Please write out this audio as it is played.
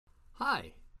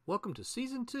Hi, welcome to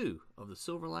Season 2 of the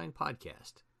Silverline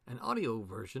Podcast, an audio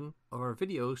version of our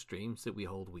video streams that we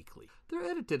hold weekly. They're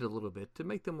edited a little bit to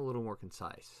make them a little more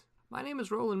concise. My name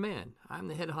is Roland Mann. I'm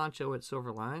the head honcho at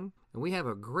Silverline, and we have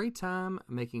a great time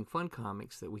making fun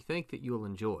comics that we think that you'll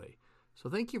enjoy. So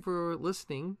thank you for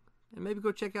listening, and maybe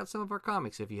go check out some of our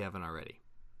comics if you haven't already.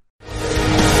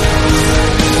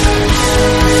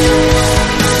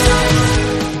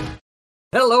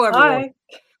 Hello, everyone. Hi.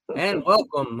 And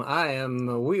welcome.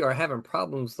 We are having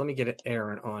problems. Let me get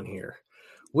Aaron on here.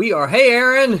 Hey,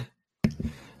 Aaron.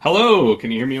 Hello.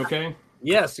 Can you hear me okay?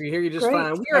 Yes, we hear you just Great.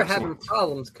 fine. We are Excellent. having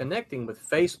problems connecting with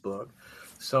Facebook.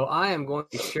 So I am going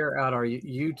to share out our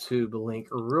YouTube link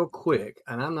real quick.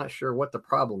 And I'm not sure what the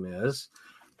problem is.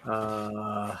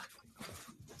 So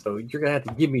you're going to have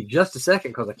to give me just a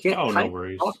second because I can't Oh, no type and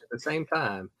worries. talk at the same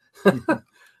time.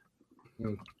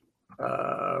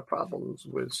 Problems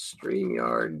with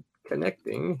StreamYard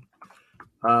connecting.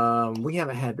 We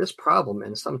haven't had this problem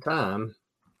in some time.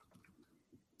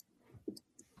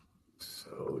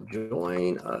 So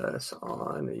join us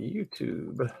on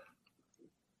YouTube.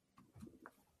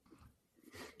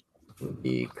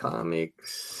 The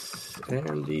comics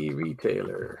and the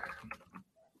retailer.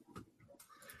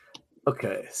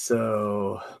 Okay,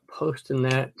 so posting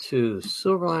that to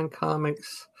Silverline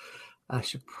Comics. I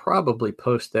should probably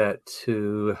post that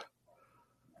to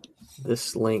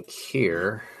this link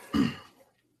here.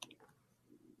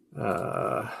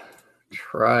 Try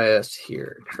us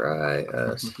here.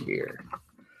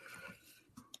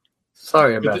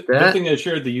 Sorry about that. Good thing I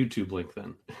shared the YouTube link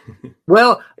then.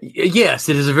 Well, yes,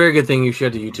 it is a very good thing you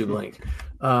shared the YouTube link.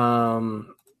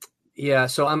 Yeah,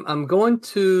 so I'm going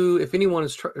to, if anyone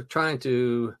is trying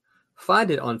to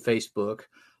find it on Facebook,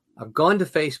 I've gone to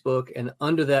Facebook, and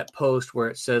under that post where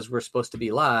it says we're supposed to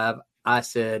be live, I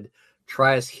said,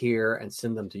 try us here and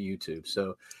send them to YouTube.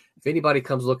 So if anybody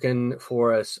comes looking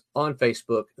for us on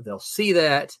Facebook, they'll see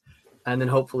that and then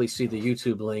hopefully see the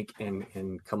YouTube link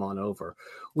and come on over.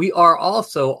 We are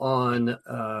also on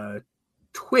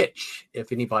Twitch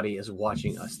if anybody is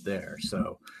watching us there.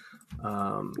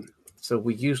 So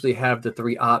we usually have the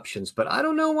three options, but I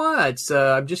don't know why. It's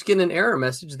I'm just getting an error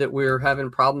message that we're having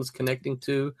problems connecting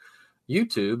to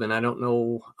YouTube, and I don't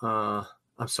know.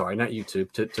 I'm sorry, not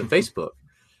YouTube, to Facebook,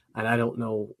 and I don't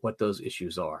know what those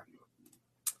issues are.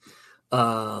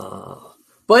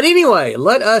 But anyway,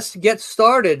 let us get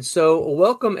started. So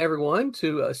welcome everyone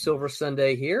to Silver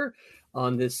Sunday here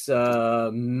on this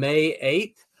May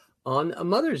 8th on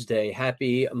Mother's Day.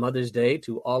 Happy Mother's Day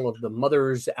to all of the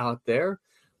mothers out there.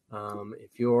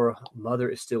 If your mother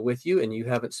is still with you and you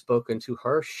haven't spoken to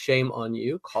her, shame on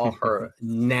you. Call her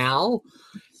now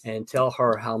and tell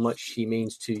her how much she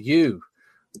means to you.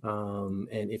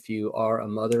 And if you are a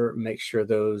mother, make sure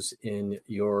those in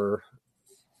your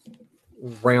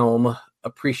realm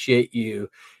appreciate you.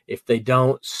 If they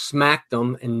don't, smack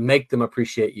them and make them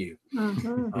appreciate you.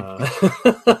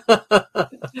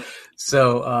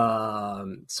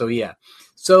 So yeah.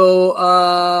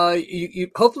 So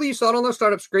you hopefully you saw it on the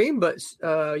startup screen, but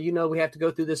we have to go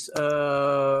through this.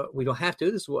 We don't have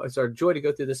to. It's our joy to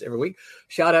go through this every week.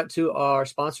 Shout out to our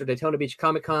sponsor, Daytona Beach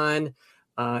Comic Con.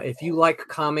 If you like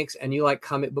comics and you like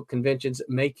comic book conventions,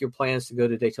 make your plans to go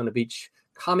to Daytona Beach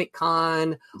Comic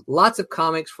Con. Lots of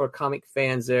comics for comic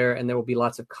fans there, and there will be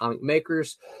lots of comic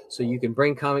makers, so you can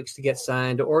bring comics to get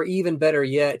signed, or even better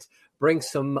yet, bring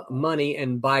some money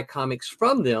and buy comics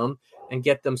from them and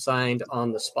get them signed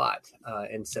on the spot.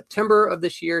 In September of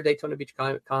this year, Daytona Beach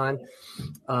Comic Con.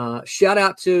 Shout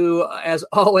out to, as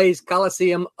always,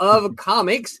 Coliseum of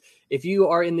Comics. If you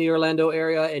are in the Orlando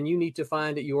area and you need to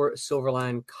find your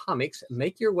Silverline Comics,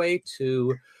 make your way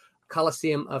to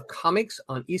Coliseum of Comics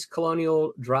on East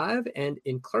Colonial Drive and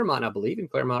in Claremont, I believe. In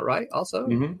Claremont, right? Also,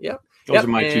 Yep. Those are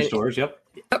my two stores. Yep.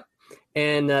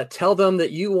 And tell them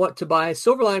that you want to buy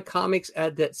Silverline Comics,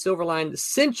 that Silverline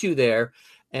sent you there,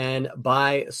 and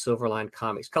buy Silverline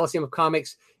Comics. Coliseum of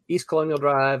Comics, East Colonial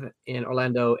Drive in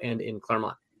Orlando and in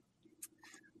Claremont.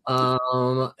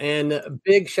 And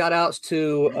big shout outs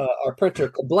to our printer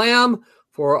Kablam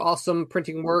for awesome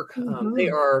printing work. They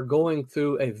are going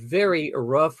through a very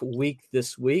rough week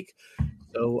this week.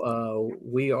 So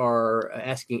we are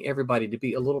asking everybody to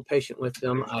be a little patient with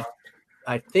them.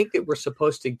 I think that we're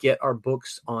supposed to get our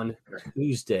books on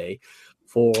Tuesday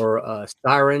for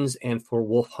Sirens and for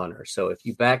Wolf Hunter. So if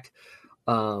you backed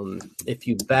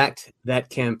that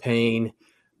campaign,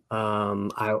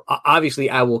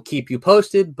 I will keep you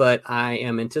posted, but I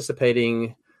am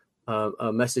anticipating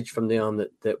a message from them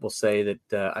that will say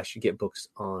that I should get books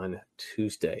on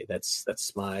Tuesday.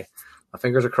 That's my My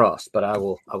fingers are crossed, but I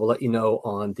will let you know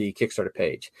on the Kickstarter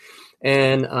page.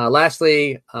 And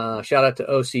lastly, shout out to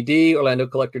OCD, Orlando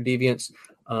Collector Deviants,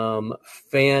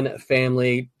 fan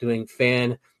family doing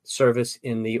fan service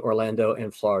in the Orlando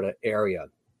and Florida area.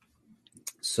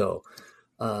 So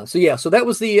that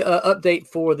was the update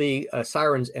for the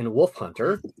Sirens and Wolf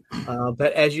Hunter.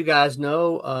 But as you guys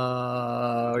know,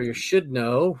 or you should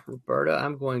know, Roberta,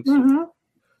 I'm going to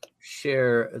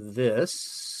share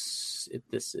this.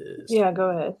 This is go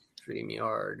ahead.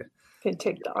 StreamYard. Can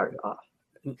take the art off.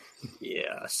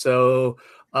 Yeah. So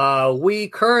we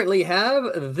currently have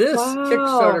this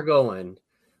Kickstarter going.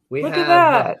 Look at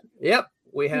that. Yep.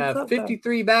 We have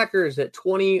 53 backers at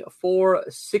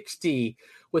 $24.60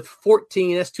 with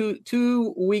 14. That's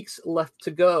two weeks left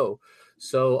to go.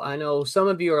 So I know some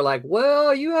of you are like,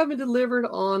 well, you haven't delivered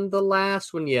on the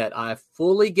last one yet. I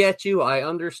fully get you. I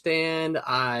understand.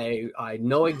 I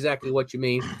know exactly what you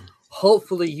mean.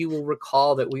 Hopefully you will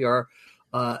recall that we are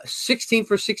 16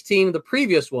 for 16 of the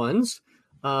previous ones.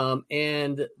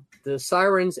 And the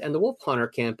Sirens and the Wolf Hunter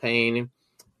campaign,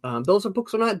 those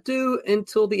books are not due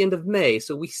until the end of May.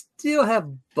 So we still have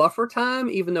buffer time,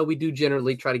 even though we do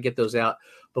generally try to get those out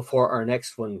before our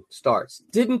next one starts.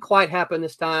 Didn't quite happen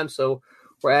this time, so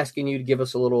we're asking you to give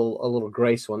us a little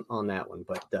grace on that one.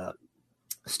 But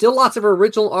still lots of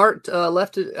original art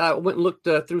left. I went and looked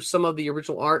through some of the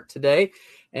original art today,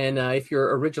 and if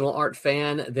you're an original art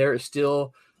fan, there is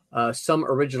still some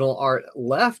original art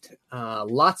left.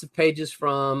 Lots of pages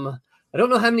from. I don't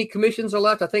know how many commissions are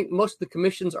left. I think most of the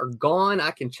commissions are gone.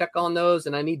 I can check on those,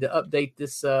 and I need to update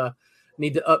this. To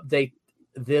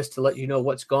let you know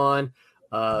what's gone.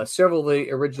 Several of the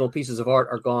original pieces of art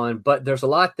are gone, but there's a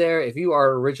lot there. If you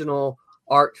are an original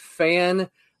art fan,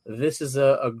 this is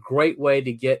a great way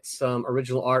to get some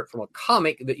original art from a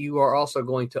comic that you are also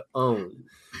going to own.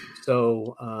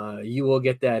 So you will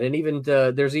get that. And even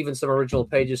there's even some original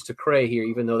pages to Cray here,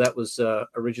 even though that was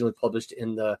originally published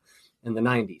in the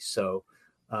 90s. So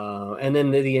and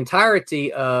then the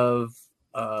entirety of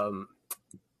the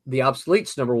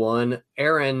Obsoletes #1,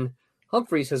 Aaron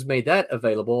Humphreys has made that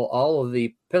available. All of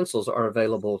the pencils are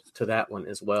available to that one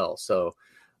as well. So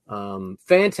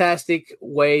fantastic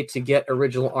way to get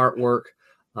original artwork.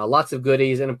 Lots of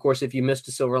goodies. And of course, if you missed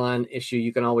a Silverline issue,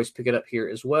 you can always pick it up here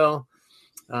as well.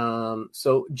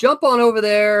 So jump on over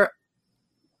there.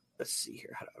 Let's see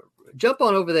here. Jump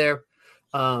on over there.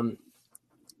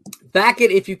 Back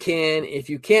it if you can. If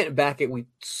you can't back it, we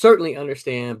certainly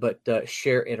understand, but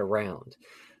share it around.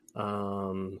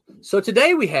 So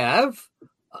today we have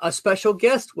a special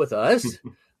guest with us,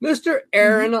 Mr.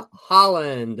 Aaron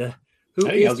Holland.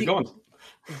 Hey, how's it going?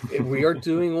 We are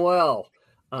doing well.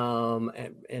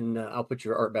 And I'll put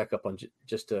your art back up on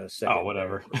just a second. Oh,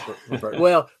 whatever.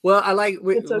 Well, I like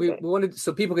we wanted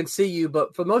so people can see you,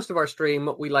 but for most of our stream,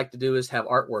 what we like to do is have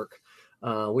artwork.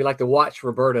 We like to watch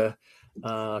Roberta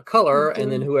color, and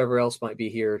then whoever else might be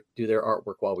here do their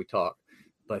artwork while we talk.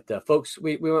 But folks,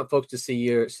 we want folks to see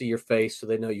your face so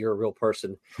they know you're a real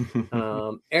person.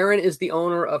 Aaron is the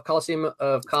owner of Coliseum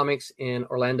of Comics in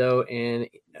Orlando and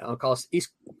on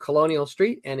East Colonial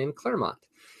Street and in Claremont.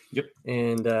 Yep.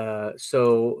 And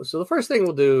so the first thing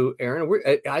we'll do, Aaron,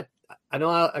 I know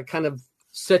I kind of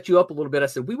set you up a little bit. I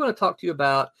said we want to talk to you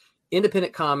about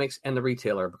independent comics and the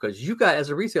retailer, because you guys, as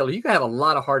a retailer, you have a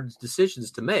lot of hard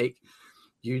decisions to make.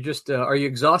 You just are you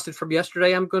exhausted from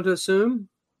yesterday? I'm going to assume.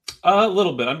 A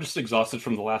little bit. I'm just exhausted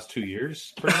from the last 2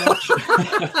 years, pretty much.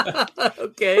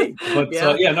 Okay. But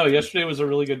no, yesterday was a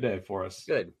really good day for us.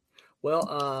 Good.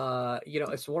 Well,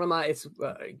 it's one of my,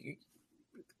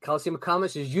 Coliseum of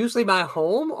Comics is usually my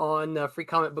home on Free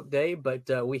Comic Book Day,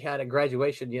 but we had a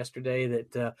graduation yesterday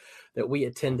that we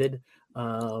attended.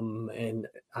 And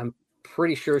I'm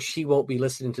pretty sure she won't be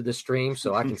listening to this stream,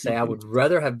 so I can say I would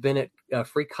rather have been at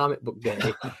Free Comic Book Day.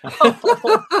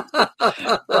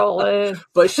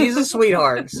 But she's a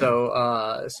sweetheart,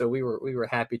 so we were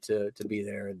happy to be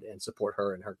there and support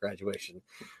her in her graduation.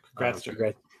 Congrats to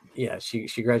her.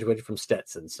 She graduated from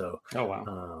Stetson, so oh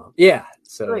wow,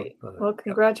 so great. Well,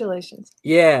 congratulations.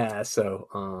 So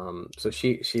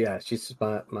she's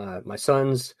my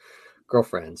son's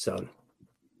girlfriend, so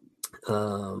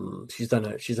she's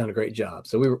done a great job,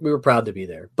 so we were proud to be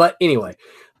there. But anyway,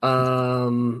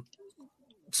 so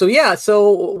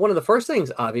one of the first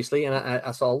things, obviously, and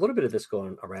I saw a little bit of this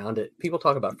going around it, people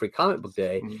talk about Free Comic Book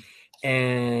Day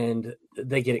and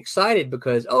they get excited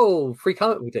because Free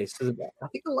Comic Book Day. So I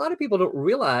think a lot of people don't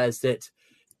realize that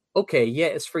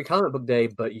it's Free Comic Book Day,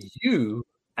 but you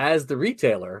as the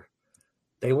retailer,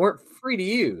 they weren't free to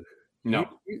you. No.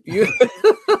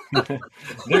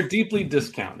 They're deeply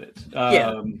discounted.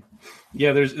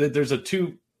 There's a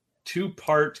two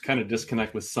two-part kind of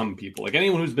disconnect with some people. Like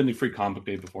anyone who's been to Free Comic Book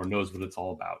Day before knows what it's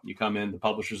all about. You come in, the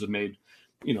publishers have made,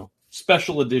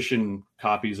 special edition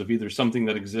copies of either something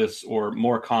that exists or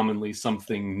more commonly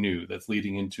something new that's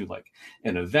leading into like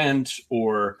an event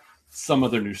or some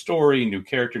other new story, new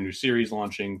character, new series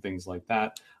launching, things like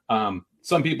that.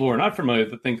 Some people who are not familiar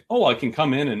that think, oh, I can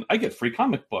come in and I get free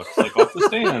comic books like off the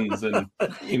stands. And,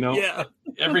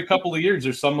 every couple of years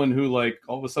there's someone who like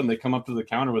all of a sudden they come up to the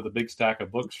counter with a big stack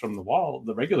of books from the wall,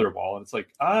 the regular wall. And it's like,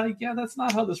 yeah, that's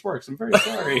not how this works. I'm very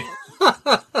sorry.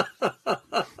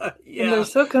 Yeah. And they're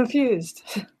so confused.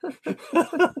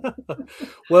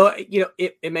 Well,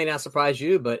 it may not surprise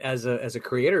you, but as a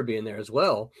creator being there as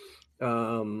well,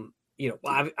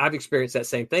 I've experienced that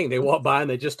same thing. They walk by and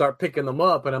they just start picking them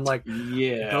up, and I'm like,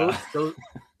 yeah. Those,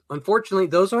 unfortunately,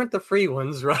 those aren't the free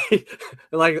ones, right?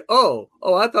 Like, oh,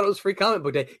 I thought it was Free Comic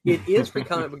Book Day. It is Free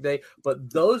Comic Book Day, but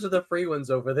those are the free ones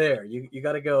over there. You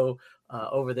got to go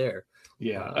over there.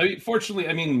 Yeah.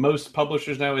 Fortunately, most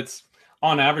publishers now, it's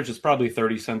on average, it's probably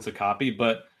 30 cents a copy,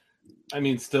 but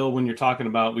still, when you're talking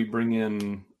about, we bring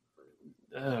in,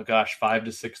 5,000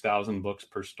 to 6,000 books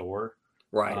per store.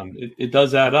 Right. It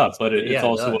does add up, but it's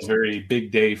also a very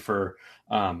big day for,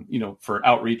 for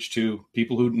outreach to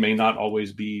people who may not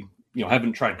always be,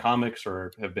 haven't tried comics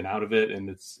or have been out of it. And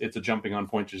it's a jumping on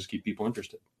point to just keep people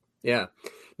interested. Yeah.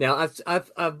 Now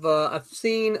I've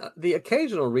seen the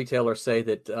occasional retailer say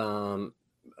that,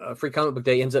 Free Comic Book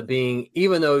Day ends up being,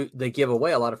 even though they give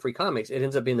away a lot of free comics, it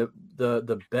ends up being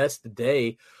the best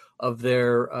day of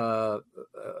their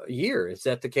year. Is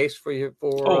that the case for you?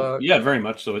 Yeah, very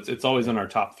much so. It's always in our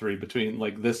top three between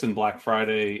like this and Black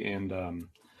Friday, and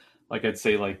I'd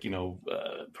say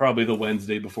probably the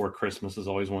Wednesday before Christmas is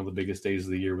always one of the biggest days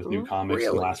of the year with new comics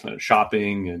and last minute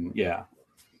shopping, and yeah.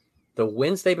 The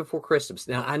Wednesday before Christmas.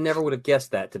 Now, I never would have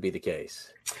guessed that to be the case.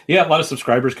 Yeah, a lot of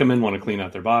subscribers come in, want to clean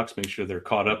out their box, make sure they're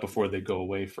caught up before they go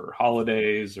away for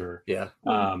holidays or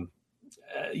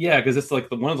because it's like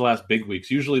one of the last big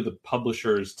weeks. Usually the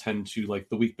publishers tend to, like,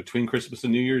 the week between Christmas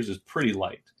and New Year's is pretty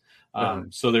light.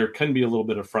 So there can be a little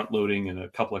bit of front loading and a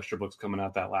couple extra books coming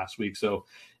out that last week. So,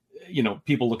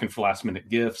 people looking for last minute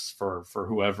gifts for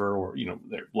whoever, or,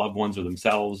 their loved ones or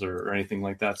themselves or anything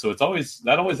like that. So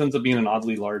that always ends up being an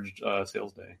oddly large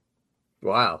sales day.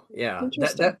 Wow. Yeah.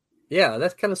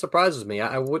 That kind of surprises me.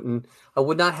 I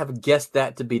would not have guessed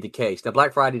that to be the case. Now,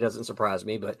 Black Friday doesn't surprise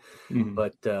me, but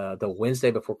the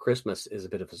Wednesday before Christmas is a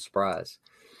bit of a surprise.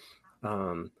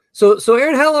 So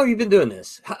Aaron, how long have you been doing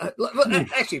this?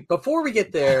 Actually, before we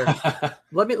get there,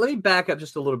 let me back up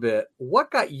just a little bit. What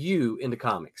got you into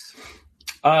comics?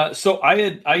 So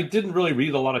I didn't really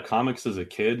read a lot of comics as a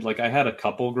kid. Like, I had a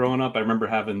couple growing up. I remember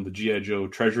having the G.I. Joe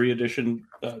Treasury edition,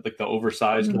 like the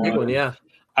oversized one. Big one, yeah.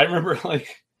 I remember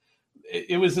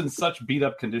it was in such beat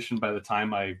up condition by the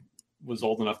time I was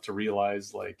old enough to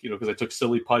realize, because I took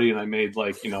Silly Putty and I made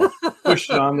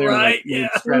pushed it on there right, and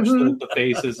stretched the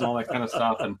faces and all that kind of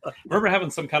stuff. And I remember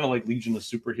having some kind of Legion of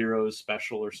Superheroes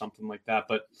special or something like that,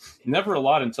 but never a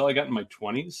lot until I got in my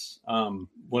 20s.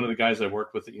 One of the guys I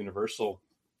worked with at Universal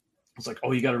was like,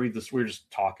 "Oh, you got to read this." We were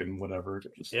just talking, whatever.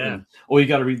 You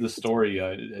got to read this story,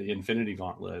 Infinity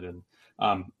Gauntlet, and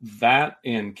that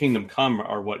and Kingdom Come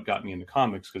are what got me into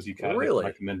comics, because he kind of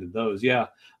recommended those. Yeah.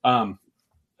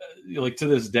 To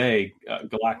this day,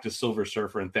 Galactus, Silver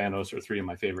Surfer, and Thanos are three of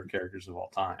my favorite characters of all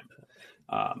time.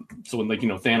 So when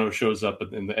Thanos shows up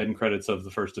in the end credits of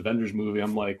the first Avengers movie,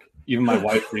 I'm like, even my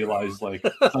wife realized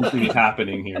something is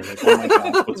happening here. Oh my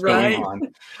God, what's going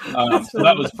on? So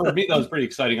that was, for me, that was pretty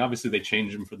exciting. Obviously, they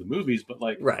changed him for the movies, but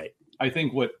I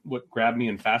think what grabbed me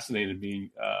and fascinated me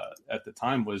at the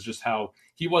time was just how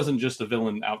he wasn't just a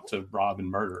villain out to rob and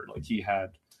murder. He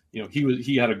had.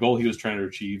 He had a goal he was trying to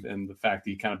achieve, and the fact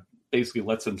that he kind of basically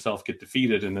lets himself get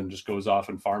defeated and then just goes off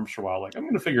and farms for a while. I'm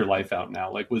going to figure life out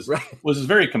now. Was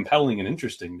very compelling and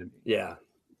interesting to me. Yeah.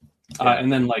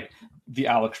 And then the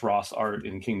Alex Ross art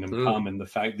in Kingdom Come, and the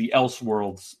fact the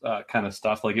Elseworlds kind of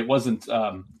stuff. It wasn't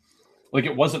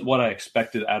what I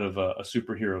expected out of a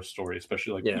superhero story,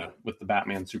 especially with the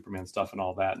Batman, Superman stuff and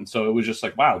all that. And so it was just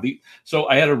wow. So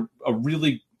I had a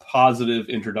really positive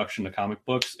introduction to comic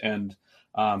books, and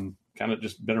kind of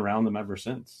just been around them ever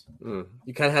since. You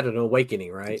kind of had an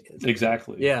awakening, right?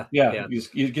 Exactly. Yeah.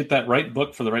 You get that right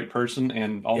book for the right person,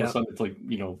 and all of a sudden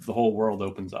it's the whole world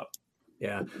opens up.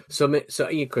 Yeah. So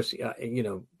of course,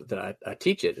 that I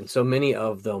teach it, and so many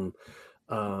of them,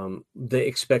 they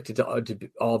expect it to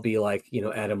all be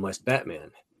Adam West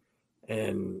Batman,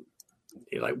 and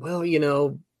you're like, well,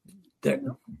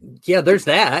 there's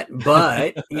that,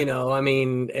 but and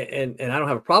I don't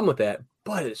have a problem with that.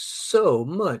 but it's so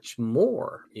much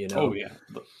more, you know. Oh yeah,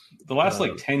 the last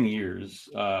like 10 years,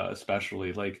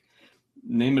 especially, like,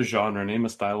 name a genre, name a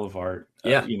style of art,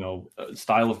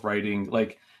 style of writing.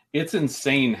 Like, it's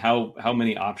insane how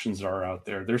many options there are out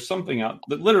there. There's something out,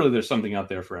 literally, there's something out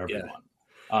there for everyone.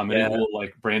 And it will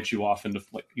like branch you off into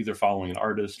like either following an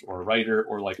artist or a writer,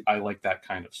 or like, I like that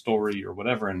kind of story or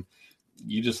whatever. And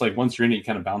you just like, once you're in it, you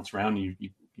kind of bounce around. And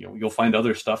you'll find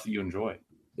other stuff that you enjoy.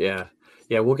 Yeah.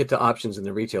 We'll get to options in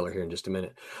the retailer here in just a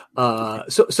minute.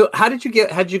 So how did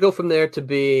you go from there to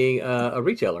being a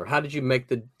retailer? How did you make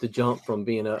the jump from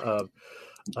being a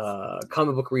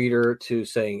comic book reader to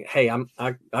saying, hey,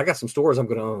 I got some stores I'm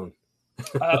going to own?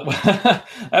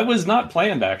 That was not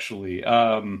planned, actually.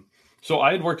 So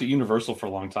I had worked at Universal for a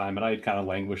long time, and I had kind of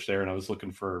languished there, and I was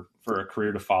looking for a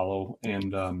career to follow.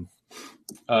 And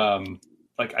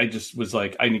like, I just was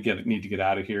like, I need to get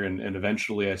out of here. And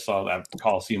eventually I saw that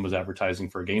Coliseum was advertising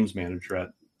for a games manager at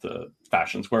the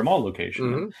Fashion Square Mall location.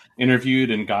 Mm-hmm.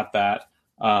 Interviewed and got that.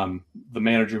 The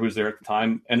manager who was there at the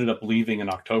time ended up leaving in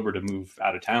October to move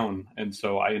out of town. And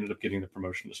so I ended up getting the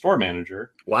promotion to store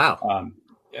manager. Wow.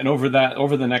 And over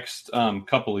the next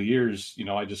couple of years,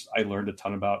 I learned a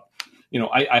ton about,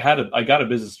 I got a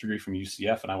business degree from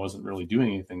UCF, and I wasn't really doing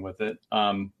anything with it.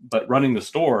 But running the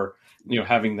store,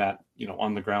 having that,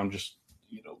 on the ground, just,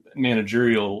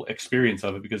 managerial experience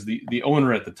of it, because the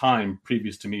owner at the time,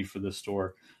 previous to me for this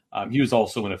store, he was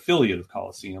also an affiliate of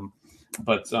Coliseum,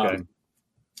 but,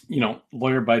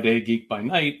 lawyer by day, geek by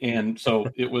night. And so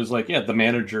it was like, the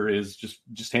manager is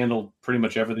just handled pretty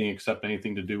much everything except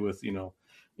anything to do with,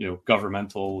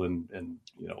 governmental and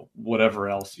whatever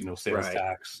else, sales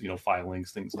tax,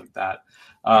 filings, things like that.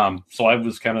 So I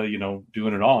was kind of,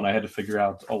 doing it all, and I had to figure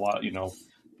out a lot,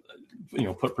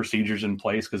 put procedures in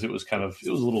place, because it was a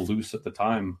little loose at the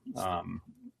time.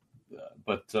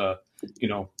 But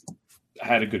I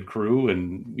had a good crew,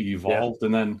 and we evolved,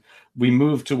 and then we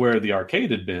moved to where the arcade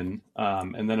had been.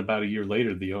 And then about a year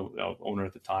later, the owner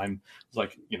at the time was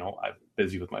like, I'm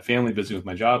busy with my family, busy with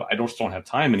my job. I just don't have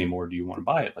time anymore. Do you want to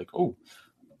buy it? Like, oh,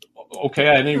 okay.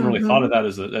 I didn't even really thought of that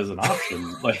as an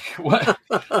option. Like, what?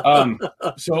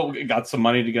 So we got some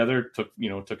money together,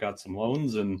 took out some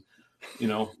loans, and,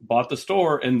 bought the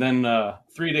store. And then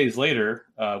 3 days later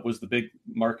was the big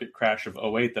market crash of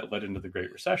 2008 that led into the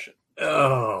Great Recession.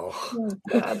 Oh,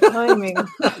 bad timing.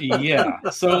 Yeah.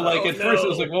 So like at first it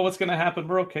was like, well, what's going to happen?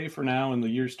 We're okay for now. And the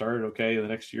year started okay the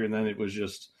next year. And then it was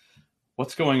just,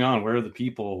 what's going on? Where are the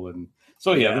people? And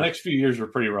so, the next few years were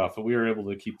pretty rough, but we were able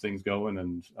to keep things going.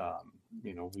 And,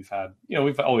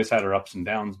 we've always had our ups and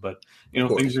downs, but,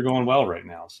 things are going well right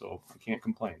now. So I can't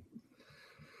complain.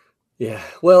 Yeah.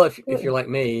 Well, if you're like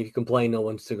me, if you complain, no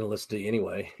one's going to listen to you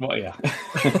anyway. Well, yeah.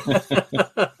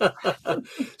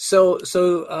 So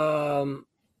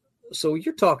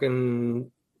you're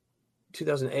talking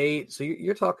 2008. So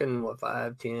you're talking what,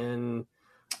 5, 10?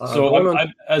 So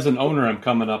as an owner, I'm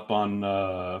coming up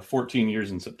on 14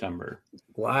 years in September.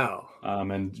 Wow.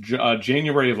 And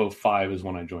January of 2005 is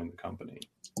when I joined the company.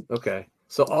 Okay.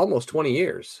 So almost 20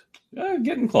 years.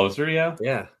 Getting closer. Yeah.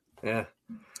 Yeah.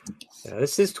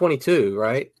 This is 22,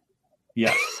 right?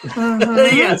 Yes.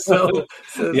 Yeah. So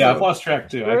I've lost track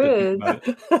too. I have to think about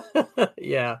it.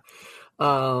 Yeah.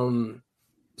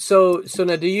 So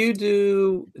now, do you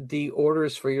do the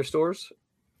orders for your stores?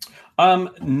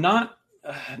 Not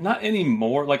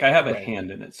anymore. Like, I have a hand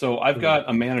in it. So I've got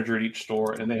a manager at each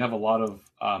store, and they have a lot of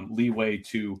leeway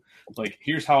to, like,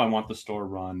 here's how I want the store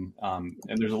run. And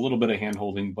there's a little bit of hand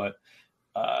holding, but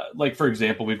like, for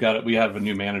example, we have a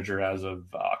new manager as of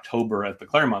October at the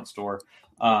Claremont store,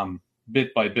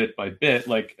 bit by bit,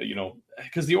 like,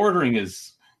 because the ordering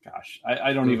is, gosh,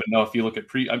 I don't even know if you look at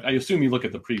I assume you look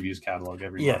at the previous catalog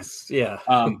every month. Yes. Yeah.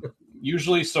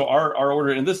 Usually, so our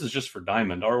order, and this is just for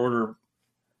Diamond, our order,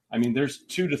 I mean, there's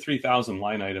 2,000 to 3,000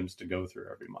 line items to go through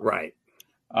every month. Right.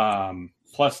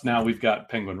 Plus now we've got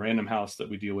Penguin Random House that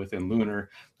we deal with in Lunar.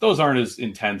 Those aren't as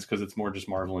intense because it's more just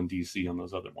Marvel and DC on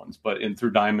those other ones. But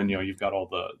through Diamond, you've got all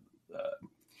the,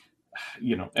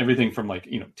 everything from, like,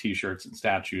 T-shirts and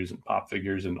statues and pop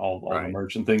figures and all the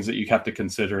merch and things that you have to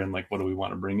consider, and, like, what do we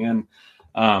want to bring in?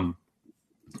 I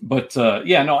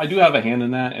do have a hand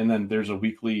in that. And then there's a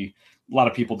weekly. A lot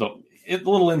of people don't. a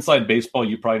little inside baseball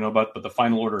you probably know about, but the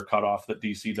final order cutoff that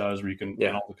DC does, where you can,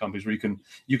 and all the companies, where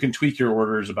you can tweak your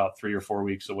orders about 3 or 4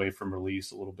 weeks away from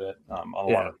release a little bit on a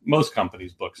lot of most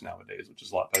companies' books nowadays, which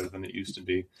is a lot better than it used to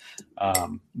be.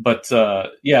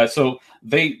 So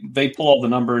they pull all the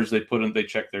numbers, they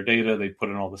check their data, they put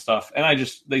in all the stuff, and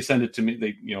they send it to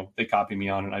me. They copy me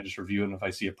on, and I just review it. And if I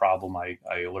see a problem, I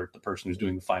alert the person who's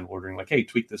doing the final ordering, like, hey,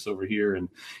 tweak this over here, and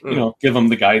give them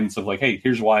the guidance of like, hey,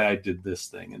 here's why I did this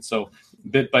thing. And so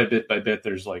bit by bit,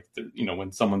 there's like,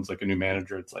 when someone's like a new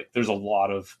manager, it's like there's a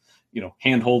lot of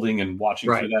hand holding and watching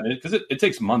through that, because it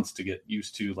takes months to get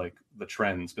used to like the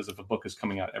trends. Because if a book is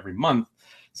coming out every month,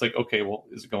 it's like, okay, well,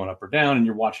 is it going up or down? And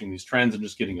you're watching these trends and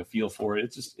just getting a feel for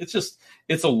it.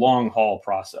 It's a long haul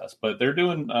process, but they're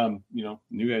doing,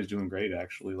 new guy's doing great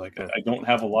actually. Like I don't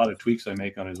have a lot of tweaks I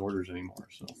make on his orders anymore.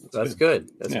 So that's good.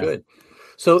 That's good.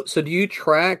 So do you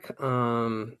track?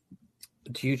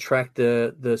 Do you track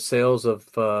the sales of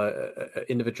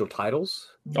individual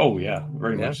titles? Oh yeah,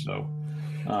 very much so.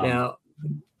 Now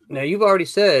you already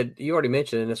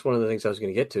mentioned, and that's one of the things I was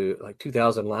going to get to, like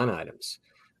 2,000 line items,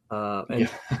 and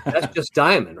that's just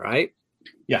Diamond, right?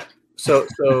 Yeah. So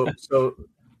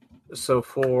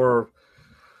for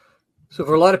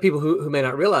a lot of people who may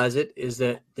not realize it, is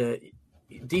that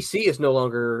DC is no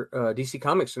longer DC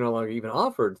Comics are no longer even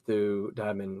offered through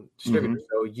Diamond Distributors.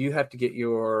 So you have to get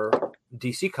your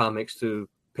DC Comics through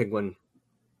Penguin.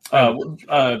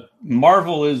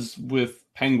 Marvel is with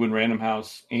Penguin Random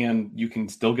House, and you can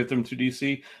still get them through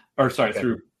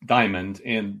through Diamond,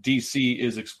 and DC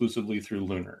is exclusively through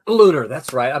Lunar. Lunar,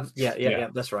 that's right.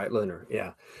 That's right. Lunar,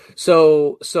 yeah.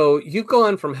 So you've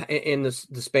gone from, in the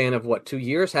span of 2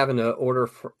 years, having to order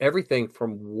for everything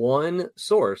from one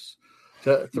source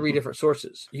to 3 different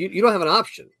sources. You don't have an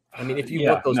option. I mean, if you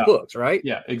want those books, right?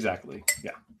 Yeah, exactly.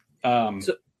 Yeah.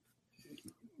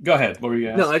 Go ahead. What were you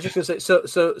going to ask? No, I was just going to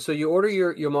say, so you order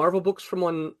your Marvel books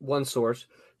from one source,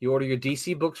 you order your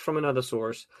DC books from another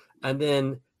source, and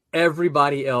then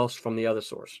everybody else from the other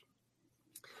source,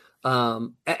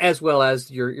 as well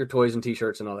as your toys and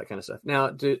T-shirts and all that kind of stuff. Now,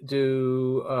 do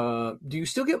you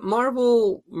still get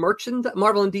Marvel and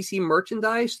DC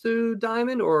merchandise through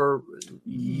Diamond, or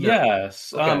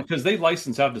yes, because they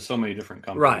license out to so many different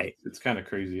companies, right? It's kind of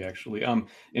crazy, actually.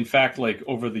 In fact, like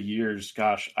over the years,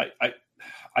 gosh,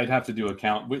 I'd have to do a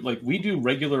count. We do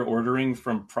regular ordering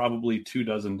from probably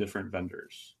 24 different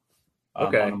vendors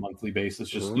on a monthly basis.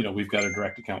 Just, we've got a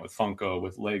direct account with Funko,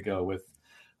 with Lego, with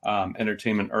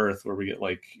Entertainment Earth, where we get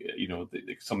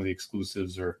some of the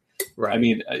exclusives, or, right. I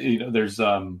mean, there's,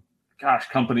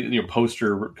 company,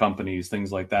 poster companies,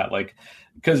 things like that. Like,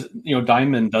 because,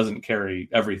 Diamond doesn't carry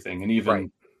everything, and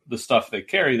even the stuff they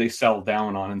carry, they sell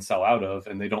down on and sell out of,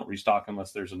 and they don't restock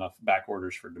unless there's enough back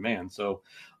orders for demand. So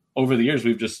over the years,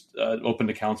 we've just opened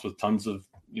accounts with tons of,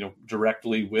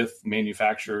 directly with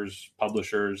manufacturers,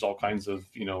 publishers, all kinds of,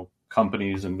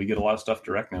 companies, and we get a lot of stuff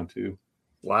direct now too.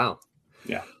 Wow.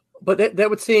 Yeah. But that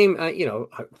would seem,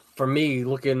 for me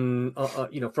looking,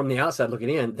 from the outside looking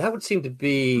in, that would seem to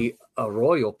be a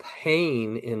royal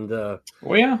pain in the.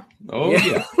 Oh yeah.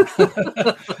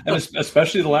 And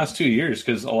especially the last 2 years,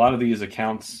 because a lot of these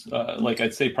accounts,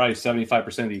 I'd say probably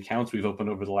 75% of the accounts we've opened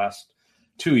over the last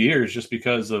 2 years, just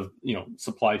because of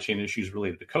supply chain issues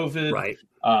related to COVID, right?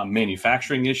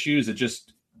 Manufacturing issues.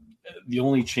 The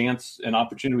only chance and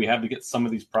opportunity we have to get some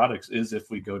of these products is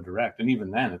if we go direct, and even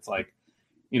then, it's like,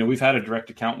 we've had a direct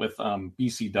account with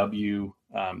BCW.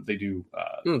 They do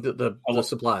the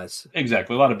supplies,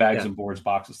 exactly, a lot of bags and boards,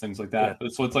 boxes, things like that.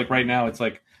 But so it's like right now, it's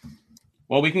like,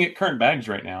 well, we can get current bags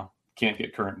right now, can't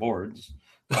get current boards.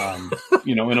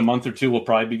 In a month or two, we'll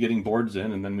probably be getting boards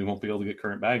in, and then we won't be able to get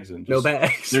current bags in. No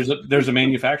bags. There's a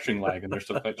manufacturing lag, and they're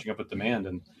still catching up with demand,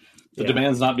 and the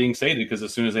demand's not being sated, because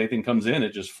as soon as anything comes in,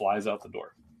 it just flies out the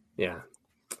door. Yeah.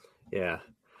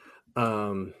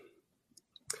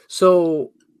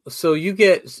 So you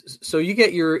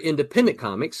get your independent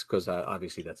comics, because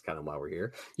obviously that's kind of why we're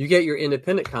here. You get your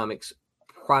independent comics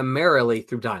primarily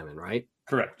through Diamond, right?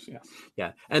 Correct.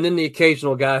 Yeah. And then the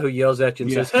occasional guy who yells at you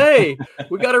and says, "Hey,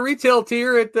 we got a retail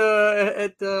tier at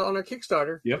on our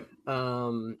Kickstarter." Yep.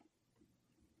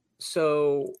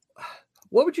 So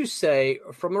what would you say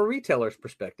from a retailer's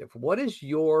perspective? What is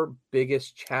your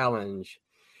biggest challenge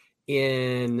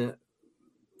in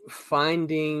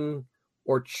finding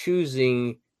or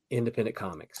choosing independent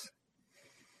comics?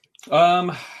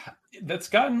 That's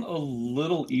gotten a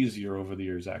little easier over the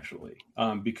years, actually,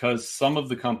 because some of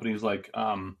the companies,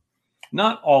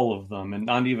 not all of them, and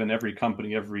not even every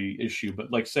company, every issue,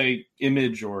 but like say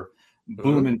Image or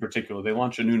Boom in particular, they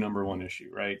launch a new #1 issue,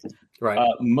 right? Right.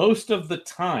 Most of the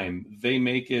time, they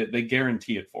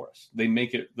guarantee it for us. They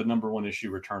make it the #1 issue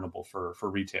returnable for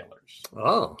retailers.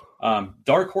 Oh.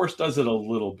 Dark Horse does it a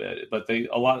little bit, but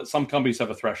some companies have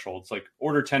a threshold. It's like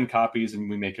order 10 copies and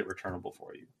we make it returnable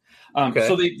for you. Okay.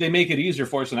 So they make it easier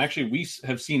for us. And actually, we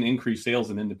have seen increased sales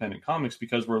in independent comics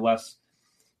because we're less,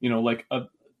 like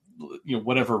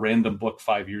whatever random book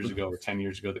 5 years ago or 10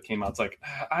 years ago that came out. It's like,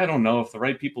 I don't know if the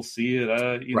right people see it,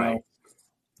 right. know.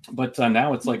 But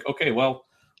now it's like, okay, well,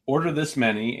 order this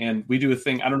many. And we do a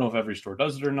thing. I don't know if every store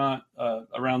does it or not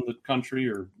around the country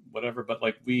or whatever, but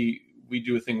like we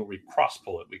do a thing where we cross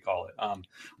pull it, we call it.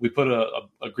 We put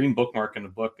a green bookmark in a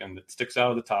book and it sticks out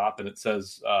of the top and it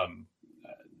says,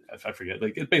 I forget,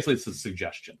 like it's a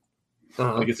suggestion.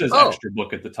 Like it says extra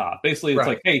book at the top. Basically, it's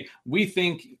like, hey, we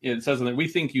think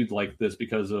you'd like this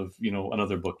because of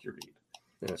another book you read.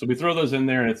 Yeah. So we throw those in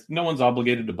there, and no one's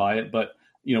obligated to buy it, but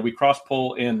we cross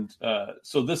pull, and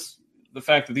so the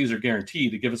fact that these are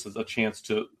guaranteed to give us a chance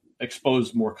to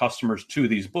expose more customers to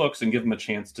these books and give them a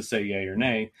chance to say yay or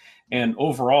nay. And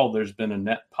overall, there's been a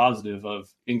net positive of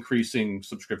increasing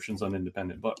subscriptions on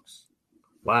independent books.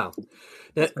 Wow,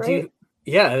 that's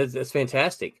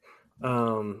fantastic.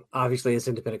 Obviously, as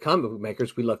independent comic book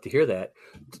makers, we love to hear that.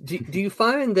 Do you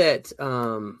find that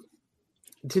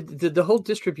did the whole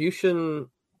distribution,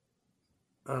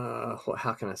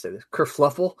 how can I say this,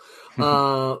 kerfluffle,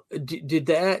 did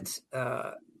that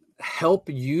help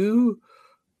you?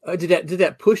 Did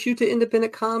that push you to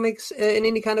independent comics in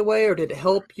any kind of way, or did it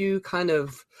help you kind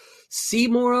of see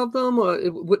more of them, or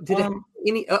did it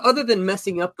any other than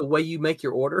messing up the way you make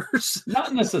your orders?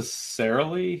 Not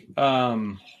necessarily.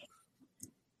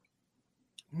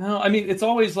 No, I mean, it's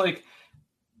always like,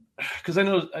 because I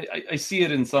know I see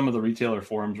it in some of the retailer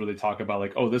forums where they talk about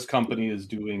like, oh, this company is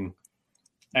doing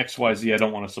XYZ, I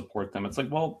don't want to support them. It's like,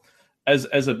 well, as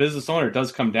a business owner, it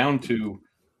does come down to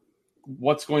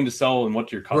what's going to sell and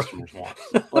what your customers want.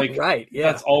 Like, right,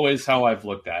 yeah. That's always how I've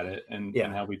looked at it, and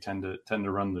how we tend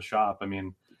to run the shop. I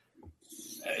mean,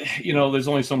 there's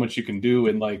only so much you can do,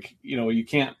 and like, you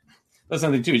can't. That's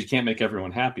something too. Is you can't make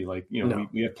everyone happy. Like,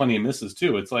 we have plenty of misses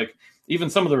too. It's like even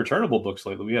some of the returnable books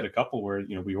lately. We had a couple where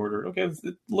we ordered. Okay,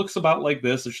 it looks about like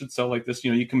this. It should sell like this.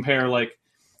 You compare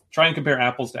try and compare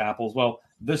apples to apples. Well,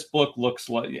 this book looks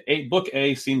like book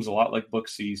A seems a lot like book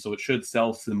C, so it should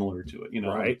sell similar to it.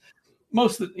 Right.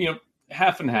 Most of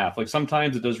half and half. Like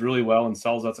sometimes it does really well and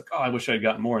sells. That's like, oh, I wish I'd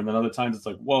gotten more. And then other times it's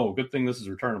like, whoa, good thing this is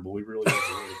returnable. We really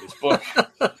enjoyed this book.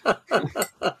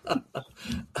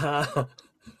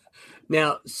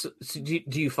 Now, so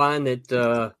do you find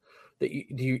that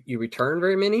you return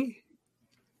very many?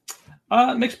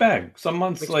 Mixed bag. Some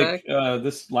months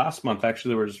this last month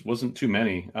actually there wasn't too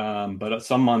many. But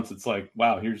some months it's like,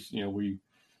 wow, here's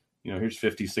here's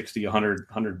 50, 60,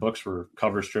 100 books for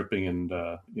cover stripping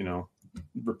and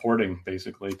reporting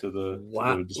basically to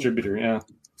the distributor. Yeah.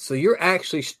 So you're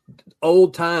actually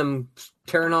old time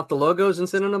tearing off the logos and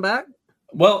sending them back?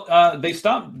 Well, they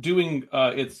stopped doing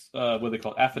it's what they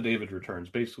call affidavit returns.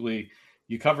 Basically,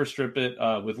 you cover strip it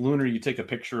with Lunar. You take a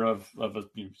picture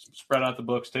you spread out the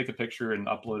books, take a picture, and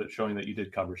upload it showing that you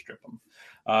did cover strip them.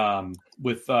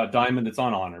 With Diamond, it's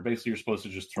on honor. Basically, you're supposed to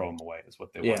just throw them away. Is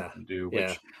what they want to do.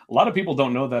 Which a lot of people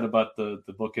don't know that about the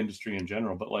book industry in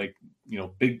general. But like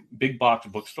big box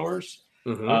bookstores.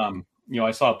 Mm-hmm.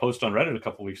 I saw a post on Reddit a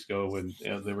couple weeks ago when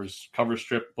there was cover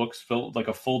strip books filled like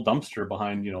a full dumpster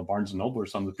behind, Barnes and Noble or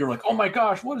something. People were like, oh my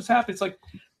gosh, what is happening? It's like,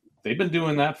 they've been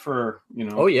doing that for,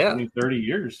 20, 30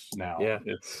 years now. Yeah.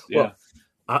 Well,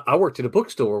 I worked at a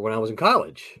bookstore when I was in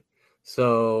college.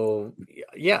 So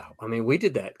yeah, I mean, we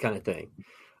did that kind of thing.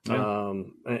 Yeah.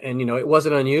 And it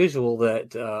wasn't unusual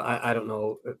that I don't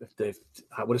know if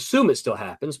I would assume it still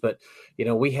happens, but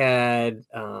we had,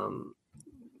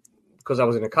 because I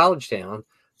was in a college town,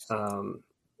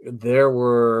 there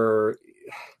were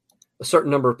a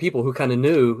certain number of people who kind of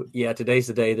knew, today's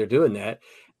the day they're doing that.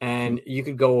 And you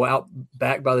could go out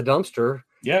back by the dumpster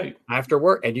after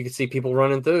work and you could see people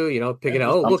running through, picking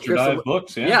out, look, here's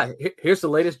books. Here's the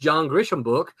latest John Grisham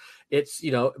book. It's,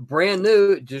 brand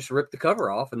new, just rip the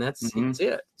cover off and that's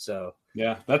it. So,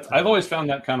 I've always found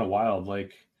that kind of wild.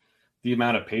 Like, the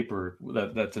amount of paper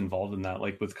that's involved in that.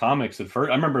 Like with comics at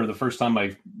first, I remember the first time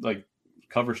I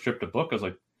cover stripped a book, I was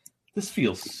like, this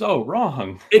feels so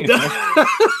wrong. It does.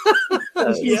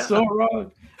 This feels so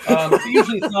wrong.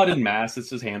 Usually it's not in mass. It's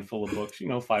just a handful of books,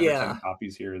 5 or 10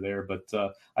 copies here or there. But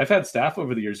I've had staff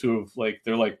over the years who have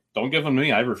they're like, don't give them to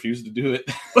me. I refuse to do it.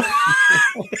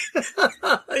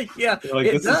 They're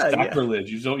like, this is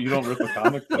sacrilege. You don't rip a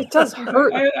comic book. It does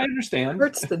hurt. I understand. It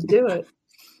hurts to do it.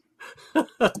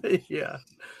 Yeah.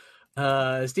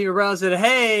 Stephen Brown said,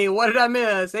 "Hey, what did I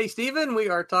miss?" Hey, Stephen, we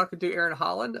are talking to Aaron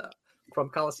Holland from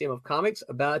Coliseum of Comics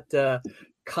about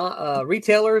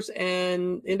retailers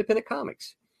and independent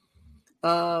comics.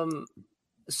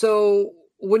 So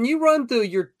when you run through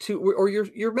your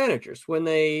your managers, when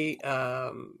they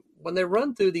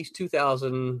run through these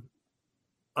 2,000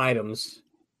 items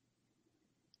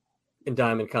in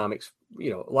Diamond Comics,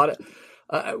 a lot of,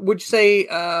 would you say,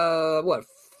 what,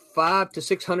 500 to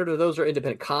 600 of those are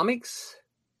independent comics?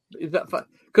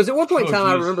 Because at one point in time,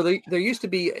 I remember there used to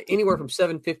be anywhere from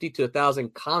 750 to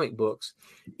 1,000 comic books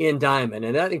in Diamond,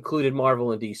 and that included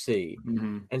Marvel and DC.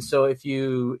 Mm-hmm. And so if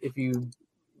you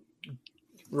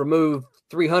remove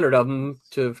 300 of them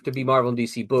to be Marvel and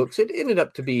DC books, it ended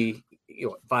up to be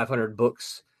 500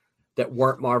 books that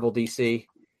weren't Marvel DC.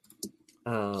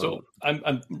 So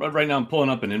I'm right now. I'm pulling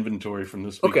up an inventory from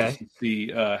this week to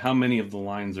see how many of the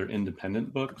lines are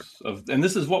independent books and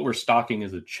this is what we're stocking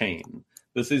as a chain.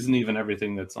 This isn't even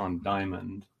everything that's on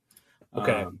Diamond.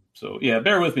 Okay. So yeah,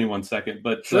 bear with me 1 second,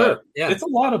 but sure. It's a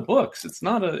lot of books. It's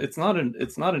not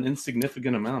an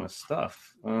insignificant amount of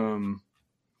stuff.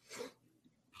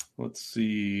 Let's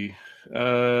see.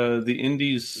 The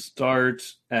indies start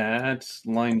at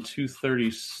line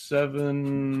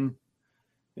 237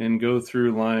 and go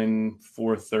through line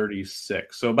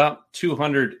 436. So about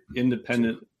 200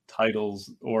 independent titles,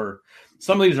 or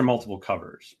some of these are multiple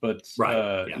covers, but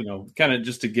kind of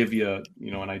just to give you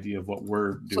an idea of what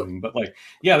we're doing. But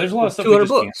there's a lot of stuff 200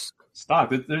 books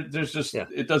stock. There's just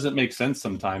it doesn't make sense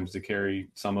sometimes to carry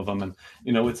some of them, and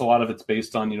it's a lot of it's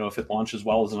based on if it launches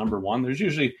well as a number one. There's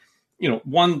usually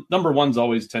number ones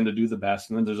always tend to do the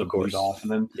best, and then there's a bleed off, and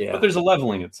then but there's a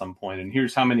leveling at some point. And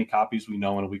here's how many copies we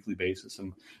know on a weekly basis,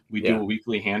 and we do a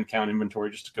weekly hand count inventory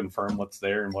just to confirm what's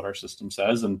there and what our system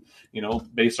says, and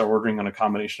base our ordering on a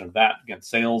combination of that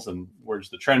against sales and where's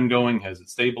the trend going. Has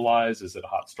it stabilized? Is it a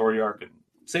hot story arc and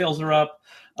sales are up?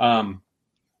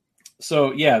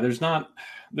 So there's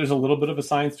a little bit of a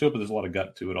science to it, but there's a lot of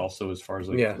gut to it also, as far as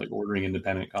like ordering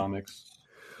independent comics.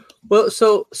 Well,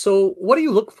 so what do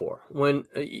you look for when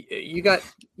you got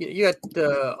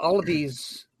all of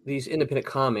these independent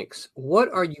comics?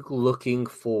 What are you looking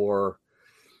for?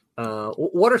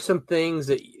 What are some things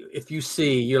that if you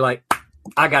see, you're like,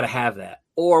 I got to have that,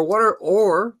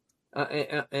 or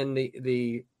and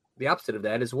the opposite of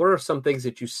that is, what are some things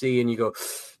that you see and you go,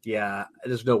 yeah,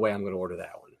 there's no way I'm going to order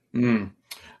that one. And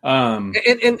I'm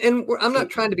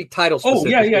not trying to be title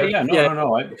specific. No. We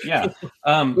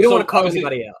don't want to call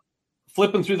anybody out.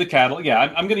 Flipping through the catalog,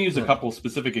 I'm going to use a couple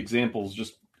specific examples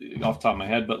just off the top of my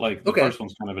head, but the first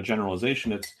one's kind of a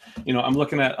generalization. It's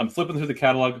I'm flipping through the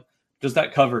catalog. Does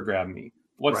that cover grab me?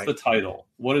 What's the title?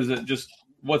 What is it? Just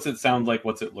what's it sound like?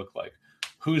 What's it look like?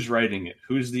 Who's writing it?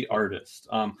 Who's the artist?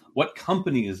 What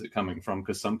company is it coming from?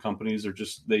 Because some companies are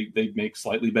just they make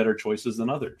slightly better choices than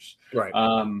others. Right.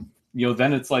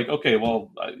 Then it's like, okay,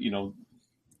 well,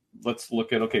 let's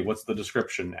look at, what's the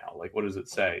description now? Like, what does it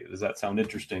say? Does that sound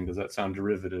interesting? Does that sound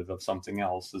derivative of something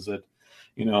else? Is it,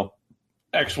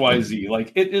 XYZ?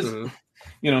 Like, it is,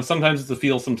 sometimes it's a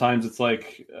feel, sometimes it's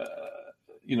like,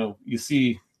 you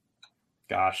see,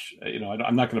 gosh,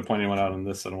 I'm not going to point anyone out on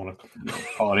this. I don't want to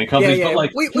call it any companies,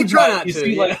 but we try not to.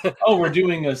 See, we're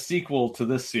doing a sequel to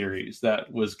this series that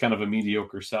was kind of a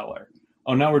mediocre seller.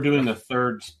 Oh, now we're doing a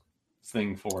third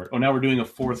thing for it. Oh, now we're doing a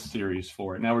fourth series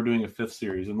for it. Now we're doing a fifth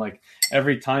series. And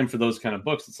every time for those kind of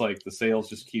books, it's like the sales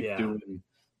just keep doing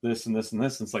this and this and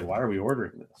this. And it's like, why are we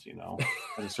ordering this?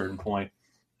 At a certain point.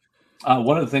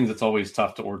 One of the things that's always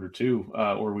tough to order too,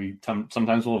 or we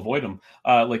sometimes will avoid them.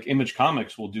 Like Image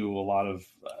Comics will do a lot of,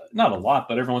 not a lot,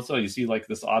 but every once in a while you see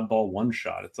this oddball one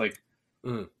shot. It's like,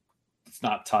 it's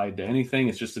not tied to anything.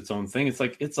 It's just its own thing. It's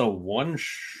like, it's a one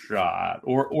shot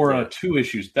or a 2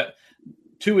 issues. That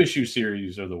 2 issue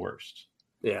series are the worst.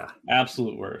 Yeah,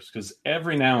 absolute worst. Because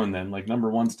every now and then, number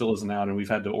 1 still isn't out, and we've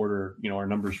had to order, our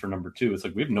numbers for number 2. It's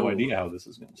like we have no idea how this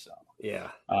is going to sell.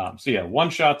 Yeah. One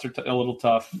shots are a little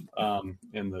tough,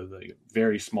 and the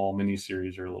very small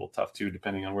miniseries are a little tough too,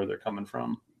 depending on where they're coming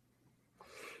from.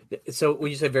 So when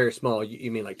you say very small,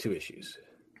 you mean like 2 issues?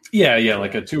 Yeah,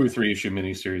 like a 2 or 3 issue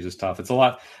miniseries is tough. It's a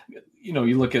lot.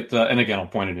 You look at and again, I'll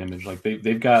point at Image.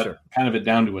 They've got kind of it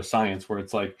down to a science where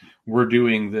it's like we're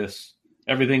doing this.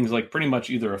 Everything's pretty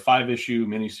much either a 5-issue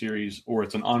miniseries or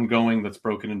it's an ongoing that's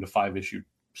broken into 5-issue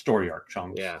story arc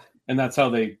chunks. Yeah, and that's how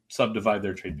they subdivide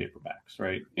their trade paperbacks,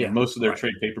 right? And most of their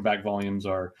trade paperback volumes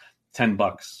are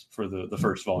 $10 for the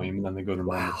first volume, and then they go to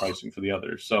normal pricing for the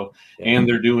others. So, and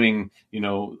they're doing,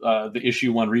 the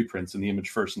issue 1 reprints in the Image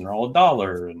first, and they're all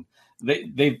 $1. And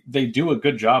they do a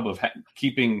good job of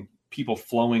keeping people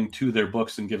flowing to their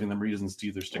books and giving them reasons to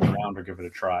either stick around or give it a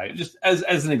try. Just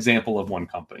as an example of one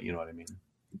company, you know what I mean?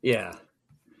 Yeah.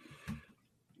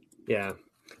 Yeah.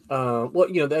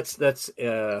 Well,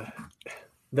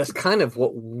 that's kind of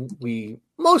what we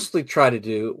mostly try to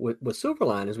do with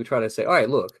Silverline is we try to say, all right,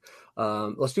 look,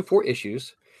 let's do 4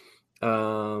 issues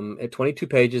at 22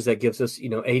 pages. That gives us,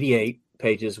 88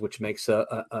 pages, which makes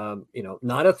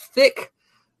not a thick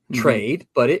trade,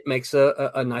 but it makes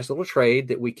a nice little trade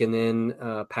that we can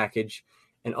then package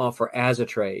and offer as a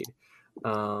trade.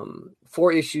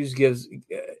 4 issues gives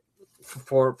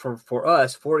for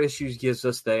us, 4 issues gives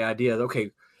us the idea that,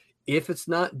 okay, if it's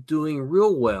not doing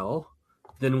real well,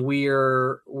 then we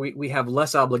have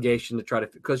less obligation to try to,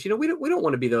 because we don't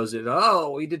want to be those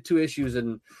that, we did 2 issues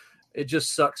and it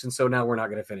just sucks, and so now we're not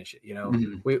going to finish it. We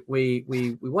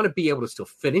want to be able to still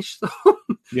finish them.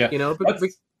 Yeah, but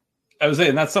I was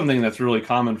saying that's something that's really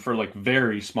common for like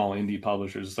very small indie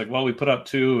publishers. It's like, well, we put up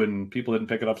 2 and people didn't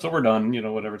pick it up, so we're done.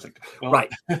 Whatever. It's like, well.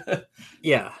 Right.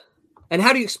 Yeah. And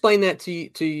how do you explain that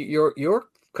to your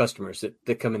customers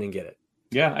that come in and get it?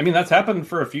 Yeah, I mean that's happened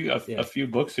for a few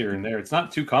books here and there. It's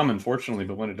not too common, fortunately,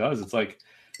 but when it does, it's like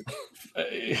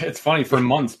it's funny. For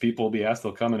months, people will be asked.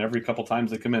 They'll come in every couple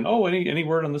times they come in. Oh, any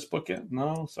word on this book yet?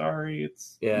 No, sorry.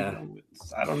 It's I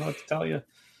don't know what to tell you.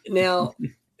 Now,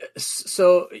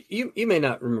 so you may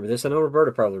not remember this. I know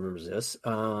Roberta probably remembers this.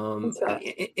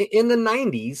 In the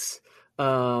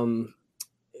 90s,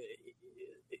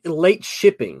 late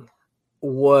shipping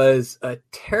was a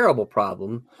terrible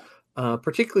problem.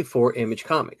 Particularly for Image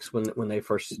Comics when they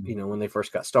first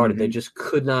got started, they just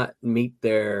could not meet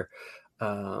their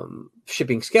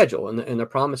shipping schedule and their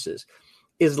promises.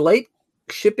 Is late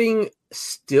shipping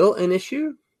still an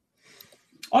issue?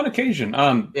 On occasion,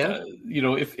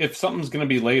 if something's going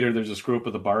to be later, there's a screw up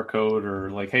with a barcode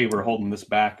or like, hey, we're holding this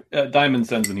back. Diamond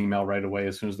sends an email right away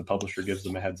as soon as the publisher gives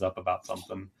them a heads up about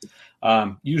something.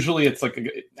 Usually, it's like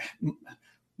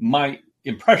my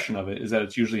impression of it is that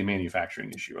it's usually a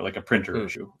manufacturing issue or like a printer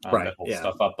issue that holds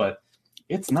stuff up, but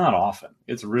it's not often.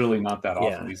 It's really not that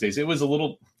often these days. It was a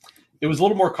little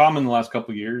more common the last couple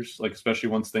of years, like especially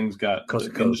once things the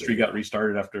industry got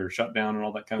restarted after shutdown and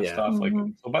all that kind of stuff. Like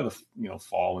so by the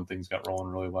fall when things got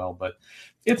rolling really well, but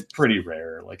it's pretty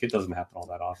rare. Like it doesn't happen all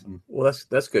that often. Well,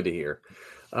 that's good to hear.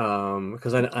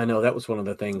 Because I know that was one of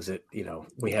the things that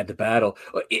we had to battle.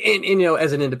 And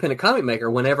as an independent comic maker,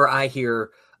 whenever I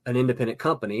hear an independent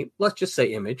company, let's just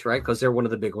say Image, right? Because they're one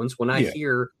of the big ones. When I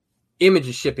hear Image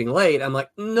is shipping late, I'm like,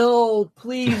 no,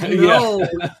 please, no,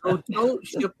 don't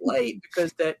ship late,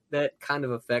 because that kind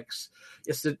of affects.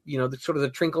 It's the sort of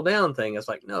the trickle down thing. It's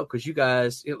like, no, because you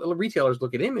guys, retailers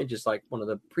look at Image as like one of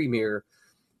the premier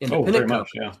independent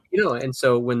companies, and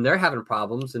so when they're having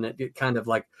problems, and it kind of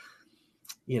like,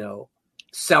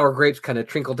 sour grapes kind of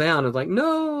trickle down. It's like,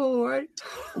 no, right?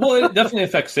 Well, it definitely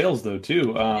affects sales though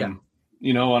too.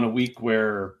 On a week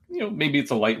where, maybe it's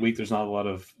a light week, there's not a lot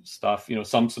of stuff,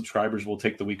 some subscribers will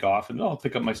take the week off and I'll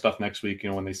pick up my stuff next week,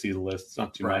 when they see the list. It's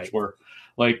not too much. Where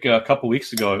like a couple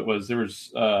weeks ago, there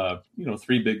was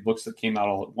 3 big books that came out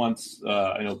all at once.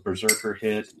 I know Berserker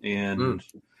hit and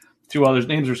 2 others.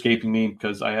 Names are escaping me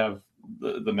because I have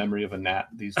the memory of a gnat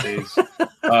these days.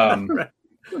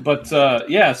 But so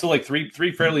like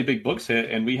three fairly big books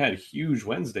hit, and we had huge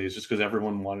Wednesdays just because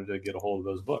everyone wanted to get a hold of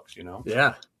those books,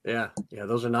 Yeah,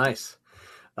 those are nice.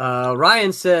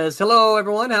 Ryan says, hello,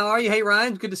 everyone. How are you? Hey,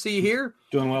 Ryan, good to see you here.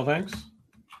 Doing well, thanks.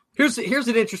 Here's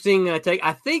an interesting take.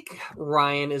 I think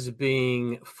Ryan is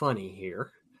being funny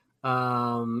here.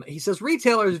 He says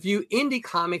retailers view indie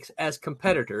comics as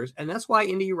competitors, and that's why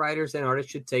indie writers and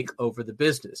artists should take over the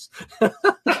business.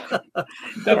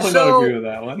 Definitely not agree with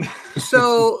that one.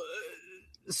 so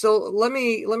let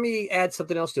me add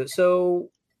something else to it.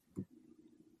 So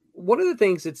one of the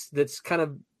things that's kind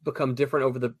of become different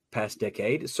over the past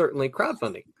decade is certainly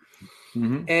crowdfunding.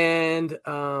 And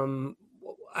I'm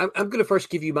going to first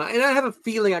give you and I have a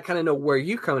feeling I kind of know where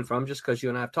you're coming from, just because you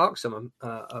and I have talked some,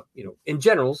 in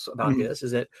generals about this,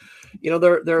 is that,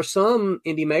 there are some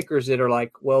indie makers that are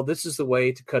like, well, this is the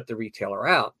way to cut the retailer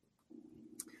out.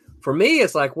 For me,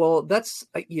 it's like, well, that's,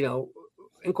 and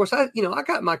of course, I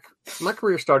got my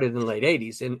career started in the late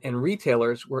 80s, and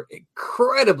retailers were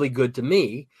incredibly good to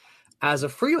me as a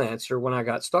freelancer when I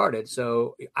got started.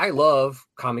 So I love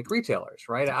comic retailers,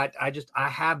 right? I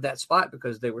have that spot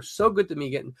because they were so good to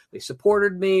me. They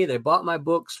supported me. They bought my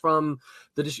books from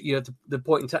this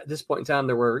point in time,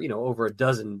 there were, over a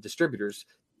dozen distributors,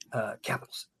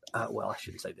 Capitals. Well, I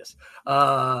shouldn't say this.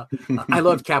 I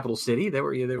loved Capital City. They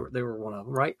were one of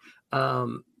them. Right.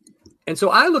 And so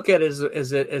I look at it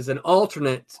as an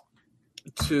alternate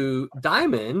to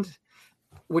Diamond,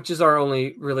 which is our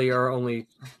only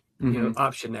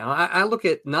option now. I look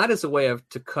at not as a way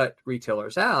to cut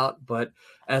retailers out, but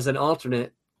as an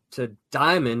alternate to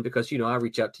Diamond, because I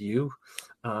reach out to you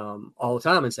all the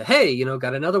time and say, hey,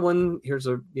 got another one. Here's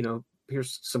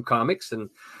some comics. And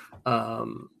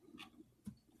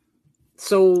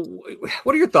so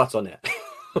what are your thoughts on that?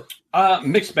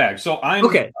 Mixed bag. So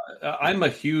I'm a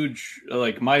huge,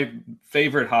 my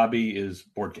favorite hobby is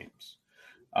board games.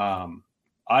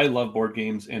 I love board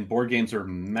games, and board games are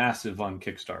massive on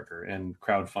Kickstarter and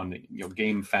crowdfunding,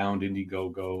 GameFound,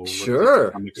 Indiegogo.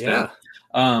 Sure. Yeah.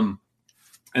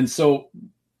 And so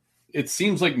it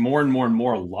seems like more and more and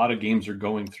more, a lot of games are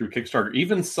going through Kickstarter.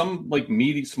 Even some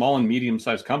small and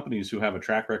medium-sized companies who have a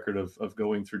track record of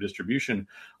going through distribution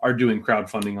are doing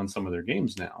crowdfunding on some of their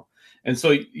games now. And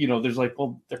so, there's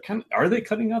are they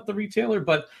cutting out the retailer?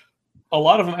 But a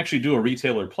lot of them actually do a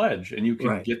retailer pledge, and you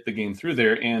can get the game through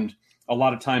there. And a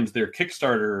lot of times their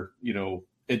Kickstarter,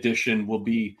 edition will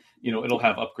be, it'll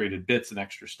have upgraded bits and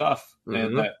extra stuff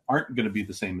and that aren't going to be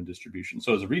the same in distribution.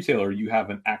 So as a retailer, you have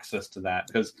an access to that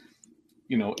because,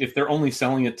 if they're only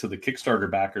selling it to the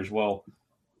Kickstarter backers, well,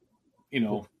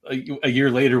 a year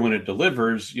later when it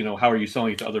delivers, how are you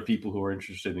selling it to other people who are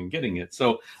interested in getting it?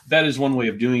 So that is one way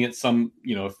of doing it. Some,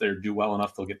 if they do well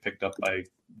enough, they'll get picked up by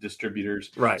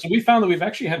distributors. Right. So we found that we've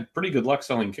actually had pretty good luck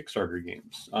selling Kickstarter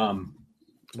games.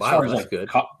 Wow, that's good.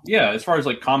 As far as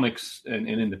comics and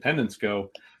independents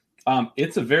go,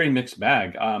 it's a very mixed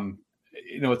bag.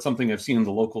 It's something I've seen in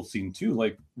the local scene too.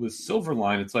 Like with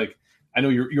Silverline, it's like, I know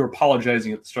you're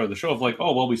apologizing at the start of the show of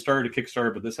we started a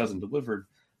Kickstarter, but this hasn't delivered.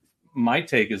 My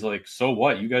take is so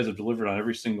what? You guys have delivered on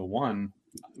every single one.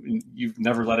 You've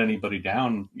never let anybody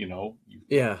down. You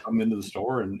come into the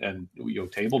store and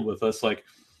tabled with us. I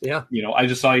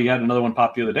just saw you had another one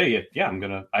pop the other day. Yeah,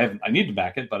 I need to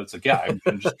back it, but it's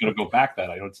I'm just gonna go back that.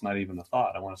 It's not even a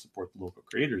thought. I want to support the local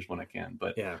creators when I can.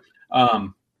 But there's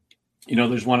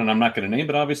one, and I'm not going to name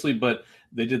it obviously, but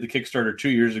they did the Kickstarter 2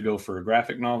 years ago for a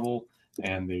graphic novel,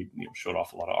 and they showed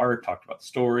off a lot of art, talked about the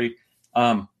story.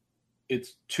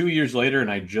 It's 2 years later,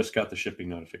 and I just got the shipping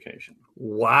notification.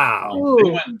 Wow. They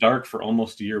went dark for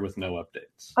almost a year with no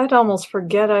updates. I'd almost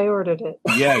forget I ordered it.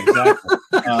 Yeah, exactly.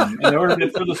 And I ordered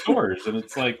it for the stores. And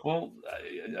it's I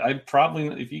probably,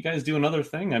 if you guys do another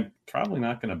thing, I'm probably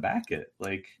not going to back it.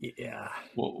 2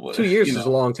 years is a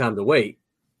long time to wait.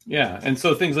 Yeah. And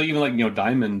so things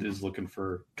Diamond is looking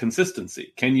for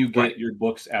consistency. Can you get your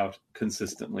books out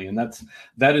consistently? And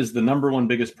that is the number one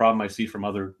biggest problem I see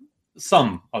from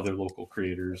some other local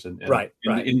creators and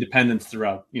independents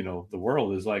throughout the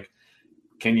world is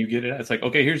can you get it? It's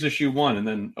okay, here's issue 1, and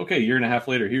then a year and a half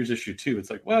later, here's issue 2. It's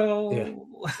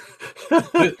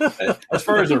as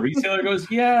far as a retailer goes,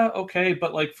 okay,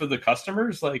 but for the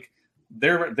customers,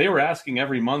 they were asking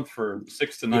every month for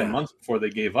 6 to 9 months before they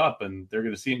gave up, and they're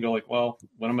going to see it and go well,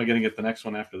 when am I going to get the next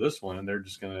one after this one? And they're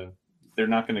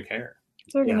not going to care.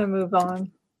 They're going to move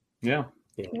on. Yeah.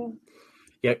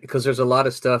 Yeah, because there's a lot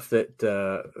of stuff that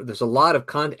there's a lot of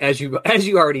content, as you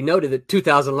already noted, that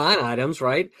 2,000 line items,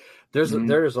 right? There's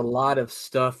a lot of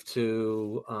stuff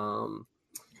to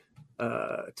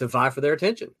vie for their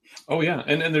attention. Oh yeah,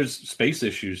 and there's space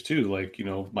issues too.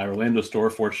 My Orlando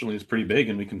store fortunately is pretty big,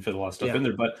 and we can fit a lot of stuff in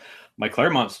there. But my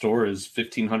Claremont store is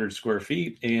 1,500 square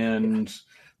feet, and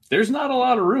there's not a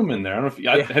lot of room in there. I don't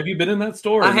know if have you been in that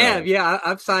store? I have. Yeah,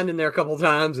 I've signed in there a couple of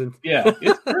times, and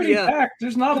it's pretty packed.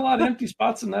 There's not a lot of empty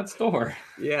spots in that store.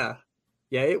 Yeah.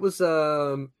 It was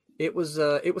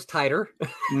tighter.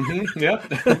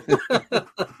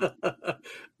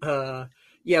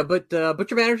 Yeah. But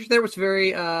your manager there was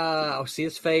very. I'll see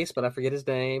his face, but I forget his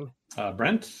name.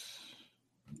 Brent.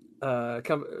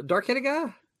 Dark-headed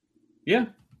guy. Yeah.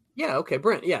 Yeah. Okay,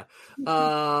 Brent. Yeah.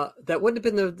 That wouldn't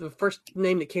have been the first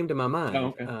name that came to my mind.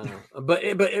 Oh, okay. But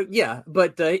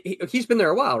he's been there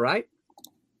a while, right?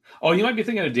 Oh, you might be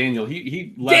thinking of Daniel.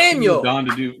 He left and moved on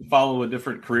to follow a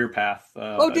different career path.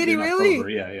 Did he really? October.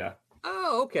 Yeah.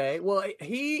 Oh, okay. Well,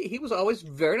 he was always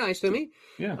very nice to me.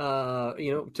 Yeah.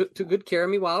 Took good care of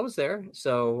me while I was there.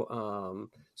 So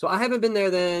I haven't been there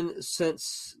then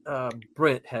since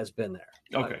Brent has been there.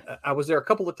 Okay. I was there a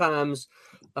couple of times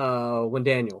when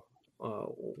Daniel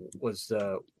was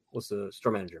the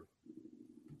store manager.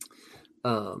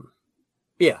 But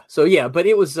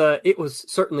it was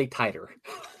certainly tighter.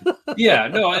 Yeah,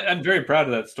 no, I'm very proud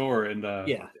of that store, and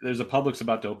there's a Publix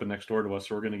about to open next door to us,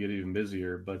 so we're going to get even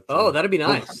busier. But that'd be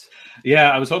nice. Yeah,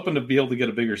 I was hoping to be able to get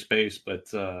a bigger space, but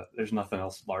there's nothing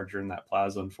else larger in that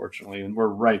plaza, unfortunately, and we're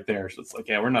right there, so it's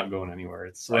we're not going anywhere.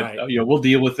 It's we'll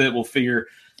deal with it. We'll figure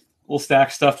we'll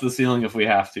stack stuff to the ceiling if we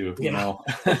have to. You Yeah. know,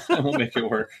 we'll make it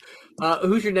work.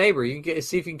 Who's your neighbor? You can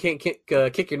see if you can't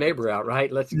kick your neighbor out,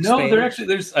 right? Let's No, expand. they're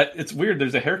actually it's weird.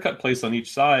 There's a haircut place on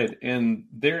each side, and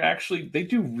they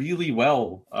do really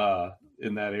well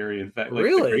in that area. In fact, like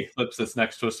Really? the Great Clips that's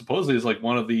next to us supposedly is like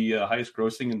one of the highest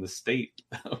grossing in the state,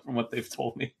 from what they've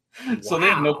told me. So they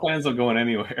have no Wow. plans on going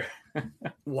anywhere.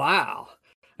 Wow.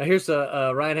 Now here's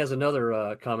Ryan has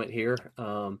another comment here.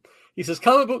 He says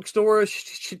comic book stores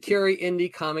should carry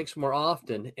indie comics more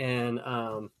often, and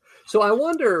so I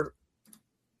wonder,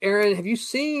 Aaron, have you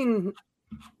seen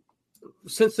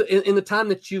since in the time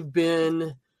that you've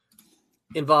been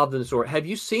involved in the store, have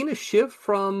you seen a shift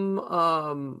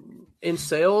from in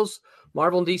sales,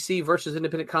 Marvel and DC versus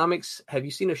independent comics? Have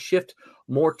you seen a shift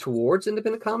more towards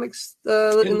independent comics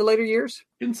in the later years?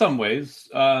 In some ways,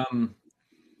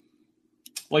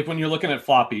 like when you're looking at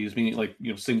floppies, meaning like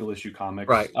single issue comics,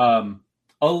 right?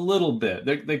 A little bit.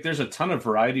 There's a ton of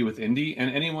variety with indie, and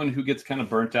anyone who gets kind of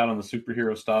burnt out on the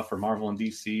superhero stuff or Marvel and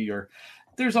DC, or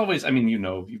there's always, I mean,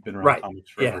 you've been around comics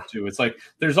forever too. It's like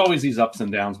there's always these ups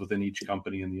and downs within each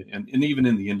company and even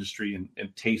in the industry, and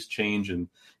taste change, and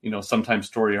sometimes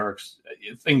story arcs,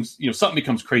 things, something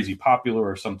becomes crazy popular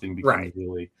or something becomes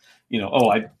really,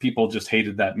 people just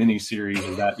hated that miniseries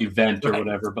or that event or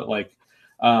whatever. But like,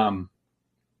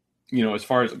 as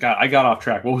far as I got off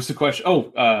track. What was the question?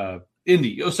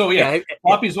 Indie. So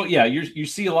floppies. Well, you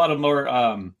see a lot of more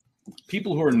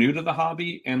people who are new to the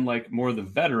hobby and like more of the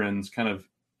veterans kind of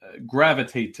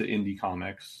gravitate to indie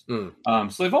comics. So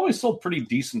they've always sold pretty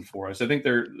decent for us. I think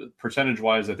they're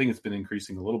percentage-wise, I think it's been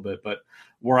increasing a little bit. But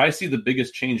where I see the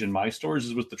biggest change in my stores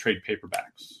is with the trade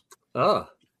paperbacks. Oh.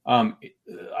 I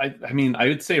mean, I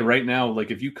would say right now,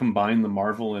 like if you combine the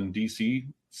Marvel and DC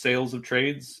sales of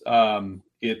trades,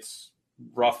 it's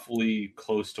roughly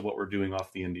close to what we're doing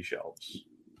off the indie shelves.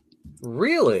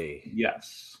 Really?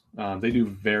 Yes. They do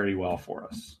very well for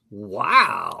us.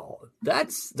 Wow.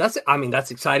 That's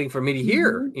exciting for me to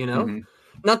hear,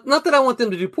 Not that I want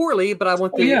them to do poorly, but I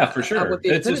want them for sure. I want the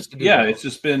it's just to do well.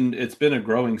 it's been a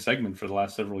growing segment for the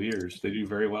last several years. They do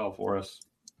very well for us.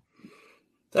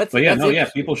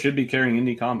 People should be carrying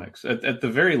indie comics. At the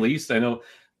very least, I know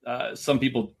some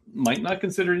people might not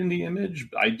consider indie Image.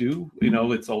 I do.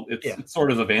 It's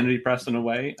sort of a vanity press in a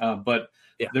way, but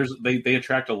they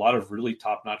attract a lot of really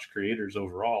top-notch creators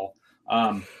overall.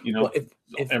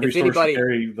 Every store should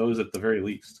carry those at the very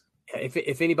least.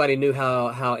 If anybody knew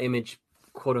how Image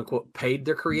quote unquote paid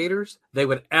their creators, they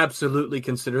would absolutely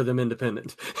consider them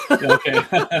independent. Okay.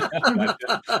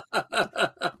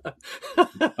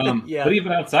 But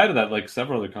even outside of that, like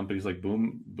several other companies like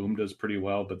Boom does pretty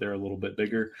well, but they're a little bit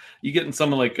bigger. You get in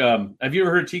some like have you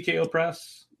ever heard of TKO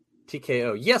Press?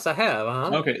 TKO, yes, I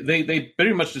have. Okay, they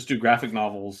pretty much just do graphic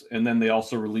novels, and then they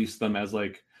also release them as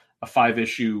like a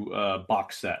 5-issue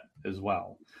box set as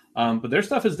well. But their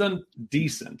stuff is done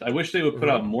decent. I wish they would put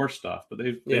out more stuff, but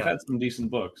they've had some decent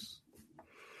books.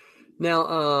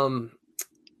 Now,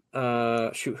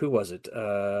 who was it?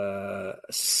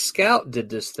 Scout did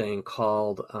this thing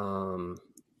called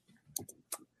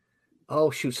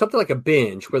something like a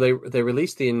binge where they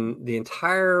released the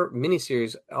entire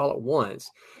miniseries all at once.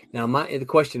 Now, the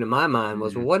question in my mind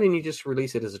was, well, why didn't you just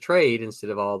release it as a trade instead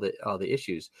of all the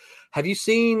issues? Have you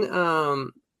seen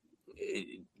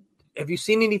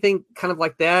anything kind of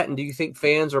like that? And do you think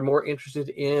fans are more interested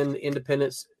in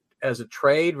independence as a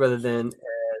trade rather than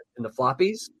in the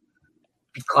floppies?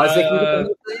 Because they can get the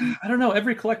whole thing? I don't know.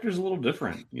 Every collector's a little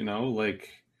different, like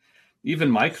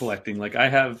even my collecting, like I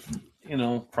have,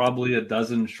 probably a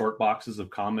dozen short boxes of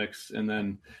comics, and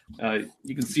then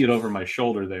you can see it over my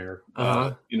shoulder there.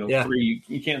 3,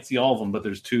 you can't see all of them, but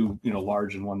there's 2,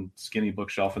 large and 1 skinny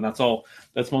bookshelf, and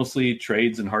that's mostly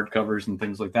trades and hardcovers and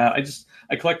things like that.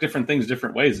 I collect different things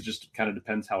different ways. It just kind of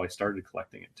depends how I started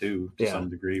collecting it too, to some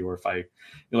degree, or if I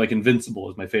like Invincible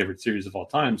is my favorite series of all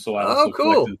time, so I also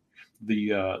collected the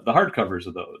hardcovers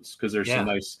of those, because there's some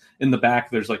nice in the back.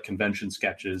 There's like convention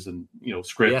sketches and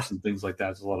scripts and things like that.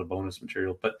 There's a lot of bonus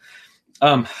material. But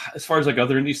as far as like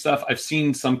other indie stuff, I've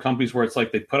seen some companies where it's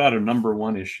like they put out a number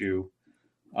 1 issue,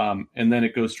 and then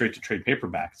it goes straight to trade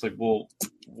paperback. It's like, well,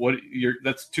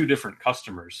 that's 2 different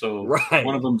customers. So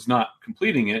one of them's not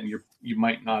completing it, and you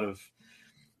might not have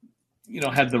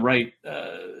had the right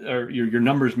or your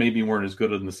numbers maybe weren't as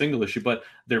good in the single issue, but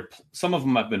some of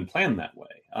them have been planned that way.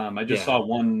 I just saw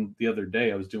one the other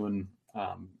day. I was doing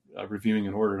reviewing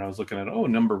an order, and I was looking at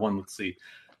number 1. Let's see.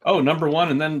 Number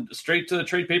 1, and then straight to the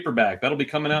trade paperback. That'll be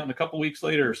coming out in a couple weeks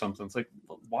later or something. It's like,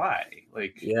 why?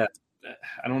 Like,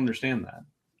 I don't understand that.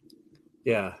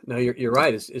 Yeah, no, you're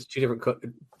right. It's two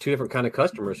different kind of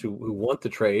customers who want the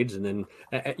trades, and then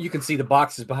you can see the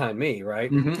boxes behind me,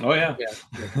 right? Mm-hmm. Oh yeah,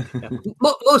 yeah.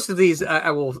 Most of these, I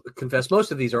will confess,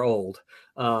 most of these are old.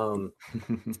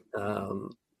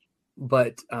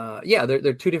 But yeah,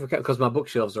 they're two different because my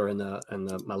bookshelves are in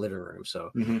my living room.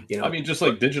 So I mean, just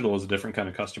like digital is a different kind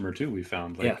of customer too. We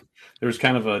found there was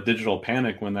kind of a digital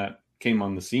panic when that came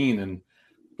on the scene, and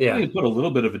they put a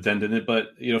little bit of a dent in it.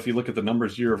 But if you look at the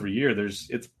numbers year over year,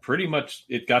 it's pretty much,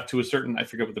 it got to a certain, I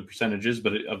forget what the percentage is,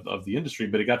 but of the industry,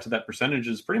 but it got to that percentage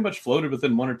is pretty much floated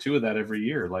within 1 or 2 of that every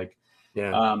year.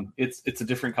 It's a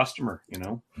different customer.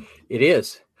 It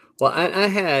is. Well, I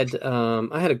had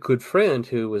a good friend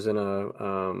who was in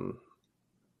a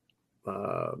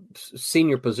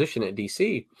senior position at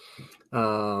DC,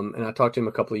 and I talked to him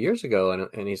a couple of years ago,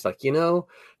 and he's like,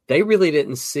 they really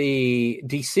didn't see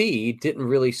DC didn't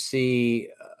really see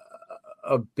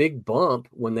a big bump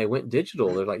when they went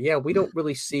digital. They're like, yeah, we don't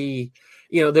really see,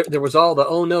 there was all the,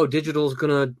 oh no, digital is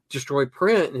going to destroy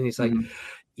print, and he's like.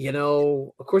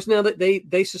 Of course, now that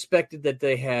they suspected that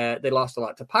they lost a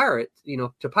lot to piracy,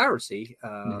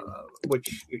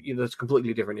 which that's a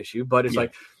completely different issue. But it's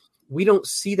like we don't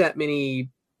see that many,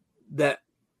 that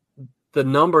the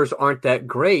numbers aren't that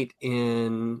great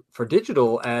for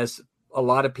digital as a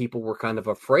lot of people were kind of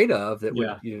afraid of that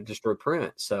would destroy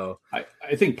print. So I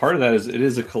think part of that is it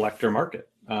is a collector market.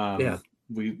 I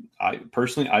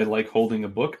personally like holding a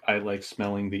book. I like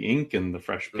smelling the ink and the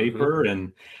fresh paper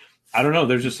and. I don't know.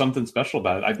 There's just something special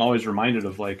about it. I'm always reminded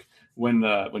of like when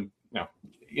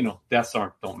deaths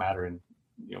don't matter in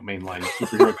mainline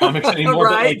superhero comics anymore.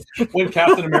 Right. But like when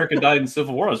Captain America died in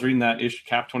Civil War, I was reading that issue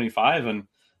Cap 25, and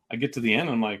I get to the end,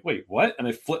 and I'm like, wait, what? And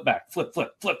I flip back, flip.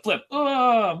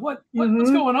 Oh, what's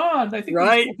going on? I think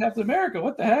we killed Captain America.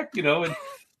 What the heck? And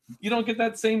you don't get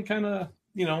that same kind of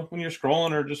when you're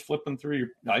scrolling or just flipping through your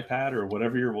iPad or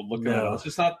whatever you're looking at.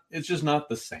 It's just not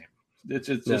the same. It's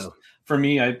just for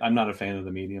me. I'm not a fan of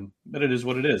the medium, but it is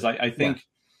what it is. I think,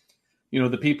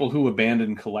 the people who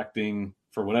abandon collecting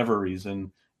for whatever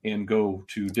reason and go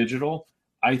to digital,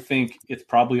 I think it's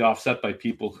probably offset by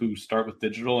people who start with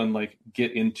digital and like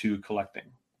get into collecting.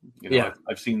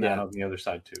 I've seen that on the other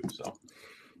side too. So,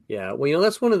 yeah, well,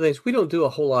 that's one of the things we don't do a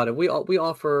whole lot of. We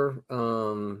offer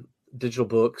digital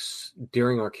books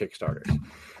during our Kickstarters.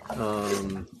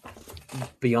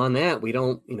 Beyond that, we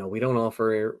don't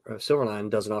offer. Silverline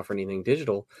doesn't offer anything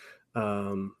digital.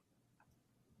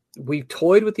 We've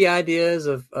toyed with the ideas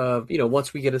of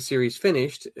once we get a series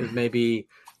finished, maybe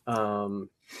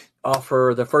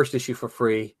offer the first issue for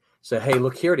free. Say, hey,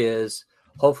 look, here it is.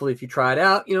 Hopefully, if you try it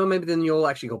out, maybe then you'll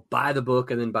actually go buy the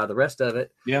book and then buy the rest of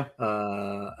it. Yeah.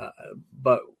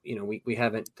 But we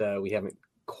haven't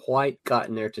quite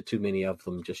gotten there to too many of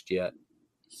them just yet.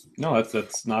 No,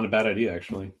 that's not a bad idea,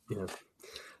 actually. Yeah.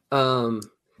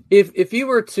 If you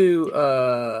were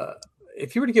to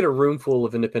get a room full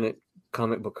of independent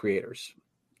comic book creators,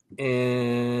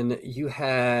 and you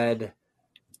had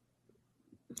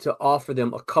to offer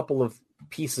them a couple of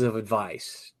pieces of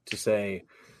advice to say,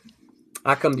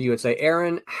 I come to you and say,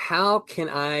 Aaron, how can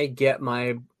I get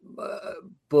my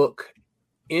book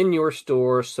in your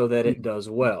store so that it does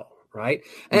well? Right.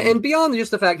 And beyond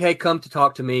just the fact, hey, come to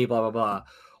talk to me, blah, blah, blah.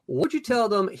 Would you tell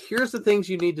them, here's the things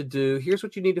you need to do. Here's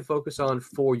what you need to focus on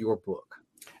for your book.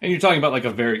 And you're talking about like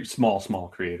a very small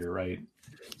creator, right?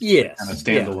 Yes. Kind of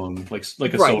standalone,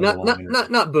 like a right. Silverline.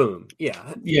 Not Boom.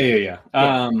 Yeah. Yeah.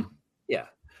 Yeah.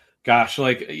 Gosh,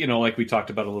 like we talked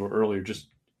about a little earlier, just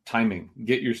timing.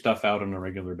 Get your stuff out on a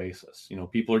regular basis.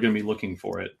 People are going to be looking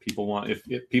for it. People want,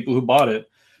 if people who bought it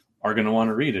are going to want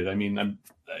to read it. I mean,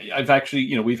 I've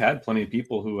actually, we've had plenty of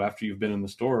people who, after you've been in the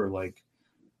store, like,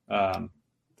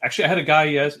 actually, I had a guy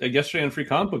yesterday on Free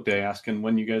Comic Book Day asking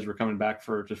when you guys were coming back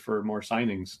for more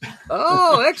signings.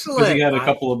 Oh, excellent! Because he had a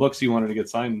couple of books he wanted to get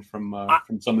signed from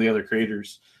some of the other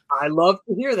creators. I love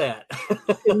to hear that.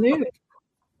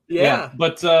 Yeah,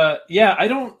 but I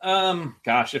don't.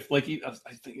 Gosh, if I think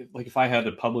if I had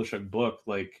to publish a book,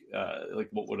 like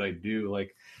what would I do?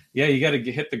 Like, yeah, you got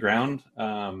to hit the ground.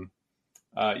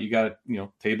 You got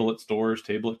to table at stores,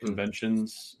 table at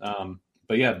conventions.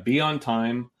 But yeah, be on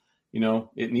time.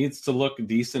 It needs to look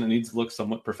decent. It needs to look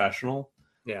somewhat professional.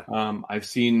 Yeah. I've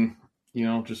seen,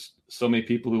 just so many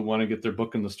people who want to get their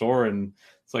book in the store, and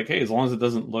it's like, hey, as long as it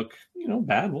doesn't look,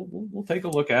 bad, we'll take a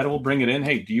look at it. We'll bring it in.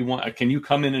 Hey, can you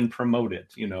come in and promote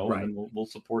it? Right. And we'll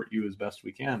support you as best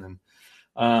we can.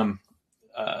 And,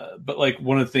 but like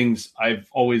one of the things I've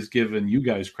always given you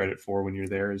guys credit for when you're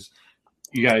there is,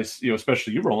 you guys,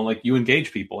 especially you, Roland, like you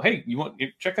engage people. Hey,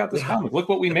 check out this comic. Look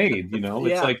what we made.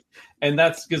 It's like, and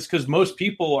that's because most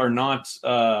people are not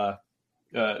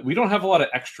we don't have a lot of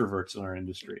extroverts in our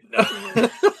industry.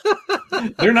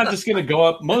 They're not just going to go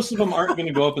up. Most of them aren't going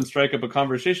to go up and strike up a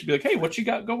conversation. Be like, hey, what you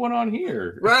got going on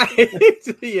here? Right.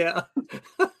 Yeah.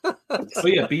 So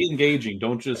yeah, be engaging.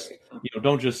 Don't just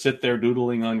sit there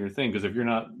doodling on your thing, because if you're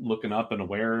not looking up and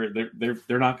aware,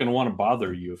 they're not going to want to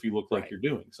bother you if you look like you're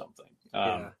doing something.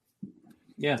 That's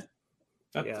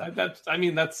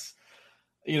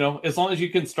as long as you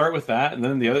can start with that, and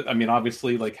then the other. I mean,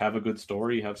 obviously, like, have a good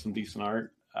story, have some decent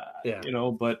art.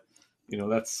 But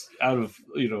that's out of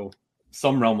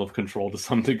some realm of control to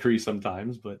some degree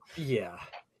sometimes. But yeah.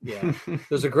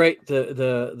 There's a great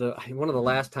the one of the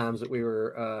last times that we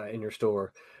were in your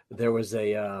store, there was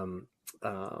a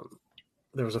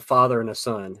father and a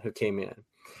son who came in,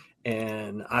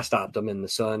 and I stopped them, and the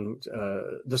son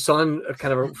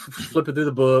kind of flipping through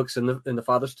the books, and the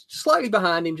father's slightly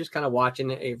behind him, just kind of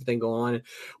watching everything go on. And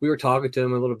we were talking to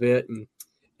him a little bit, and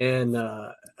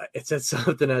it said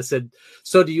something. I said,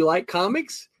 "So do you like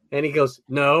comics?" And he goes,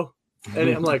 "No."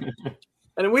 And I'm like,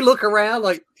 and we look around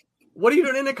like, what are you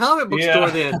doing in the comic book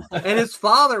store then? And his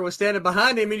father was standing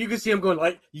behind him, and you could see him going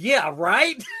like, yeah,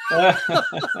 right. I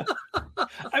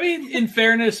mean, in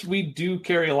fairness, we do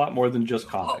carry a lot more than just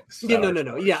comics.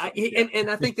 No. Yeah. And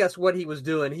I think that's what he was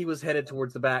doing. He was headed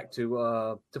towards the back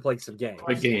to play some games.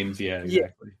 The games. Yeah,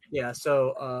 exactly. Yeah.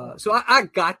 So I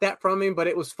got that from him, but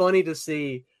it was funny to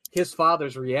see his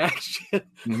father's reaction.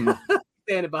 Mm-hmm.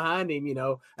 Standing behind him,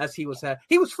 as he was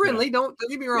friendly. Yeah. Don't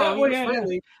get me wrong. He was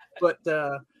friendly, but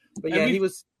yeah, he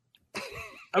was.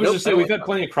 I was just saying, we've had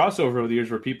plenty of crossover over the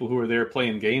years where people who are there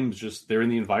playing games, just they're in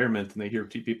the environment and they hear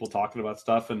people talking about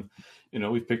stuff. And,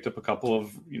 we've picked up a couple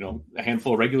of, a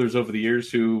handful of regulars over the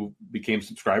years who became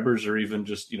subscribers, or even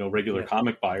just, regular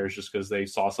comic buyers, just because they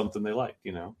saw something they liked,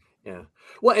 Yeah.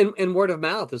 Well, and word of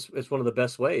mouth is one of the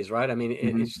best ways, right? I mean,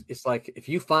 it's like, if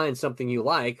you find something you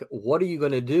like, what are you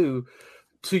going to do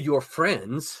to your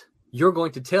friends? You're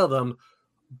going to tell them,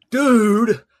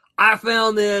 dude, I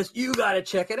found this. You got to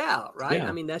check it out, right? Yeah.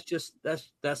 I mean, that's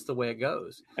the way it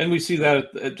goes. And we see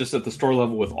that just at the store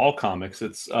level with all comics.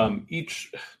 It's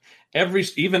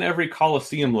every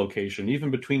Coliseum location,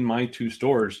 even between my two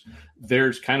stores,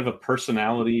 there's kind of a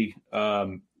personality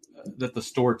that the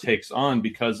store takes on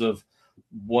because of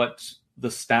what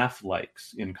the staff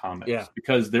likes in comics.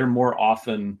 Because they're more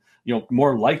often,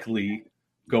 more likely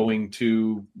going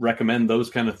to recommend those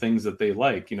kind of things that they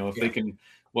like. If they can.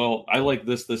 Well, I like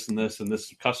this, and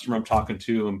this customer I'm talking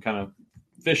to, I'm kind of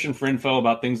fishing for info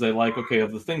about things they like. Okay,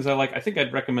 of the things I like, I think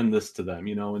I'd recommend this to them,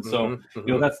 and so,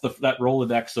 that's that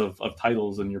Rolodex of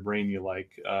titles in your brain you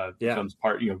like becomes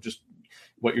part, just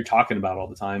what you're talking about all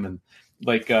the time. And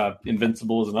like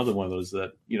Invincible is another one of those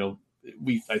that,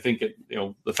 I think at,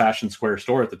 the Fashion Square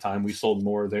store at the time, we sold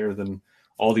more there than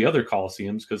all the other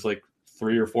Coliseums, because like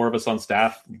 3 or 4 of us on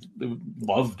staff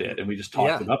loved it, and we just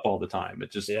talked it up all the time.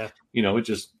 It just, it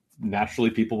just naturally,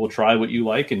 people will try what you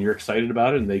like, and you're excited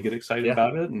about it, and they get excited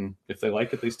about it, and if they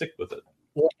like it, they stick with it.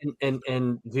 Well,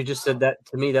 and you just said that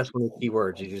to me. That's one of the key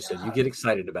words you just said. You get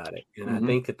excited about it, and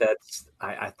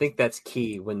I think that's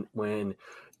key when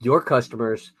your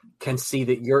customers can see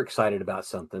that you're excited about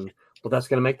something. Well, that's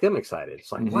going to make them excited.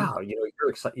 It's like, wow,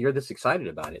 you're this excited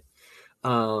about it.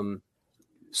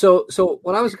 So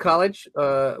when I was in college,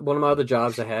 one of my other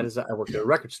jobs I had is I worked at a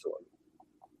record store.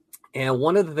 And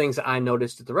one of the things I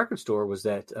noticed at the record store was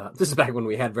that this is back when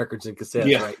we had records and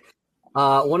cassettes, right?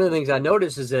 One of the things I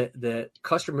noticed is that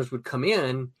customers would come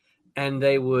in, and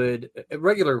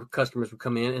regular customers would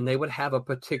come in, and they would have a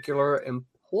particular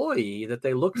employee that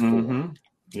they looked for.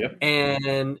 Yep.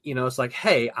 And, it's like,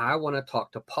 hey, I want to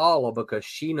talk to Paula because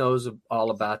she knows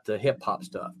all about the hip hop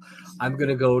stuff. I'm going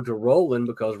to go to Roland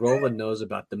because Roland knows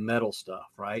about the metal stuff.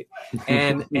 Right.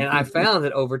 And I found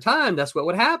that over time, that's what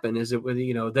would happen is it would,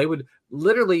 they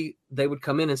would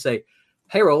come in and say,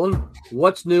 hey, Roland,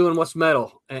 what's new and what's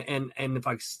metal? And if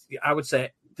I would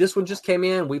say, this one just came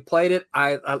in, we played it.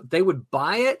 They would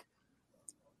buy it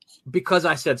because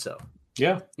I said so.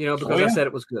 Yeah. Because I said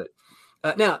it was good.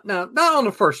 Now, not on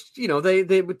the first,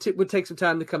 they would take some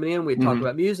time to come in. We'd talk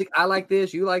about music. I like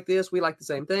this. You like this. We like the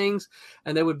same things.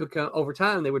 And they would become, over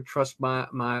time, they would trust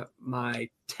my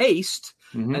taste.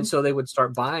 And so they would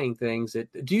start buying things.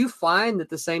 Do you find that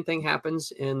the same thing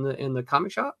happens in the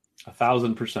comic shop?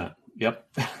 1,000%.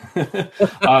 Yep.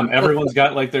 Everyone's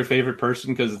got like their favorite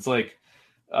person, because it's like,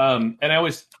 and I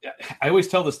always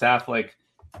tell the staff, like,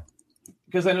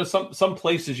 because I know some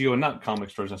places and not comic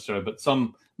stores necessarily, but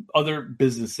some other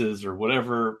businesses or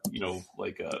whatever,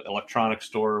 like an electronics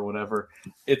store or whatever,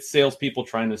 it's salespeople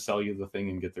trying to sell you the thing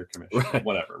and get their commission,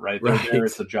 whatever, right? They're there,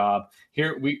 it's a job.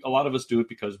 Here, a lot of us do it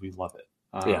because we love it.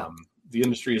 the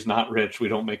industry is not rich. We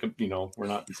don't make we're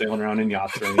not sailing around in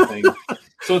yachts or anything.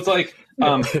 So it's like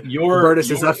Roberta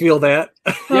says, I feel that.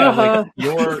 Yeah, like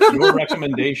your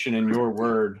recommendation and your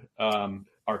word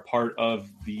are part of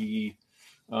the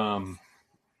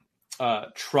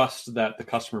trust that the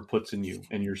customer puts in you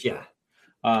and your store.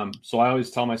 Yeah. So I always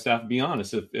tell my staff, be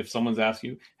honest. If someone's asking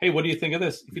you, hey, what do you think of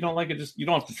this? If you don't like it, you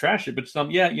don't have to trash it, but just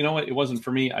yeah, you know what? It wasn't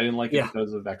for me. I didn't like it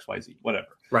because of X, Y, Z, whatever.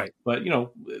 Right. But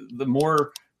the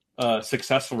more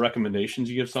successful recommendations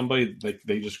you give somebody,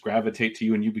 they just gravitate to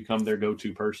you and you become their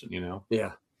go-to person,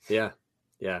 Yeah.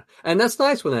 And that's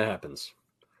nice when that happens.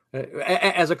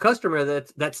 As a customer,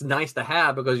 that's nice to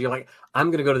have, because you're like,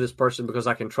 I'm going to go to this person because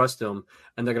I can trust them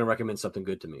and they're going to recommend something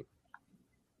good to me.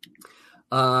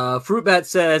 Fruit Bat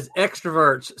says,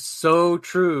 extroverts, so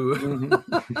true.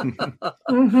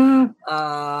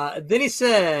 Then he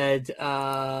said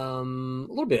a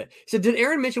little bit. He said, did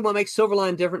Aaron mention what makes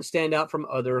Silverline different, stand out from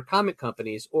other comic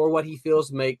companies, or what he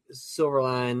feels makes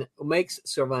Silverline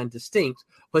distinct?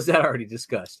 Was that already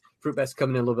discussed? Fruit Bat's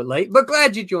coming in a little bit late, but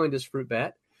glad you joined us, Fruit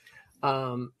Bat.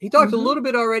 He talked a little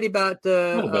bit already about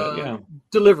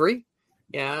delivery.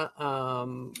 Yeah.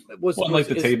 Like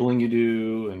the tabling you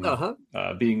do,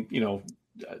 and being,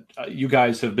 you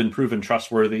guys have been proven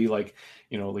trustworthy. Like,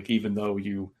 like even though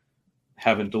you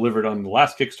haven't delivered on the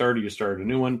last Kickstarter, you started a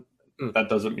new one. That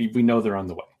doesn't mean we know they're on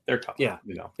the way. They're coming.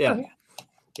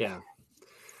 Yeah.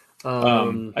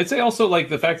 I'd say also like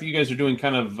the fact that you guys are doing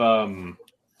kind of,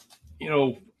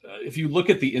 if you look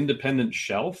at the independent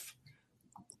shelf,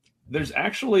 there's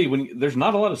actually there's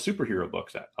not a lot of superhero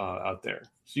books out there.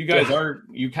 So you guys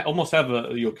almost have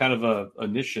a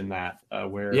niche in that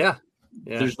where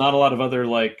there's not a lot of other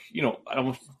I don't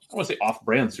want to say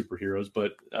off-brand superheroes,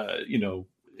 but I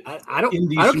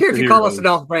don't care if you call us an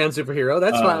off-brand superhero.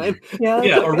 That's fine.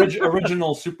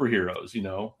 Original superheroes.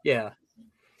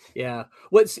 Yeah.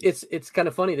 Well, it's kind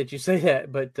of funny that you say that,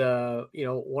 but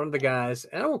one of the guys,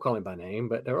 and I won't call him by name,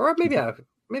 but or maybe I could.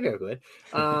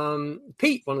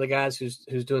 Pete, one of the guys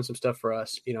who's doing some stuff for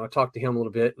us. I talked to him a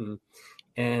little bit, and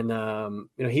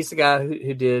he's the guy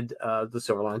who did the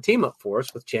Silverline team up for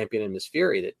us with Champion and Miss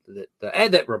Fury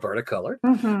that Roberta colored.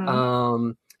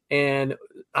 And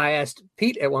I asked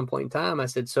Pete at one point in time, I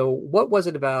said, so what was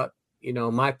it about,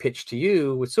 my pitch to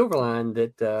you with Silverline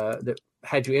that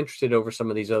had you interested over some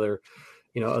of these other,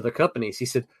 other companies?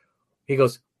 He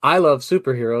goes, I love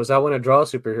superheroes. I want to draw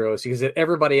superheroes. He said,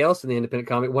 everybody else in the independent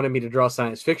comic wanted me to draw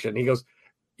science fiction. He goes,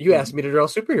 you asked me to draw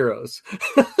superheroes.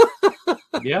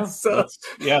 Yeah. So,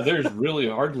 there's really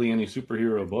hardly any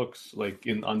superhero books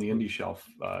on the indie shelf.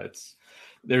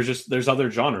 There's other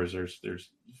genres.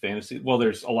 There's fantasy. Well,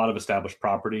 there's a lot of established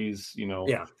properties,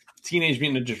 Teenage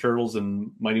Mutant Ninja Turtles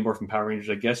and Mighty Morphin Power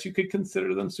Rangers. I guess you could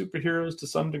consider them superheroes to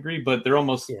some degree, but they're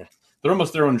almost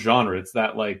their own genre. It's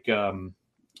that like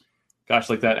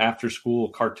that after school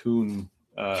cartoon,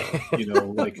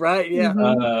 right.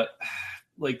 Yeah.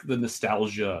 Like the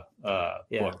nostalgia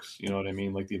books, you know what I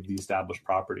mean? Like the established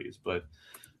properties, but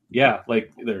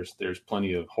like there's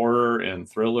plenty of horror and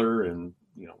thriller and,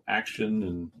 action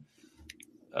and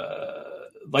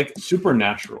like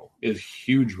Supernatural is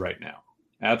huge right now.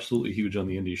 Absolutely huge on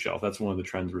the indie shelf. That's one of the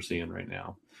trends we're seeing right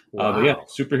now. Wow. But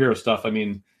superhero stuff. I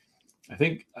mean, I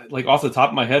think like off the top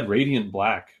of my head, Radiant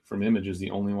Black from Image is the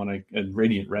only one and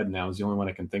Radiant Red now is the only one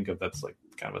I can think of that's like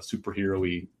kind of a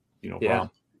superhero-y,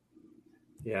 romp.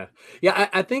 Yeah.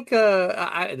 I think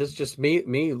this is just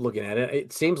me looking at it.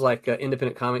 It seems like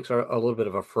independent comics are a little bit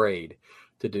of afraid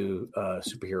to do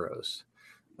superheroes.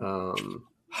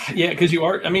 Because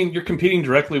you're competing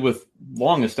directly with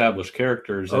long established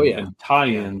characters and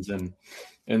tie-ins and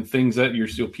things that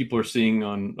people are seeing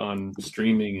on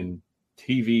streaming and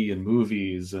TV and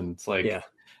movies, and it's like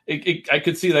I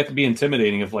could see that could be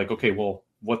intimidating of like, okay, well,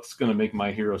 what's going to make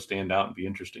my hero stand out and be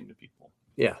interesting to people?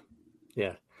 That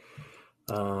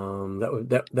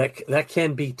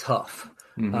can be tough.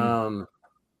 Mm-hmm.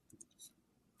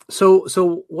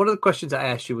 So one of the questions I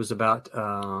asked you was about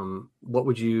what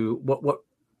would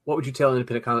you tell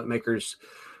independent comic makers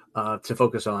to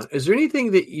focus on? Is there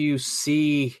anything that you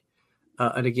see,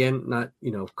 and again, not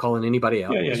calling anybody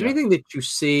out? Is there anything that you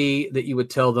see that you would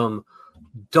tell them,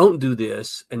 don't do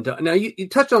this? And now you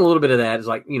touched on a little bit of that. It's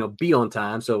like be on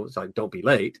time, so it's like don't be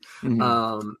late.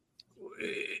 Mm-hmm.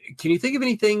 Can you think of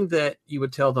anything that you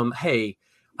would tell them? Hey,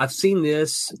 I've seen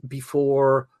this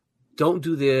before. Don't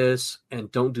do this,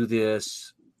 and don't do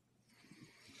this,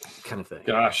 kind of thing.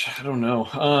 Gosh, I don't know.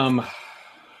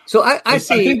 So I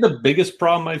see. I think the biggest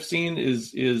problem I've seen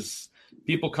is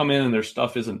people come in and their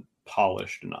stuff isn't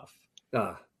polished enough.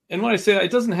 And when I say that,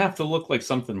 it doesn't have to look like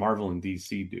something Marvel and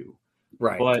DC do,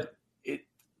 right? But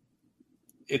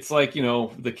it's like,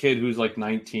 the kid who's like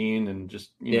 19 and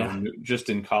just, just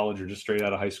in college or just straight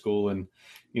out of high school. And,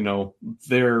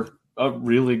 they're a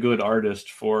really good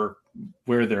artist for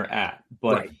where they're at,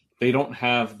 but they don't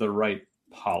have the right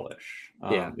polish.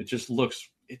 It just looks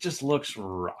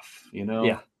rough,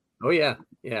 Yeah. Oh yeah.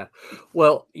 Yeah.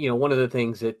 Well, one of the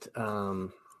things that,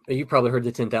 you probably heard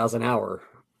the 10,000 hour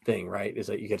thing, right? Is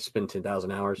that you get to spend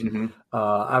 10,000 hours. Mm-hmm.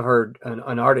 I've heard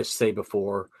an artist say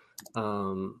before,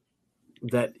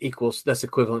 that's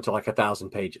equivalent to like 1,000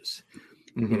 pages.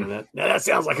 Mm-hmm. That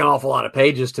sounds like an awful lot of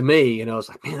pages to me. It's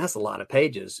like, man, that's a lot of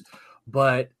pages.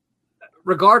 But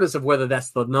regardless of whether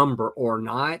that's the number or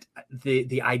not,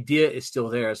 the idea is still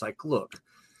there. It's like, look,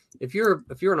 if you're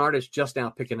an artist just now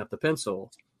picking up the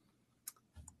pencil,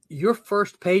 your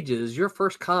first pages, your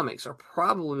first comics are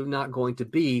probably not going to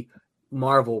be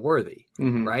Marvel worthy,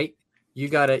 right? You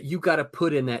gotta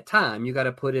put in that time. You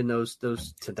gotta put in those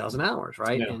 10,000 hours,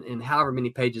 right? Yeah. And however many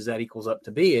pages that equals up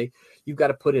to be, you've got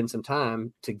to put in some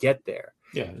time to get there.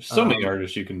 Yeah, there's so many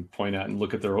artists you can point at and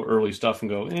look at their early stuff and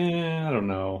go, I don't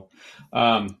know.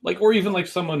 Or even like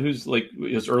someone who's like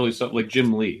his early stuff, like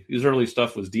Jim Lee. His early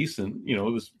stuff was decent. It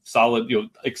was solid,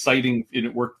 exciting.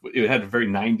 It worked. It had a very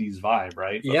 90s vibe,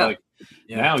 right? But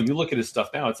now you look at his stuff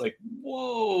now, it's like,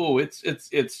 whoa, it's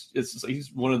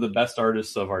he's one of the best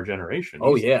artists of our generation.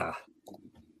 Oh, yeah.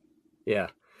 Yeah.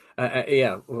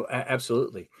 Well,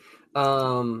 absolutely.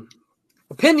 Opinion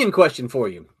question for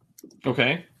you.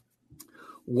 Okay.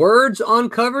 Words on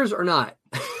covers or not?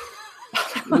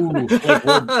 Ooh,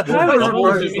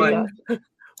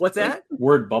 what's that?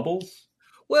 Word bubbles?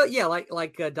 Well, yeah,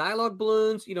 like dialogue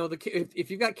balloons.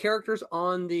 If you've got characters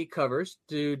on the covers,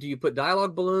 do you put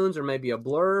dialogue balloons or maybe a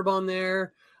blurb on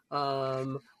there?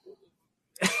 I've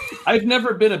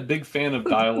never been a big fan of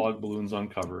dialogue balloons on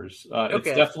covers. It's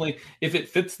definitely, if it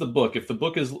fits the book. If the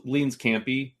book leans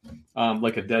campy,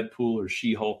 like a Deadpool or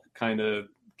She-Hulk kind of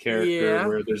character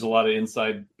where there's a lot of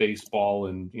inside baseball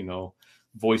and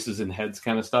voices and heads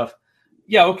kind of stuff,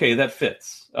 okay, that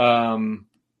fits. I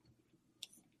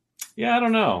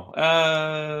don't know,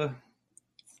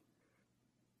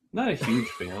 not a huge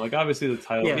fan. Like, obviously the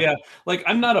title, like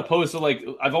I'm not opposed to, like,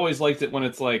 I've always liked it when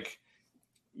it's like,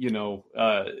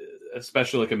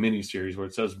 especially like a mini series where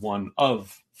it says 1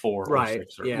 of 4 or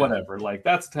 6 or whatever. Like,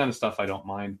 that's the kind of stuff I don't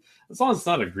mind, as long as it's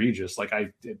not egregious. Like,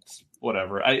 it's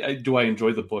whatever. Do I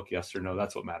enjoy the book? Yes or no?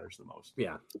 That's what matters the most.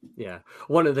 Yeah.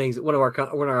 One of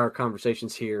our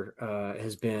conversations here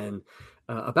has been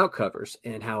about covers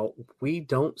and how we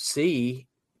don't see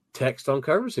text on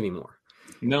covers anymore.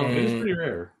 No, it's pretty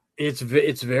rare. It's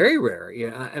very rare.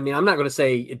 Yeah, I mean, I'm not going to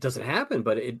say it doesn't happen,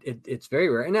 but it's very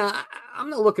rare. Now, I'm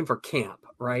not looking for camp,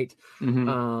 right?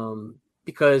 Mm-hmm.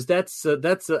 Because that's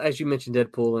as you mentioned,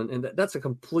 Deadpool, and that's a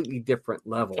completely different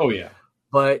level. Oh yeah.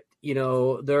 But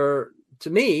to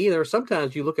me, there are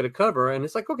sometimes you look at a cover and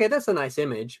it's like, okay, that's a nice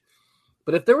image,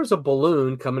 but if there was a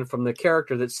balloon coming from the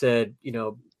character that said,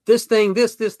 this thing,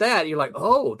 this, that, you're like,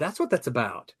 oh, that's what that's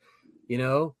about.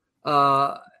 Fruit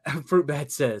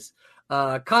Bat says.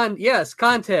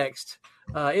 Context.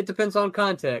 It depends on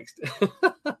context.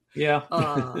 Yeah.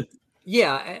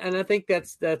 And I think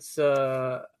that's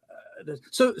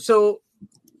so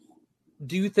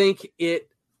do you think it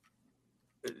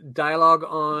dialogue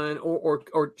on or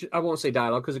I won't say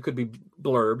dialogue because it could be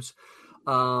blurbs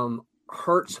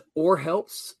hurts or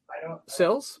helps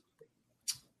sales?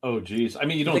 Oh geez. I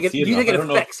mean, you don't see it. Do you think it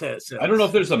affects sales? I don't know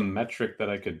if there's a metric that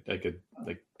I could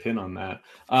like pin on that.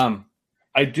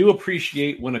 I do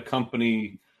appreciate when a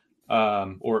company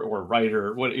or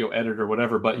writer, editor,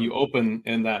 whatever, but you open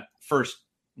and that first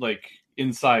like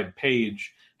inside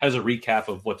page has a recap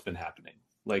of what's been happening.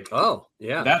 Like, oh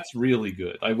yeah, that's really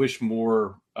good. I wish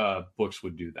more books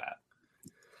would do that.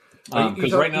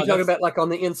 Because right now, you're talking about like on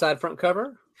the inside front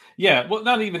cover. Yeah, well,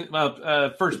 not even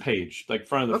first page, like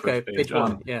front of the first page. Page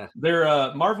 1, yeah.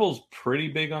 They're Marvel's pretty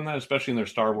big on that, especially in their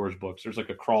Star Wars books. There's like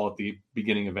a crawl at the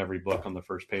beginning of every book on the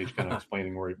first page, kind of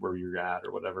explaining where you're at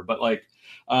or whatever. But like,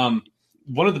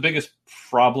 one of the biggest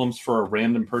problems for a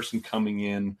random person coming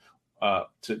in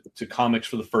to comics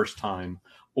for the first time,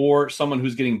 or someone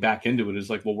who's getting back into it, is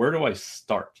like, well, where do I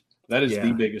start? That is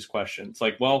the biggest question. It's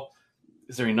like, well,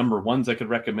 is there any number ones I could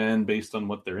recommend based on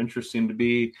what their interests seem to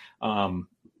be?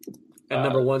 And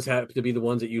number ones have to be the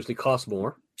ones that usually cost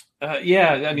more.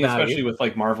 Yeah, I mean, especially with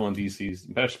like Marvel and DC's,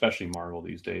 especially Marvel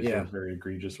these days. They're very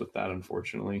egregious with that,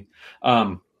 unfortunately.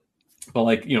 But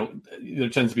like, there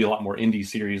tends to be a lot more indie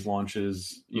series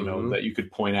launches, that you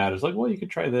could point out as like, well, you could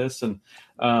try this. And,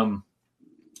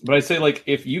 but I say, like,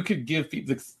 if you could give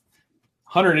people,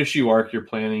 100 issue arc you're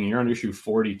planning, you're on issue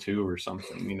 42 or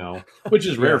something, you know, which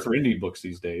is rare for indie books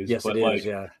these days. Yes, but it like, is.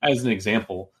 Yeah. as an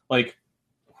example, like,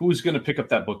 who's going to pick up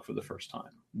that book for the first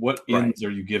time? What ins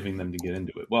are you giving them to get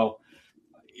into it? Well,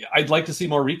 I'd like to see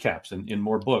more recaps in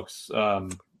more books. Wow.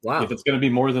 If it's going to be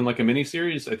more than like a mini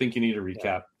series, I think you need a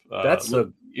recap. That's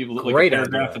a great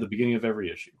paragraph at the beginning of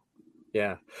every issue.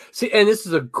 Yeah. See, and this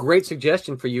is a great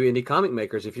suggestion for you indie comic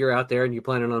makers. If you're out there and you're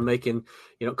planning on making,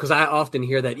 you know, because I often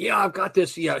hear that, I've got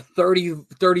this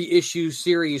 30 issue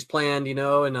series planned, you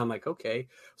know, and I'm like, okay.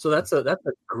 So that's a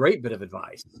great bit of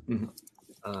advice.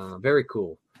 Mm-hmm. Very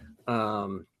cool.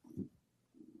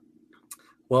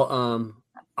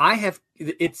 I have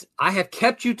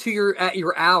kept you to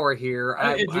your hour here.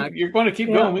 You're going to keep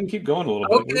going. We can keep going a little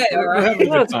bit. Okay, we're having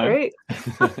a good time. Great.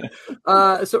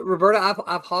 So Roberta,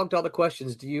 I've hogged all the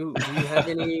questions. Do you have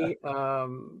any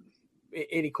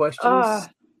questions?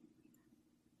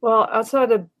 Well,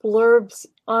 outside of blurbs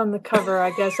on the cover,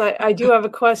 I guess I do have a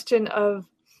question of,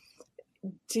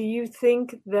 do you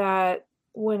think that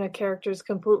when a character is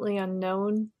completely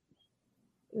unknown,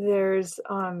 there's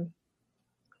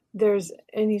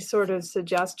any sort of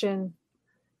suggestion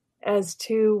as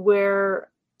to where,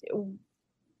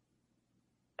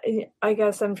 I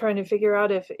guess I'm trying to figure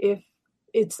out if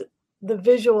it's the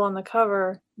visual on the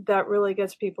cover that really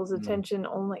gets people's attention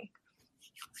only,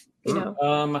 you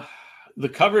know? The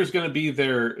cover is going to be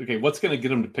there. Okay. What's going to get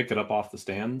them to pick it up off the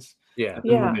stands? Yeah.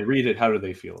 And when they read it, how do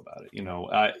they feel about it? You know,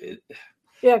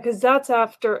 yeah, because that's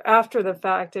after the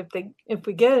fact. If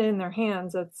we get it in their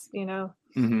hands, that's, you know,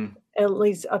 at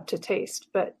least up to taste.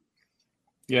 But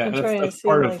yeah, that's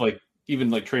part of like even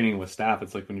like training with staff.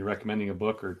 It's like when you're recommending a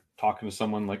book or talking to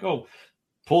someone, like, oh,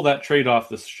 pull that trade off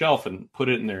the shelf and put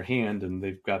it in their hand, and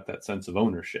they've got that sense of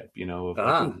ownership. You know,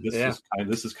 of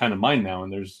this is kind of mine now.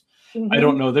 And there's I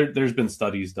don't know. There's been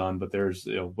studies done, but there's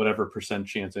whatever %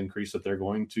 chance increase that they're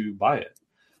going to buy it.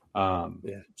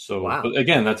 So, but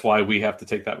again, that's why we have to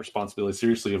take that responsibility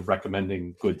seriously of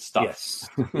recommending good stuff.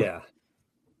 Yes.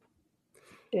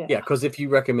 Yeah. Because if you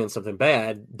recommend something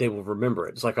bad, they will remember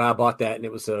it. It's like, I bought that and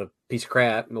it was a piece of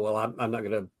crap. Well, I'm not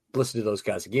going to listen to those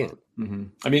guys again.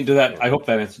 I mean, I hope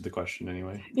that answered the question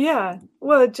anyway. Yeah.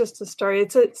 Well, just a story.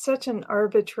 It's such an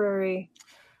arbitrary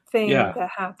thing that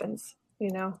happens,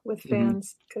 you know, with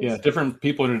fans. Yeah. Different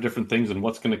people are into different things, and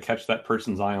what's going to catch that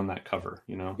person's eye on that cover,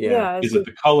 you know? Yeah. Is it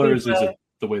the colors? Is it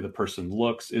the way the person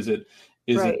looks? Is it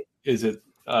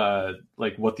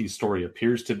like what the story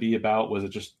appears to be about? Was it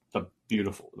just a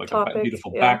beautiful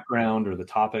background or the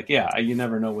topic? You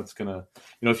never know what's gonna,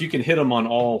 if you can hit them on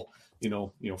all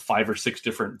 5 or 6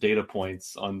 different data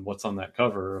points on what's on that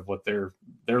cover of what they're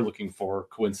looking for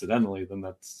coincidentally, then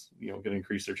that's going to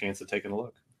increase their chance of taking a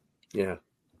look.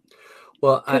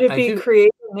 Well, could it be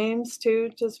creative names too?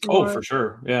 Just more? For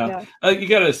sure. You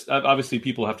gotta, obviously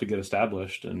people have to get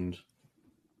established, and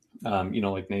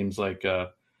like names like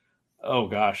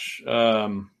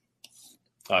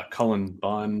Cullen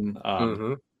Bunn,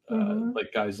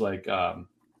 like guys like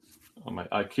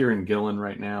Kieran Gillen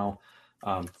right now,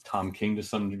 Tom King to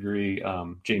some degree,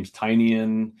 James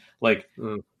Tynion, like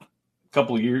a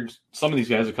couple of years, some of these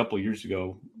guys a couple of years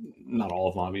ago, not all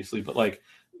of them obviously, but like,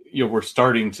 we're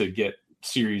starting to get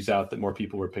series out that more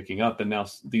people were picking up, and now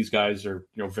these guys are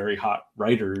very hot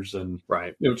writers, and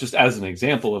just as an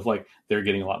example of like they're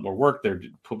getting a lot more work, they're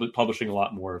publishing a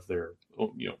lot more of their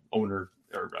owner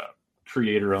or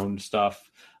creator owned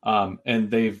stuff, and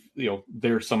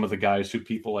they're some of the guys who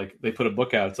people like, they put a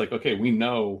book out, it's like, okay, we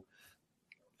know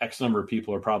X number of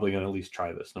people are probably going to at least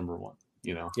try this, number one,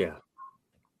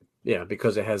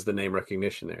 because it has the name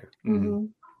recognition there.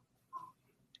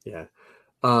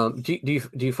 Do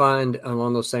you find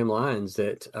along those same lines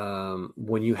that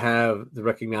when you have the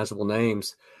recognizable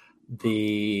names,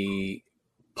 the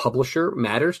publisher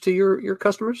matters to your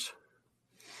customers?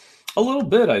 A little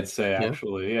bit, I'd say,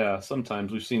 actually.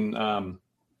 Sometimes we've seen.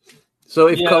 So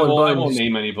if Cullen Bunn, I won't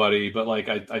name anybody, but like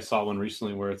I saw one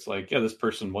recently where it's like, this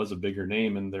person was a bigger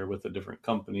name and they're with a different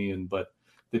company, but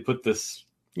they put this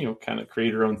kind of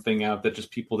creator-owned thing out that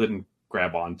just people didn't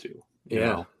grab onto.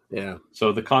 You know?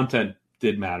 So the content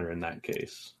did matter in that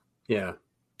case.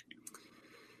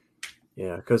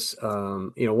 Because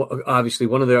obviously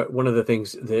one of the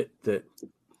things that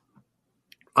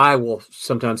I will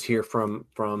sometimes hear from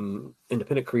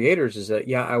independent creators is that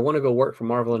I want to go work for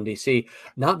Marvel and DC,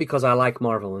 not because I like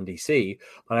Marvel and DC,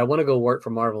 but I want to go work for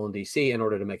Marvel and DC in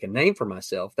order to make a name for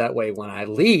myself. That way, when I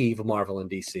leave Marvel and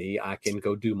DC, I can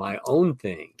go do my own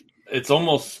thing. It's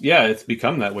almost it's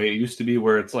become that way. It used to be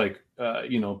where it's like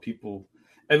people.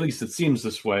 at least it seems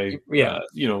this way, Yeah.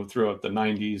 Throughout the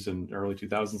 90s and early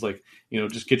 2000s, like,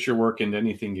 just get your work into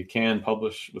anything you can,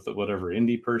 publish with whatever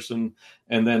indie person,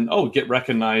 and then, get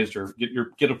recognized or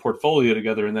get a portfolio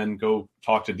together, and then go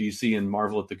talk to DC and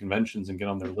Marvel at the conventions and get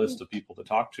on their list of people to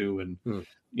talk to. And,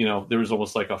 there was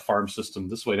almost like a farm system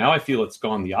this way. Now I feel it's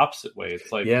gone the opposite way.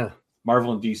 It's like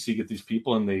Marvel and DC get these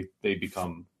people and they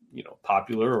become,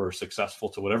 popular or successful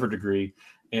to whatever degree.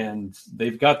 And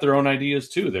they've got their own ideas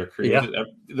too. They're creative.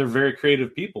 They're very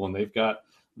creative people, and they've got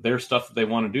their stuff that they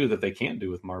want to do that they can't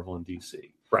do with Marvel and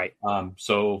DC. Right.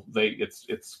 So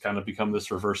it's kind of become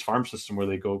this reverse farm system where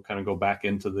they go back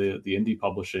into the indie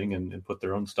publishing and put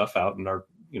their own stuff out, and are,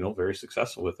 very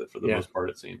successful with it for the most part,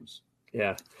 it seems.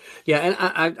 Yeah. Yeah.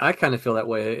 And I kind of feel that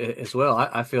way as well.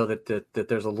 I feel that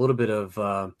there's a little bit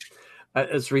of,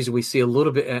 that's the reason we see a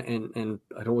little bit, and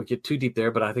I don't want to get too deep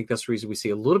there, but I think that's the reason we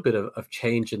see a little bit of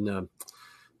change in the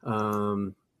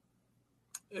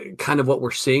kind of what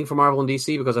we're seeing from Marvel and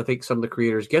DC, because I think some of the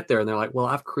creators get there and they're like, well,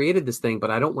 I've created this thing,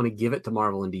 but I don't want to give it to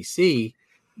Marvel and DC,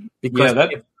 because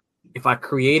if I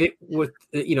create it with,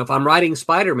 if I'm writing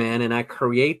Spider-Man and I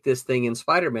create this thing in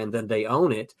Spider-Man, then they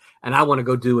own it, and I want to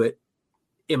go do it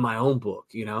in my own book,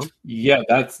 Yeah,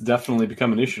 that's definitely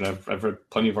become an issue. I've read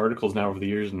plenty of articles now over the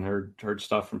years and heard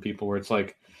stuff from people where it's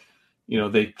like,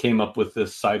 they came up with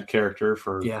this side character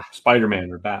for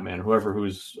Spider-Man or Batman or whoever,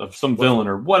 who's of some villain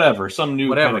or whatever, some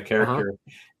new kind of character.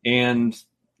 And,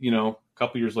 a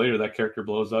couple years later, that character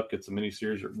blows up, gets a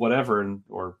miniseries or whatever.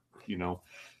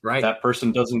 That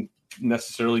person doesn't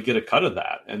necessarily get a cut of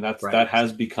that. And that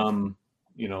has become,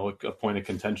 a point of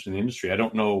contention in the industry. I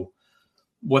don't know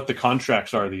what the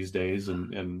contracts are these days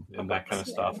and that kind of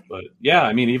stuff. But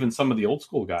I mean, even some of the old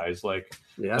school guys,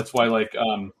 that's why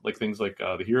things like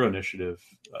the Hero Initiative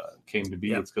came to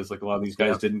be. It's because like a lot of these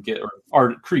guys didn't get, or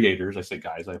art creators, I say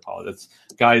guys, I apologize.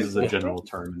 Guys is a general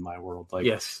term in my world.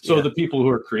 The people who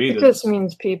are creative. It just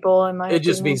means people in my opinion.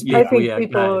 Just means people. I think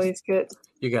people always get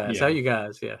you guys. How you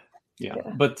guys? Yeah.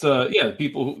 But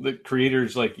the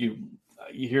creators, like you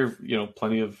hear,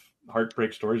 plenty of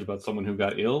heartbreak stories about someone who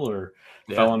got ill or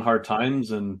fell on hard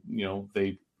times, and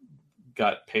they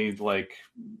got paid like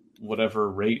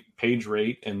whatever page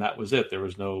rate, and that was it. There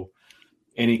was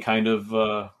any kind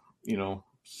of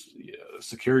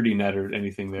security net or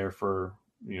anything there for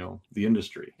the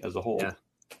industry as a whole.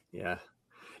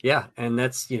 Yeah, and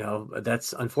that's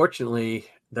unfortunately,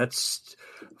 that's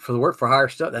for the work for hire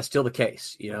stuff. That's still the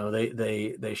case.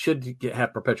 They should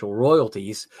have perpetual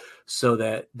royalties, so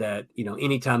that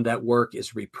anytime that work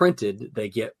is reprinted, they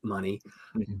get money.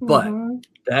 Mm-hmm. But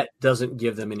that doesn't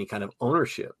give them any kind of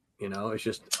ownership. It's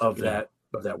just of that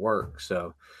work.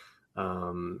 So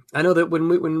I know that when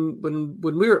we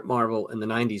were at Marvel in the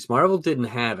 90s, Marvel didn't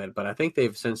have it, but I think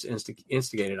they've since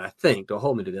instigated. I think, don't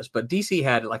hold me to this, but DC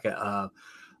had like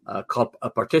called a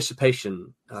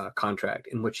participation contract,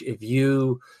 in which if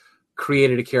you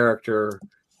created a character,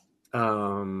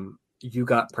 you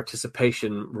got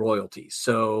participation royalties.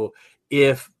 So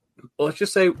let's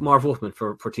just say Marv Wolfman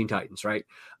for Teen Titans, right?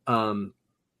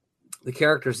 The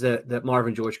characters that Marv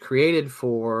and George created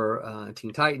for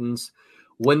Teen Titans,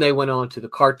 when they went on to the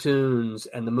cartoons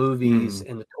and the movies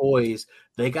and the toys,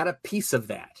 they got a piece of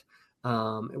that.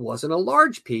 It wasn't a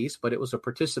large piece, but it was a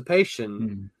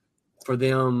participation for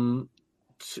them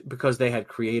because they had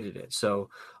created it. So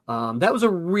that was a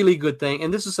really good thing.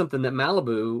 And this is something that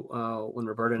Malibu, when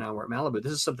Roberta and I were at Malibu,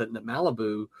 this is something that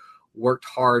Malibu worked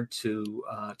hard to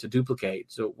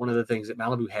duplicate. So one of the things that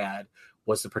Malibu had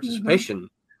was the participation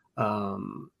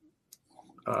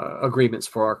agreements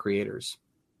for our creators.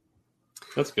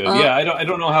 That's good. I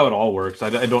don't know how it all works. I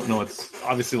don't know. It's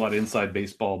obviously a lot of inside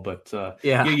baseball, but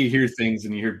you hear things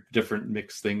and you hear different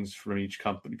mixed things from each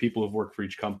company. People have worked for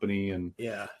each company, and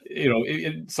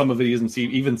some of it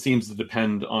even seems to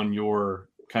depend on your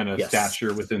kind of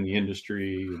stature within the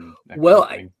industry.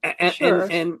 And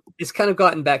and it's kind of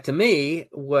gotten back to me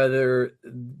whether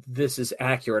this is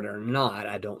accurate or not.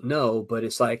 I don't know, but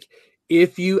it's like,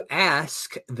 if you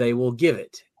ask, they will give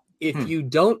it. If you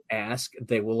don't ask,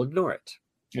 they will ignore it.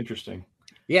 Interesting.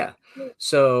 Yeah.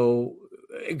 So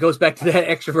it goes back to that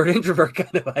extrovert introvert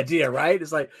kind of idea, right?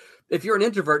 It's like, if you're an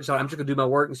introvert, so I'm just going to do my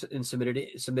work and submit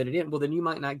it in. Well, then you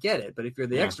might not get it. But if you're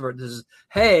the extrovert, this is,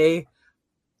 hey,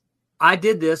 I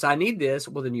did this, I need this.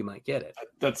 Well, then you might get it.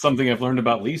 That's something I've learned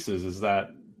about leases, is that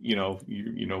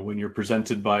when you're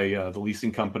presented by the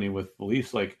leasing company with the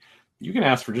lease, like, you can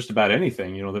ask for just about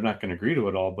anything. They're not going to agree to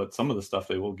it all, but some of the stuff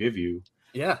they will give you.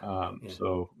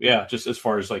 So just as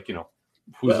far as like,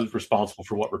 who's responsible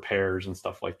for what repairs and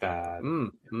stuff like that.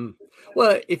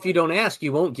 Well, if you don't ask,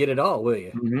 you won't get it all, will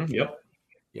you? Yep.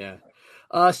 Yeah.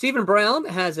 Stephen Brown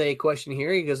has a question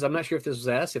here. He goes, I'm not sure if this was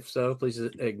asked. If so, please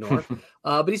ignore.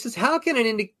 But he says, how can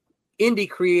an indie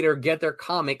creator get their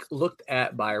comic looked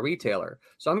at by a retailer?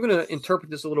 So I'm going to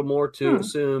interpret this a little more to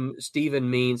assume Stephen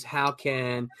means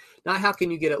not how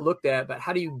can you get it looked at, but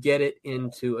how do you get it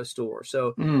into a store?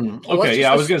 So okay,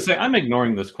 I was going to say I'm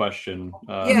ignoring this question.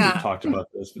 We talked about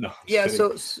this. No,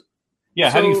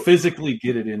 how do you physically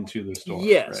get it into the store?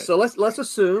 Yes, right? So let's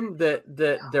assume that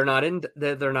they're not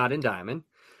in Diamond,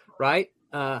 right?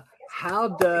 How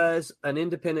does an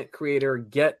independent creator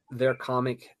get their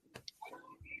comic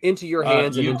into your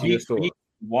hands and into your store? You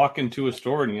walk into a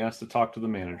store and you ask to talk to the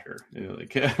manager. I'm to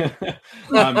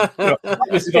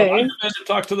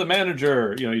talk to the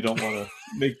manager. You don't want to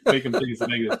make them think it's a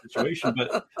negative situation,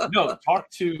 but no, talk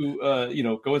to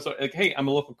go inside. Like, hey, I'm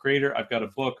a local creator. I've got a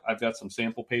book. I've got some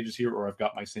sample pages here, or I've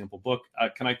got my sample book.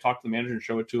 Can I talk to the manager and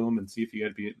show it to him and see if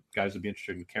you guys would be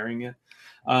interested in carrying it?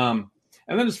 And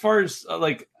then as far as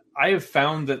I have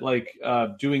found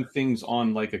that doing things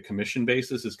on a commission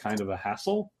basis is kind of a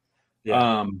hassle.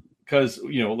 Yeah. Because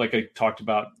like I talked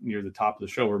about near the top of the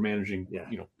show, we're managing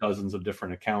dozens of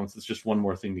different accounts. It's just one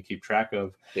more thing to keep track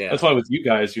of. Yeah. That's why with you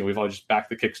guys, we've all just backed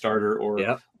the Kickstarter, or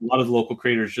a lot of the local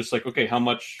creators just okay,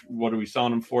 what are we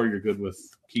selling them for? You're good with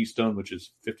Keystone, which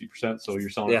is 50%, so you're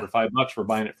selling it for $5. We're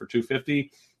buying it for $2.50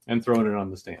 and throwing it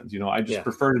on the stands. I just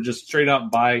prefer to just straight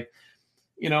up buy.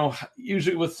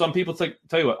 Usually with some people, it's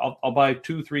tell you what, I'll buy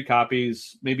 2-3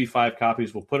 copies, maybe 5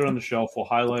 copies. We'll put it on the shelf. We'll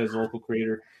highlight as a local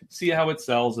creator, see how it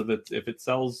sells. If it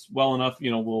sells well enough,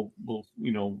 we'll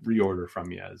reorder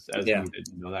from you as needed,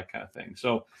 that kind of thing.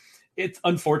 So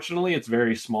unfortunately it's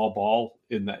very small ball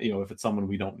in that, if it's someone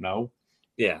we don't know.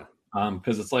 Yeah.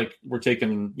 Because it's we're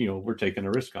taking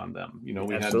a risk on them. We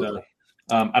Absolutely.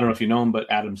 had, I don't know if you know him, but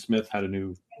Adam Smith had a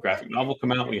new graphic novel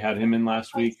come out. We had him in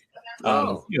last week.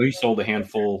 He sold a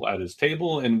handful at his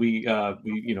table, and we bought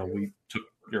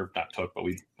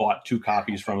 2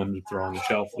 copies from him to throw on the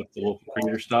shelf with the local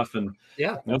creator stuff. And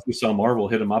if we sell more, we'll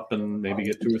hit him up and maybe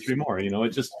get 2 or 3 more.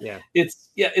 It's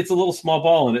a little small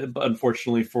ball, and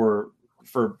unfortunately for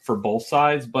both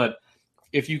sides. But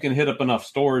if you can hit up enough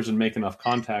stores and make enough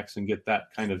contacts and get that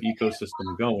kind of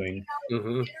ecosystem going,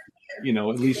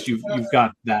 at least you've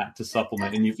got that to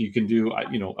supplement, and you can do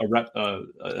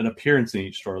an appearance in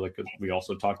each store. We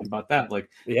also talked about that.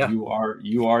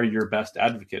 You are your best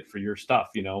advocate for your stuff.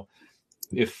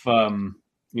 If I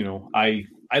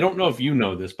don't know if you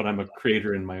know this, but I'm a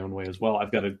creator in my own way as well.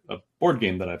 I've got a board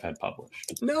game that I've had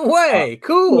published. No way!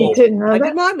 Cool. I did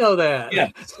not know that.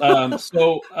 Yeah.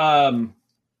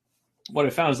 What I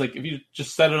found is if you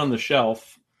just set it on the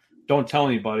shelf, don't tell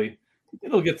anybody,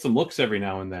 it'll get some looks every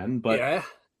now and then. But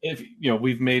if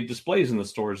we've made displays in the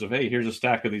stores of, hey, here's a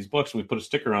stack of these books, and we put a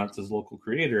sticker on it that says local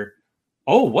creator.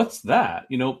 Oh, what's that?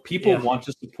 People want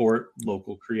to support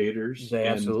local creators. They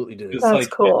absolutely do. That's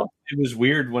cool. It was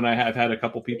weird when I've had a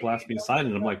couple people ask me to sign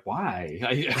it. I'm like, why?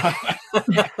 I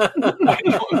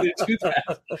don't want to do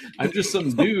that. I'm just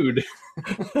some dude.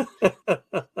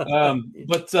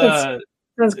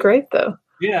 That's great though.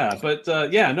 Yeah, but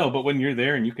when you're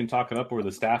there and you can talk it up, where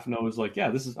the staff knows,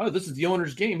 this is the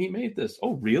owner's game. He made this.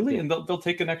 Oh, really? And they'll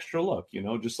take an extra look.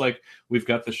 Just like we've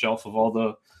got the shelf of all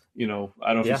the. I don't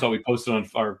know if you saw, we posted on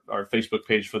our Facebook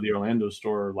page for the Orlando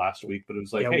store last week, but it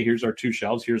was hey, here's our 2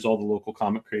 shelves. Here's all the local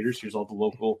comic creators. Here's all the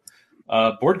local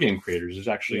board game creators. There's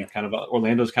actually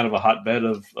Orlando's kind of a hotbed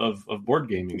of board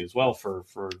gaming as well for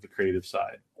the creative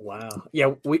side. Wow.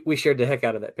 Yeah, we shared the heck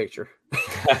out of that picture.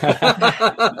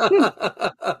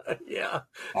 Yeah.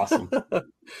 Awesome.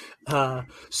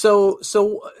 So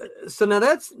now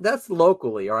that's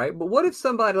locally, all right. But what if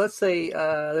somebody, let's say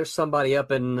there's somebody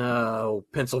up in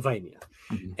Pennsylvania,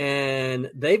 and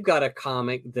they've got a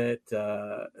comic that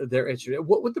they're interested in.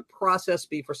 What would the process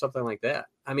be for something like that?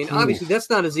 I mean, obviously that's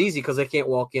not as easy because they can't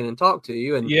walk in and talk to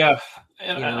you. And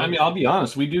I mean, I'll be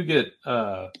honest, we do get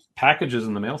packages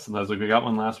in the mail sometimes. We got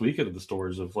one last week at the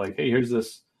stores of hey, here's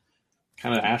this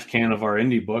kind of ash can of our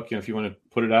indie book. If you want to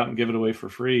put it out and give it away for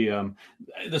free.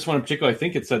 This one in particular, I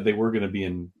think it said they were going to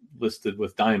be listed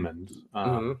with Diamond.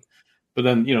 But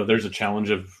then, there's a challenge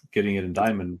of getting it in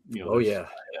Diamond.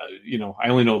 I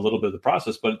only know a little bit of the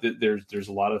process, but there's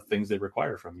a lot of things they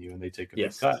require from you, and they take a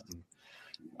big cut.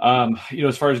 And,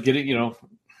 as far as getting,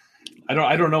 I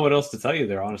don't know what else to tell you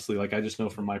there, honestly. I just know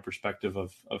from my perspective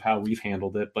of how we've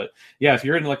handled it. But yeah, if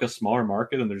you're in a smaller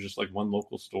market and there's just one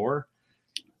local store,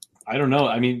 I don't know.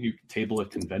 I mean, you table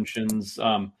at conventions.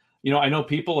 I know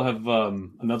people have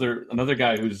another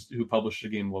guy who published a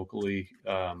game locally.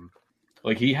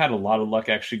 He had a lot of luck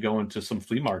actually going to some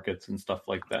flea markets and stuff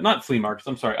like that. Not flea markets.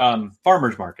 I'm sorry.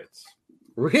 Farmers markets.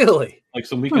 Really? Like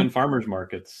some weekend farmers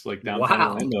markets, like downtown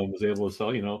Wow. Orlando, and was able to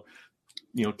sell,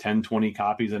 10, 20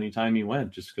 copies anytime he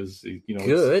went, just because, I'm the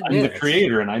Goodness.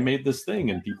 creator and I made this thing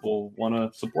and people want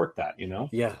to support that,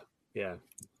 Yeah.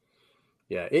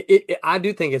 I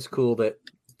do think it's cool that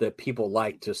people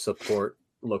like to support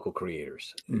local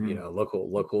creators, Mhm.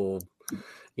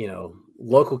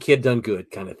 local kid done good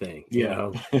kind of thing.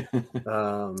 Yeah.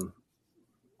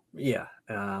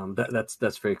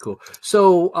 That's very cool.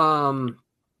 So, all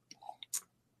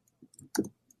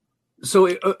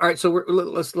right. So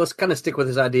let's kind of stick with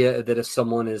this idea that if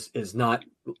someone is not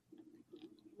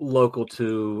local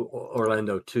to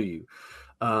Orlando to you,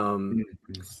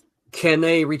 can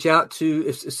they reach out to?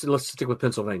 Let's stick with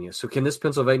Pennsylvania. So, can this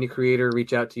Pennsylvania creator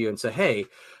reach out to you and say, "Hey,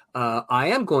 I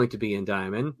am going to be in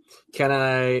Diamond. Can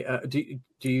I? Do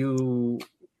you?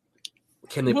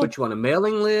 Can they put you on a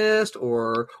mailing list,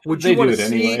 or would you want to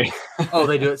see?" Anyway. Oh,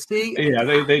 they do it. See, yeah,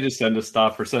 they just send us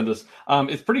stuff or send us.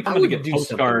 It's pretty common to get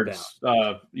postcards,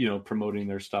 promoting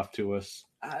their stuff to us.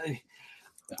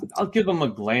 I'll give them a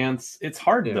glance. It's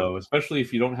hard though, especially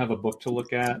if you don't have a book to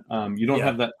look at. You don't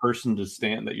have that person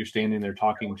that you're standing there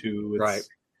talking to. Right.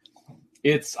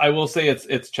 I will say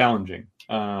it's challenging.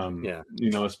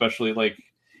 Especially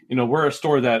we're a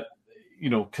store that,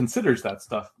 considers that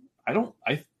stuff. I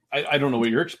don't know what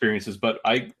your experience is, but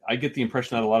I get the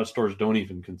impression that a lot of stores don't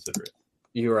even consider it.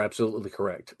 You are absolutely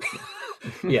correct.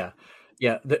 Yeah.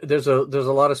 There's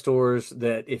a lot of stores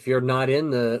that if you're not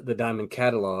in the Diamond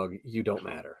catalog, you don't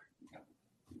matter.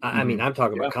 I mean, I'm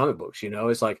talking about comic books.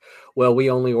 It's like, well,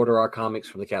 we only order our comics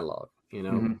from the catalog.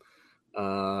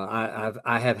 I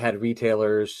have had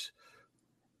retailers,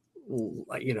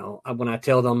 when I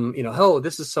tell them, oh,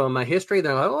 this is some of my history,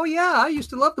 they're like, oh yeah, I used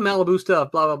to love the Malibu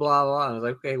stuff, blah blah blah blah. And I was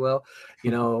like, okay, well,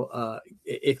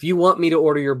 if you want me to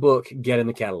order your book, get in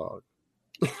the catalog.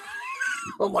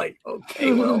 I'm like,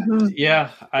 okay, well,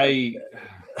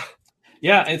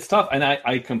 it's tough, and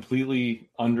I completely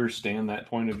understand that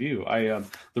point of view.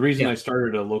 The reason I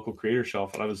started a local creator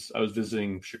shelf, I was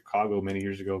visiting Chicago many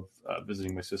years ago,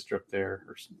 visiting my sister up there.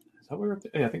 Or is that what we were up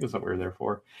there? Yeah, I think that's what we were there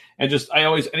for. And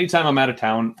anytime I'm out of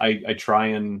town, I try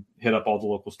and hit up all the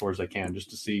local stores I can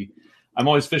just to see. I'm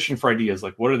always fishing for ideas,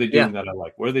 like what are they doing that I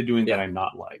like? What are they doing that I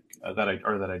not like? That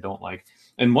I don't like?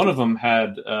 And one of them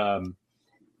had a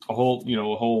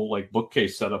whole like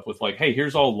bookcase set up with like, hey,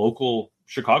 here's all local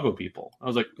Chicago people. I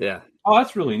was like, oh,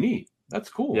 that's really neat. That's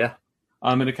cool. Yeah.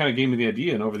 And it kind of gave me the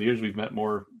idea. And over the years, we've met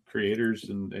more creators,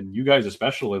 and you guys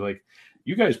especially. Like,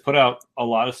 you guys put out a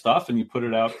lot of stuff, and you put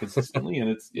it out consistently, and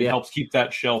it helps keep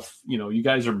that shelf. You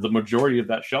guys are the majority of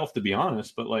that shelf, to be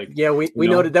honest. But like, we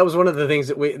noted that was one of the things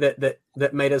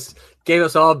that gave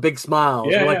us all big smiles.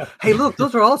 Yeah, like, hey, look,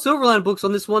 those are all Silverline books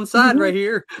on this one side right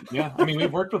here. Yeah, I mean,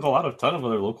 we've worked with a ton of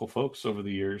other local folks over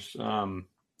the years.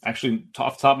 Actually,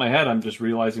 off the top of my head, I'm just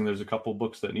realizing there's a couple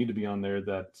books that need to be on there.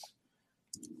 Do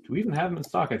we even have them in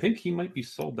stock? I think he might be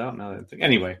sold out now.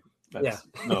 Anyway, that's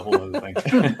a whole other thing.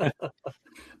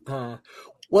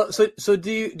 Well, so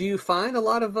do you find a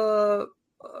lot of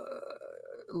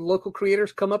local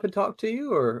creators come up and talk to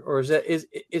you, or is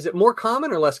it more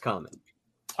common or less common?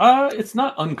 It's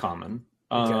not uncommon,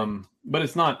 but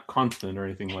it's not constant or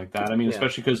anything like that. I mean,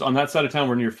 especially because on that side of town,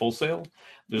 we're near Full Sail.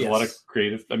 There's a lot of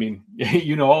creative. I mean,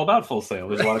 all about Full Sail.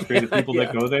 There's a lot of creative people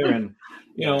that go there, and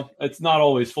it's not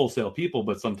always Full Sail people,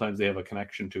 but sometimes they have a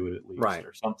connection to it at least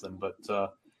or something. But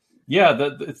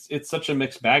it's such a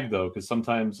mixed bag though, because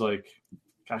sometimes I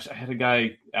had a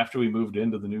guy after we moved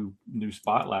into the new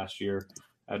spot last year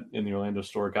in the Orlando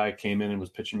store. A guy came in and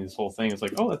was pitching me this whole thing. It's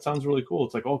like, oh, that sounds really cool.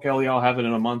 It's like, okay, I'll have it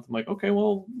in a month. I'm like, okay,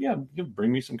 well, yeah, you can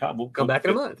bring me some cotton. We'll come back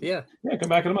in a month. Yeah, come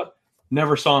back in a month.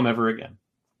 Never saw him ever again.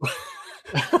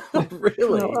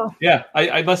 Really? Yeah,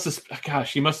 I must have.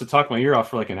 Gosh, he must have talked my ear off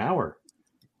for like an hour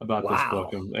about this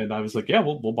book, and I was like, yeah,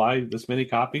 we'll buy this many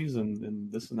copies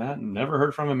and this and that, and never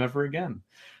heard from him ever again.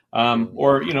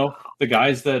 Or the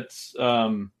guys that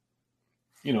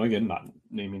again, not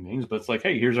naming names, but it's like,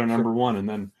 hey, here's our number one, and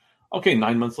then okay,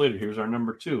 9 months later, here's our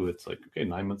number two. It's like, okay,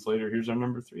 9 months later, here's our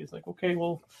number three. It's like, okay,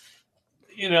 well,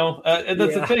 and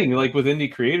that's the thing. Like with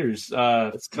indie creators,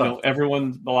 a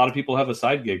lot of people have a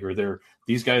side gig, or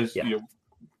these guys,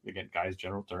 again, guys,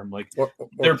 general term, like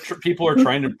people are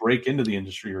trying to break into the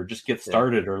industry or just get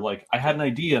started, or like, I had an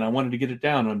idea and I wanted to get it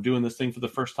down, and I'm doing this thing for the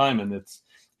first time, and it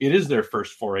is their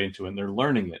first foray into it, and they're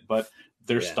learning it, but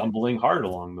they're stumbling hard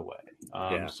along the way.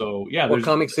 So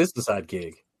comics is the side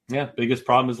gig. Yeah, biggest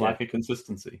problem is lack of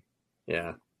consistency.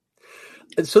 Yeah.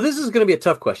 So this is going to be a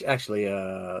tough question. Actually,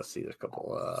 let's see. There's a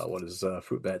couple. What does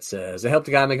Fruit Bat says? I helped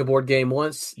a guy make a board game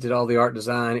once. Did all the art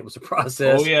design. It was a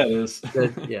process. Oh yeah, it is.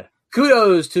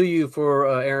 kudos to you for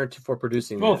Aaron for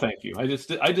producing that. Well, thank you. I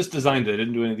just designed it. I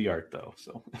didn't do any of the art though.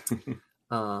 So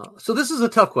so this is a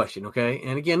tough question, okay?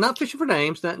 And again, not fishing for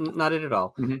names, not it at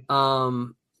all.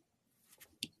 Mhm.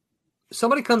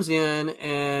 Somebody comes in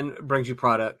and brings you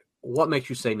product. What makes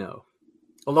you say no?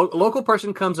 A local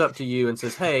person comes up to you and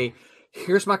says, "Hey,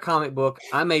 here's my comic book.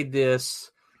 I made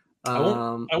this." I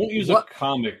won't use a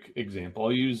comic example.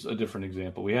 I'll use a different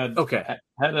example. We had some people.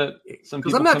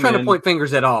 Because I'm not trying to point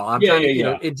fingers at all. I'm trying to, you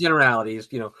know, in generalities,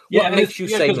 you know, what makes you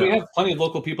say no? We have plenty of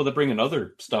local people that bring in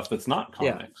other stuff that's not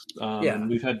comics. And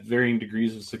we've had varying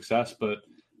degrees of success, but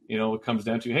you know, it comes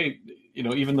down to, hey, you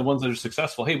know, even the ones that are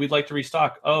successful, hey, we'd like to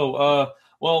restock. Well,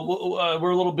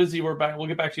 we're a little busy. We're back. We'll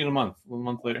get back to you in a month. A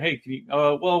month later, hey, can you?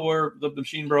 Well, the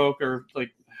machine broke, or like,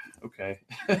 okay,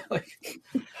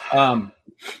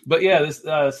 but yeah, this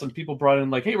some people brought in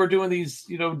like, hey, we're doing these,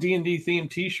 you know, D&D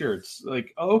themed T-shirts.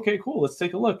 Like, oh, okay, cool, let's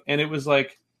take a look. And it was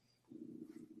like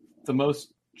the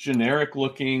most generic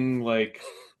looking, like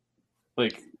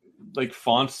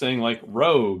font saying like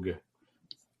Rogue.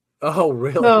 Oh,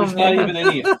 really? There's not even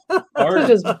any art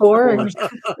just boring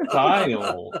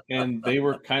style, and they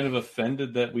were kind of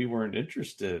offended that we weren't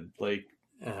interested. Like,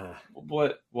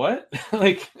 what?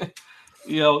 Like,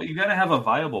 you know, you got to have a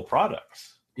viable product.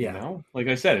 Yeah. You know, like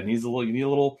I said, it needs you need a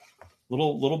little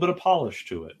bit of polish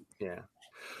to it. Yeah.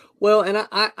 Well, and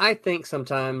I think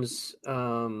sometimes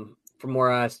from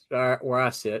where I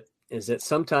sit is that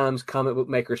sometimes comic book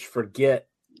makers forget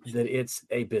that it's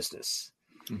a business.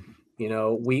 Mm-hmm. You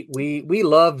know, we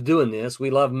love doing this. We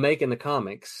love making the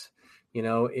comics. You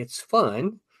know, it's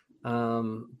fun.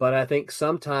 But I think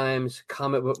sometimes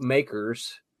comic book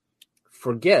makers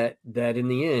forget that in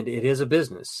the end it is a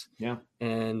business. Yeah.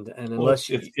 And unless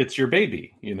it's your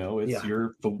baby, you know, it's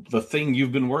the thing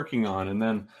you've been working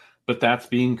on, but that's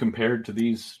being compared to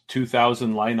these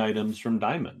 2,000 line items from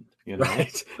Diamond, you know,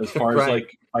 right. As far as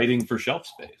like fighting for shelf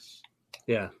space.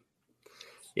 Yeah.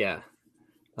 Yeah.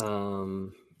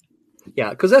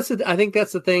 Yeah, because I think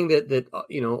that's the thing that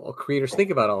you know, creators think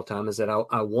about all the time, is that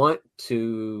I want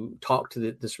to talk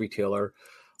to this retailer,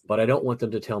 but I don't want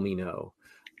them to tell me no.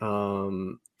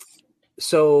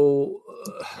 So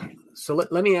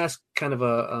let me ask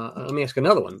let me ask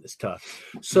another one that's tough.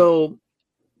 So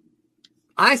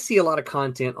I see a lot of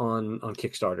content on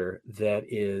Kickstarter that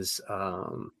is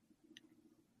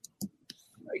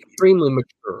extremely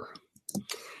mature.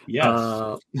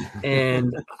 Yes.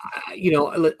 And you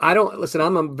know, I don't listen.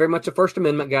 I'm very much a First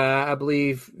Amendment guy. I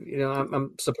believe, you know,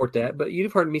 I'm support that. But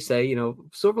you've heard me say, you know,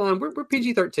 Silverline, we're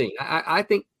PG-13. I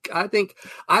think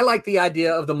I like the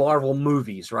idea of the Marvel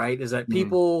movies. Right? Is that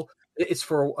people? It's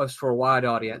for a wide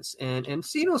audience, and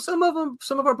so, you know, some of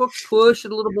our books push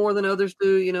it a little more than others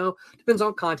do. You know, depends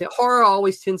on content. Horror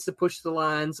always tends to push the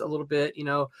lines a little bit. You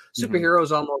know,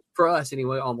 superheroes almost, for us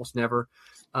anyway, almost never.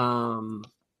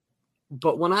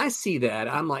 But when I see that,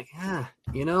 I'm like,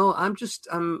 you know, I'm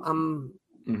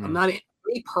not,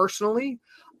 me personally,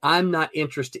 I'm not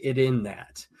interested in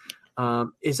that.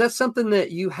 Is that something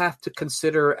that you have to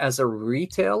consider as a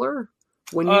retailer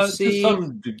when you see? To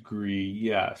some degree,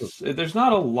 yes. There's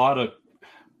not a lot of,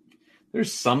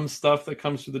 there's some stuff that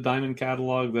comes through the Diamond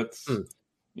catalog that's,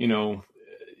 you know,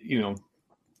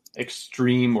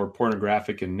 extreme or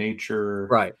pornographic in nature.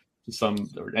 Right. Some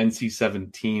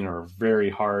NC-17 or very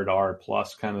hard R+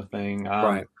 kind of thing.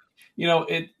 Right. You know,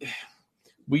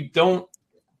 we don't,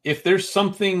 if there's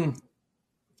something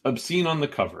obscene on the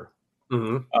cover,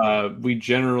 we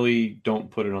generally don't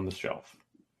put it on the shelf.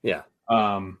 Yeah.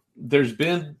 There's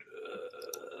been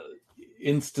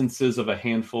instances of a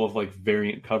handful of like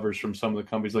variant covers from some of the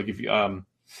companies, like if you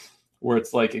where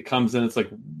it's like it comes in, it's like,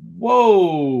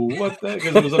 whoa, what that?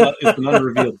 Because it's an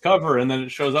unrevealed cover, and then it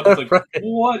shows up. It's like,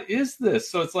 what is this?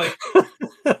 So it's like,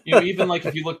 you know, even like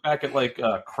if you look back at like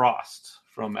Crossed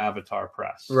from Avatar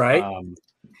Press, right?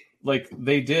 Like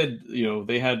they did, you know,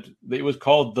 it was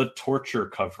called the torture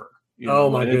cover. You know, oh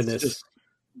my goodness! Just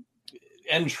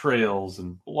entrails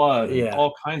and blood and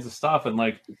all kinds of stuff, and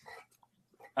like,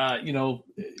 you know,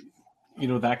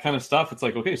 that kind of stuff. It's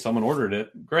like, okay, someone ordered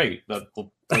it, great. That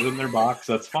will put it in their box.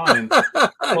 That's fine.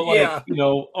 But like, you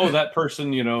know, that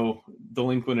person, you know,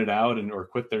 delinquented out or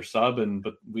quit their sub,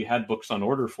 but we had books on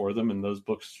order for them, and those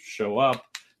books show up.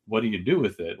 What do you do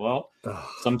with it? Well,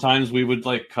 sometimes we would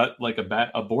like cut like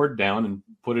a board down and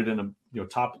put it in a, you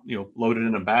know, load it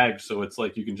in a bag, so it's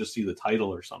like you can just see the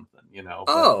title or something, you know.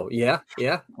 But,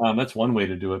 that's one way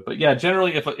to do it. But yeah,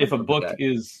 generally, if a book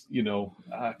is, you know,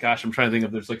 gosh, I'm trying to think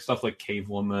of, there's like stuff like Cave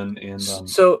Woman and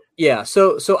so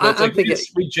I'm like, thinking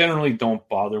we generally don't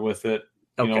bother with it,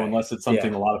 you know, unless it's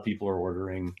something a lot of people are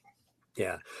ordering.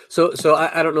 Yeah. So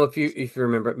I don't know if you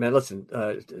remember, man. Listen,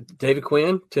 David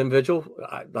Quinn, Tim Vigil.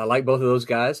 I like both of those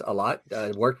guys a lot.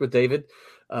 I worked with David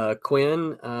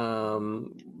Quinn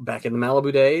back in the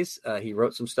Malibu days. He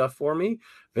wrote some stuff for me.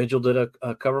 Vigil did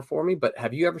a cover for me. But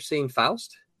have you ever seen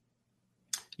Faust?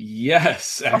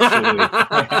 Yes,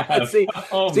 actually.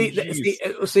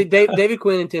 see, David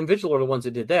Quinn and Tim Vigil are the ones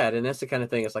that did that, and that's the kind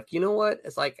of thing. It's like, you know what?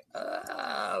 It's like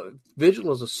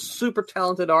Vigil is a super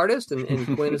talented artist,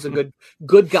 and Quinn is a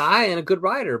good guy and a good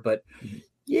writer. But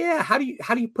yeah, how do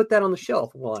you put that on the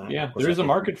shelf? Well, there is a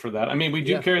market for that. I mean, we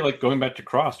do carry, like, going back to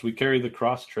Crossed, we carry the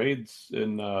Crossed trades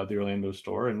in the Orlando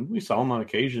store, and we sell them on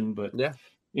occasion. But yeah.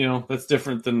 You know, that's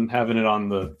different than having it on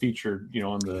the featured, you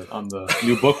know, on the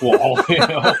new book wall. You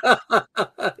know?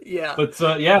 Yeah. But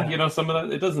you know, some of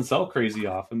that, it doesn't sell crazy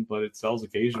often, but it sells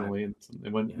occasionally. Right.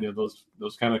 And when you know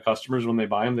those kind of customers, when they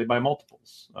buy them, they buy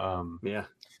multiples.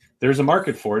 There's a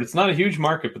market for it. It's not a huge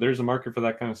market, but there's a market for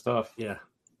that kind of stuff. Yeah.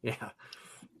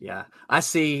 I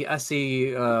see a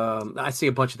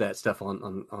bunch of that stuff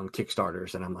on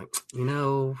Kickstarters, and I'm like, you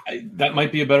know, that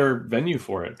might be a better venue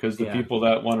for it, because the people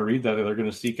that want to read that, they're going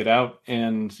to seek it out,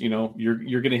 and you know,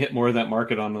 you're going to hit more of that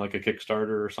market on like a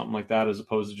Kickstarter or something like that, as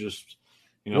opposed to just,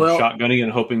 you know, shotgunning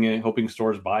and hoping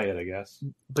stores buy it, I guess.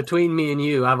 Between me and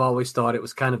you, I've always thought it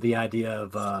was kind of the idea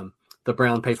of the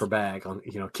brown paper bag on,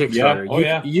 you know,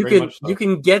 Kickstarter. You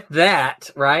can get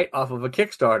that right off of a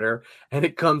Kickstarter, and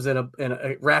it comes in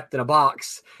a wrapped in a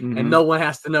box, and no one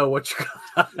has to know what you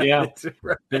got. Yeah.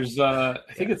 Right. There's I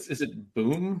think is it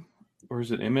Boom or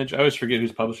is it Image? I always forget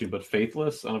who's publishing, but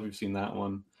Faithless. I don't know if you've seen that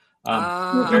one.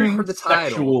 Very heard the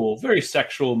title. Very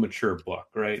sexual, mature book,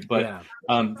 right? But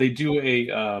they do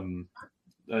an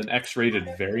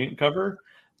X-rated variant cover.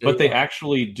 But they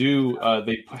actually do.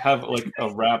 They have like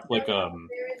a wrap, like a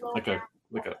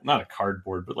not a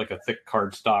cardboard, but like a thick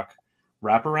cardstock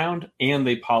wraparound, and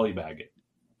they polybag it.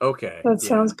 Okay, that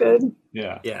sounds good.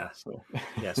 Yeah. So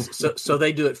yes, so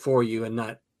they do it for you, and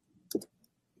not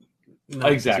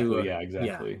exactly.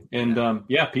 Exactly. And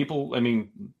people. I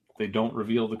mean, they don't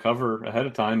reveal the cover ahead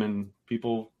of time, and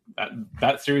people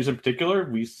that series in particular,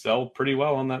 we sell pretty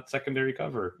well on that secondary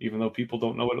cover, even though people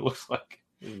don't know what it looks like.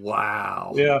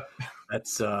 Wow. Yeah.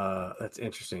 That's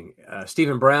interesting.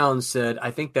 Stephen Brown said, I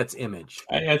think that's Image.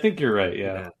 I think you're right.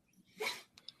 Yeah.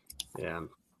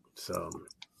 So,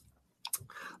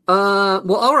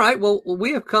 well, all right. Well,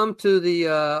 we have come to the,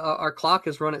 our clock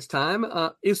has run its time.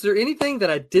 Is there anything that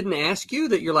I didn't ask you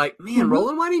that you're like, man,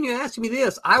 Roland, why didn't you ask me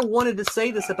this? I wanted to say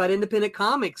this about independent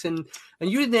comics, and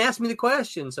you didn't ask me the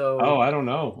question. So, I don't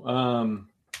know.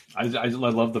 I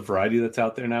love the variety that's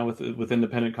out there now with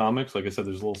independent comics. Like I said,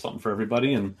 there's a little something for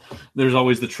everybody, and there's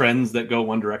always the trends that go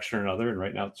one direction or another. And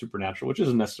right now it's Supernatural, which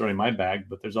isn't necessarily my bag,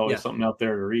 but there's always something out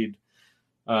there to read.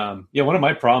 One of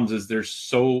my problems is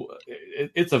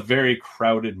it's a very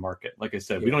crowded market. Like I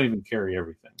said, we don't even carry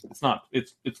everything. It's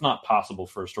not possible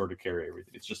for a store to carry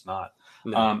everything. It's just not.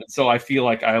 No. So I feel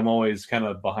like I'm always kind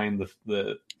of behind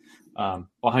the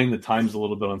times a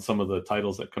little bit on some of the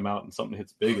titles that come out, and something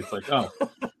hits big. It's like, oh,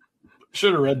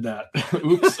 should have read that.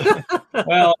 Oops.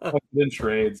 Well, then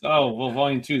trades. Oh, well,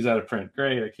 volume 2 is out of print.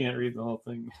 Great. I can't read the whole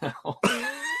thing now.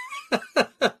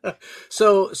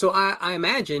 So I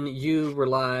imagine you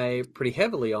rely pretty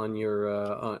heavily on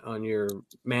your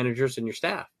managers and your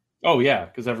staff. Oh yeah,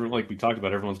 because like we talked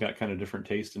about, everyone's got kind of different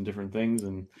taste in different things,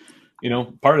 and you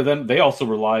know, part of them, they also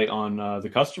rely on the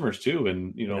customers too,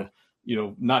 and you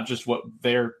know, not just what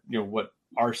they're, you know, what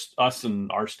us and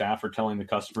our staff are telling the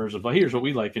customers of, like, here's what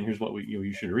we like and here's what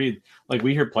you should read. Like,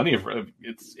 we hear plenty of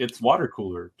it's water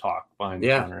cooler talk behind the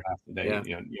counter half the day.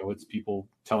 You know, it's people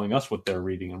telling us what they're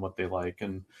reading and what they like,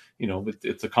 and you know,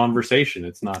 it's a conversation.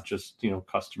 It's not just, you know,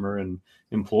 customer and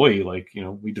employee. Like, you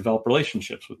know, we develop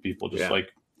relationships with people, just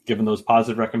like giving those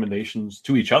positive recommendations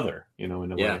to each other, you know,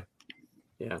 in a way.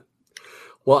 Yeah.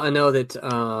 Well, I know that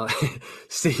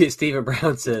Stephen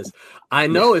Brown says, I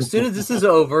know as soon as this is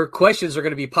over, questions are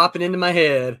going to be popping into my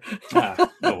head.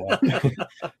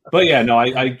 But yeah, no,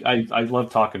 I love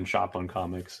talking shop on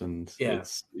comics, and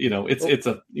it's, you know, it's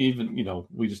a, even, you know,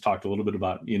 we just talked a little bit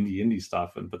about indie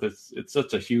stuff, but it's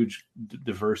such a huge,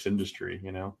 diverse industry,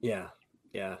 you know? Yeah,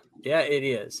 it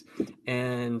is.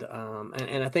 And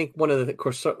I think one of the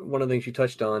things you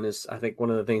touched on is, I think one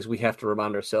of the things we have to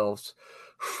remind ourselves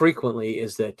frequently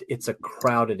is that it's a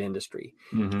crowded industry.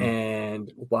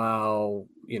 And while,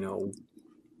 you know,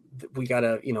 we got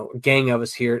a gang of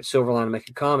us here at Silverline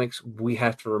Making Comics, we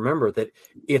have to remember that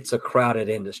it's a crowded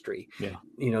industry.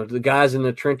 You know, the guys in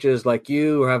the trenches like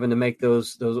you are having to make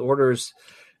those orders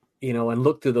and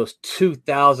look through those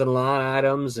 2,000 line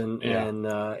items, and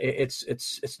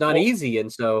it's not easy.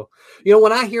 And so,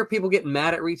 when I hear people getting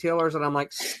mad at retailers, and I'm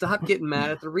like, stop getting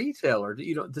mad at the retailer.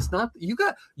 It's not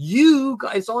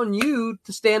it's on you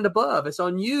to stand above. It's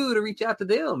on you to reach out to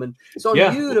them, and it's on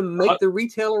you to make the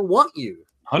retailer want you.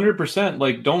 100%.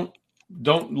 Like, don't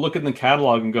look in the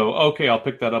catalog and go, okay, I'll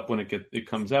pick that up when it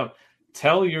comes out.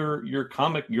 Tell your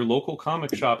local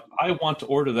comic shop, I want to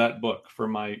order that book for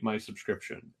my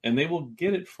subscription, and they will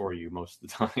get it for you most of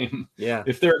the time. Yeah.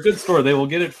 If they're a good store, they will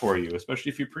get it for you,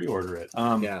 especially if you pre-order it.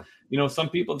 Some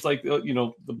people, it's like,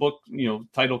 the book,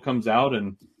 title comes out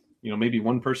and, maybe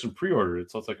one person pre-ordered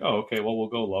it. So it's like, oh, okay, well, we'll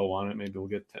go low on it. Maybe we'll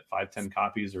get 5-10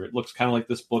 copies, or it looks kind of like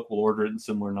this book. We'll order it in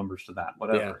similar numbers to that,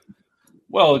 whatever. Yeah.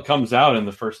 Well, it comes out, and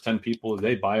the first 10 people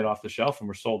they buy it off the shelf, and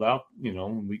we're sold out.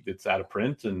 It's out of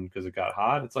print, and because it got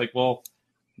hot, it's like, well,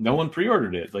 no one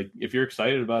pre-ordered it. Like, if you're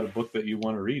excited about a book that you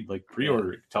want to read, like,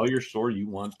 pre-order it. Tell your store you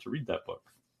want to read that book.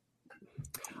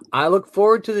 I look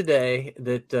forward to the day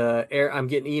that I'm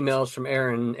getting emails from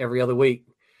Aaron every other week.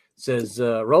 It says,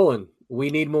 Roland, we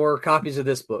need more copies of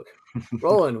this book.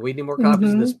 Roland, we need more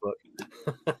copies of this book.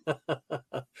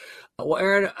 Well,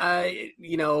 Aaron, I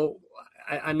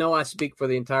know I speak for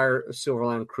the entire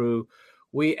Silverline crew.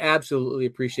 We absolutely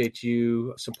appreciate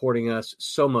you supporting us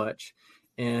so much.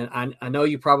 And I know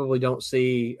you probably don't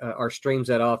see our streams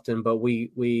that often, but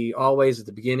we always at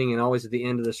the beginning and always at the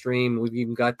end of the stream, we've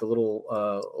even got the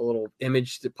little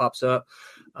image that pops up.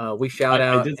 We shout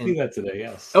out. I did see that today.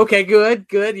 Yes. Okay, good.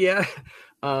 Yeah.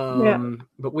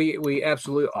 But we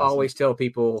absolutely always tell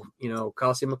people,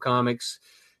 Coliseum of Comics,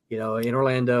 in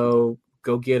Orlando,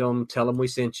 go get them, tell them we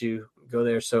sent you. Go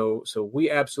there. So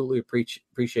we absolutely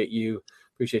appreciate you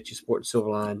supporting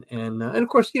Silverline, and of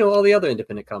course, all the other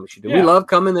independent comics you do. Yeah. We love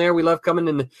coming there. We love coming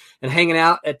and hanging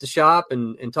out at the shop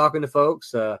and talking to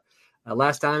folks.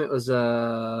 Last time it was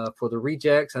for the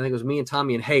Rejects. I think it was me and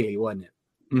Tommy and Haley, wasn't it?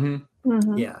 Mm-hmm.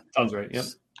 Mm-hmm. Yeah, sounds right. Yep.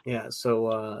 Yeah.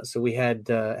 So we had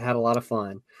a lot of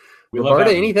fun. We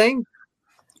Roberta, anything?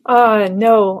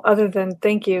 No, other than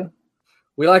thank you.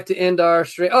 We like to end our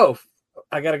stream. Oh,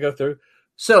 I got to go through.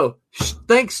 So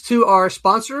thanks to our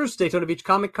sponsors, Daytona Beach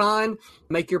Comic Con.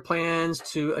 Make your plans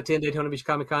to attend Daytona Beach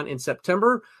Comic Con in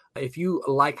September. If you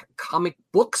like comic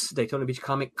books, Daytona Beach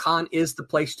Comic Con is the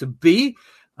place to be.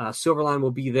 Silverline will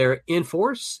be there in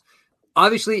force.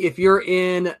 Obviously, if you're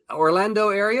in Orlando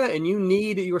area and you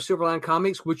need your Silverline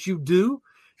comics, which you do,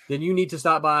 then you need to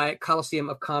stop by Coliseum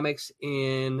of Comics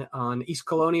on East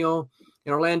Colonial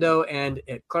in Orlando and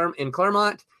in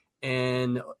Claremont,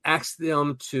 and ask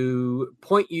them to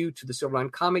point you to the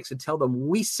Silverline Comics and tell them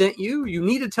we sent you. You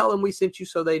need to tell them we sent you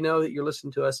so they know that you're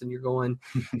listening to us and you're going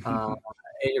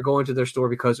to their store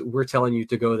because we're telling you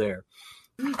to go there.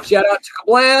 Shout out to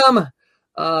Kablam.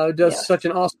 Does such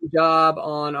an awesome job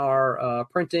on our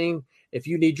printing. If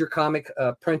you need your comic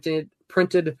printed,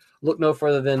 look no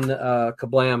further than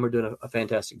Kablam. We're doing a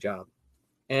fantastic job.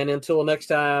 And until next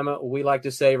time, we like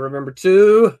to say, remember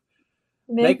to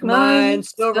make mine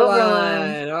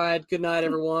Silverline. All right. Good night,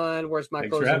 everyone. Where's my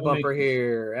closing bumper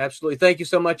here? Absolutely. Thank you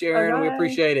so much, Aaron. Bye-bye. We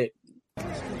appreciate it.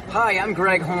 Hi, I'm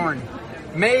Greg Horn.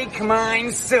 Make mine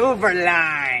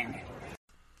Silverline.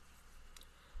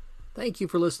 Thank you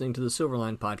for listening to the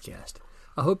Silverline podcast.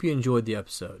 I hope you enjoyed the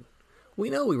episode. We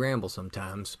know we ramble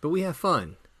sometimes, but we have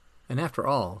fun. And after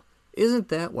all, isn't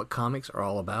that what comics are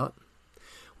all about?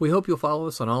 We hope you'll follow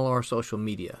us on all our social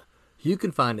media. You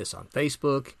can find us on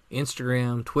Facebook,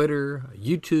 Instagram, Twitter,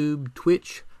 YouTube,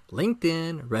 Twitch,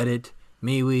 LinkedIn, Reddit,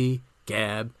 MeWe,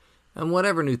 Gab, and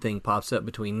whatever new thing pops up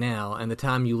between now and the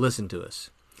time you listen to us.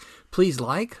 Please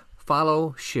like,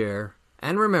 follow, share,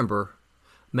 and remember,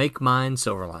 make mine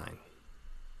Silverline.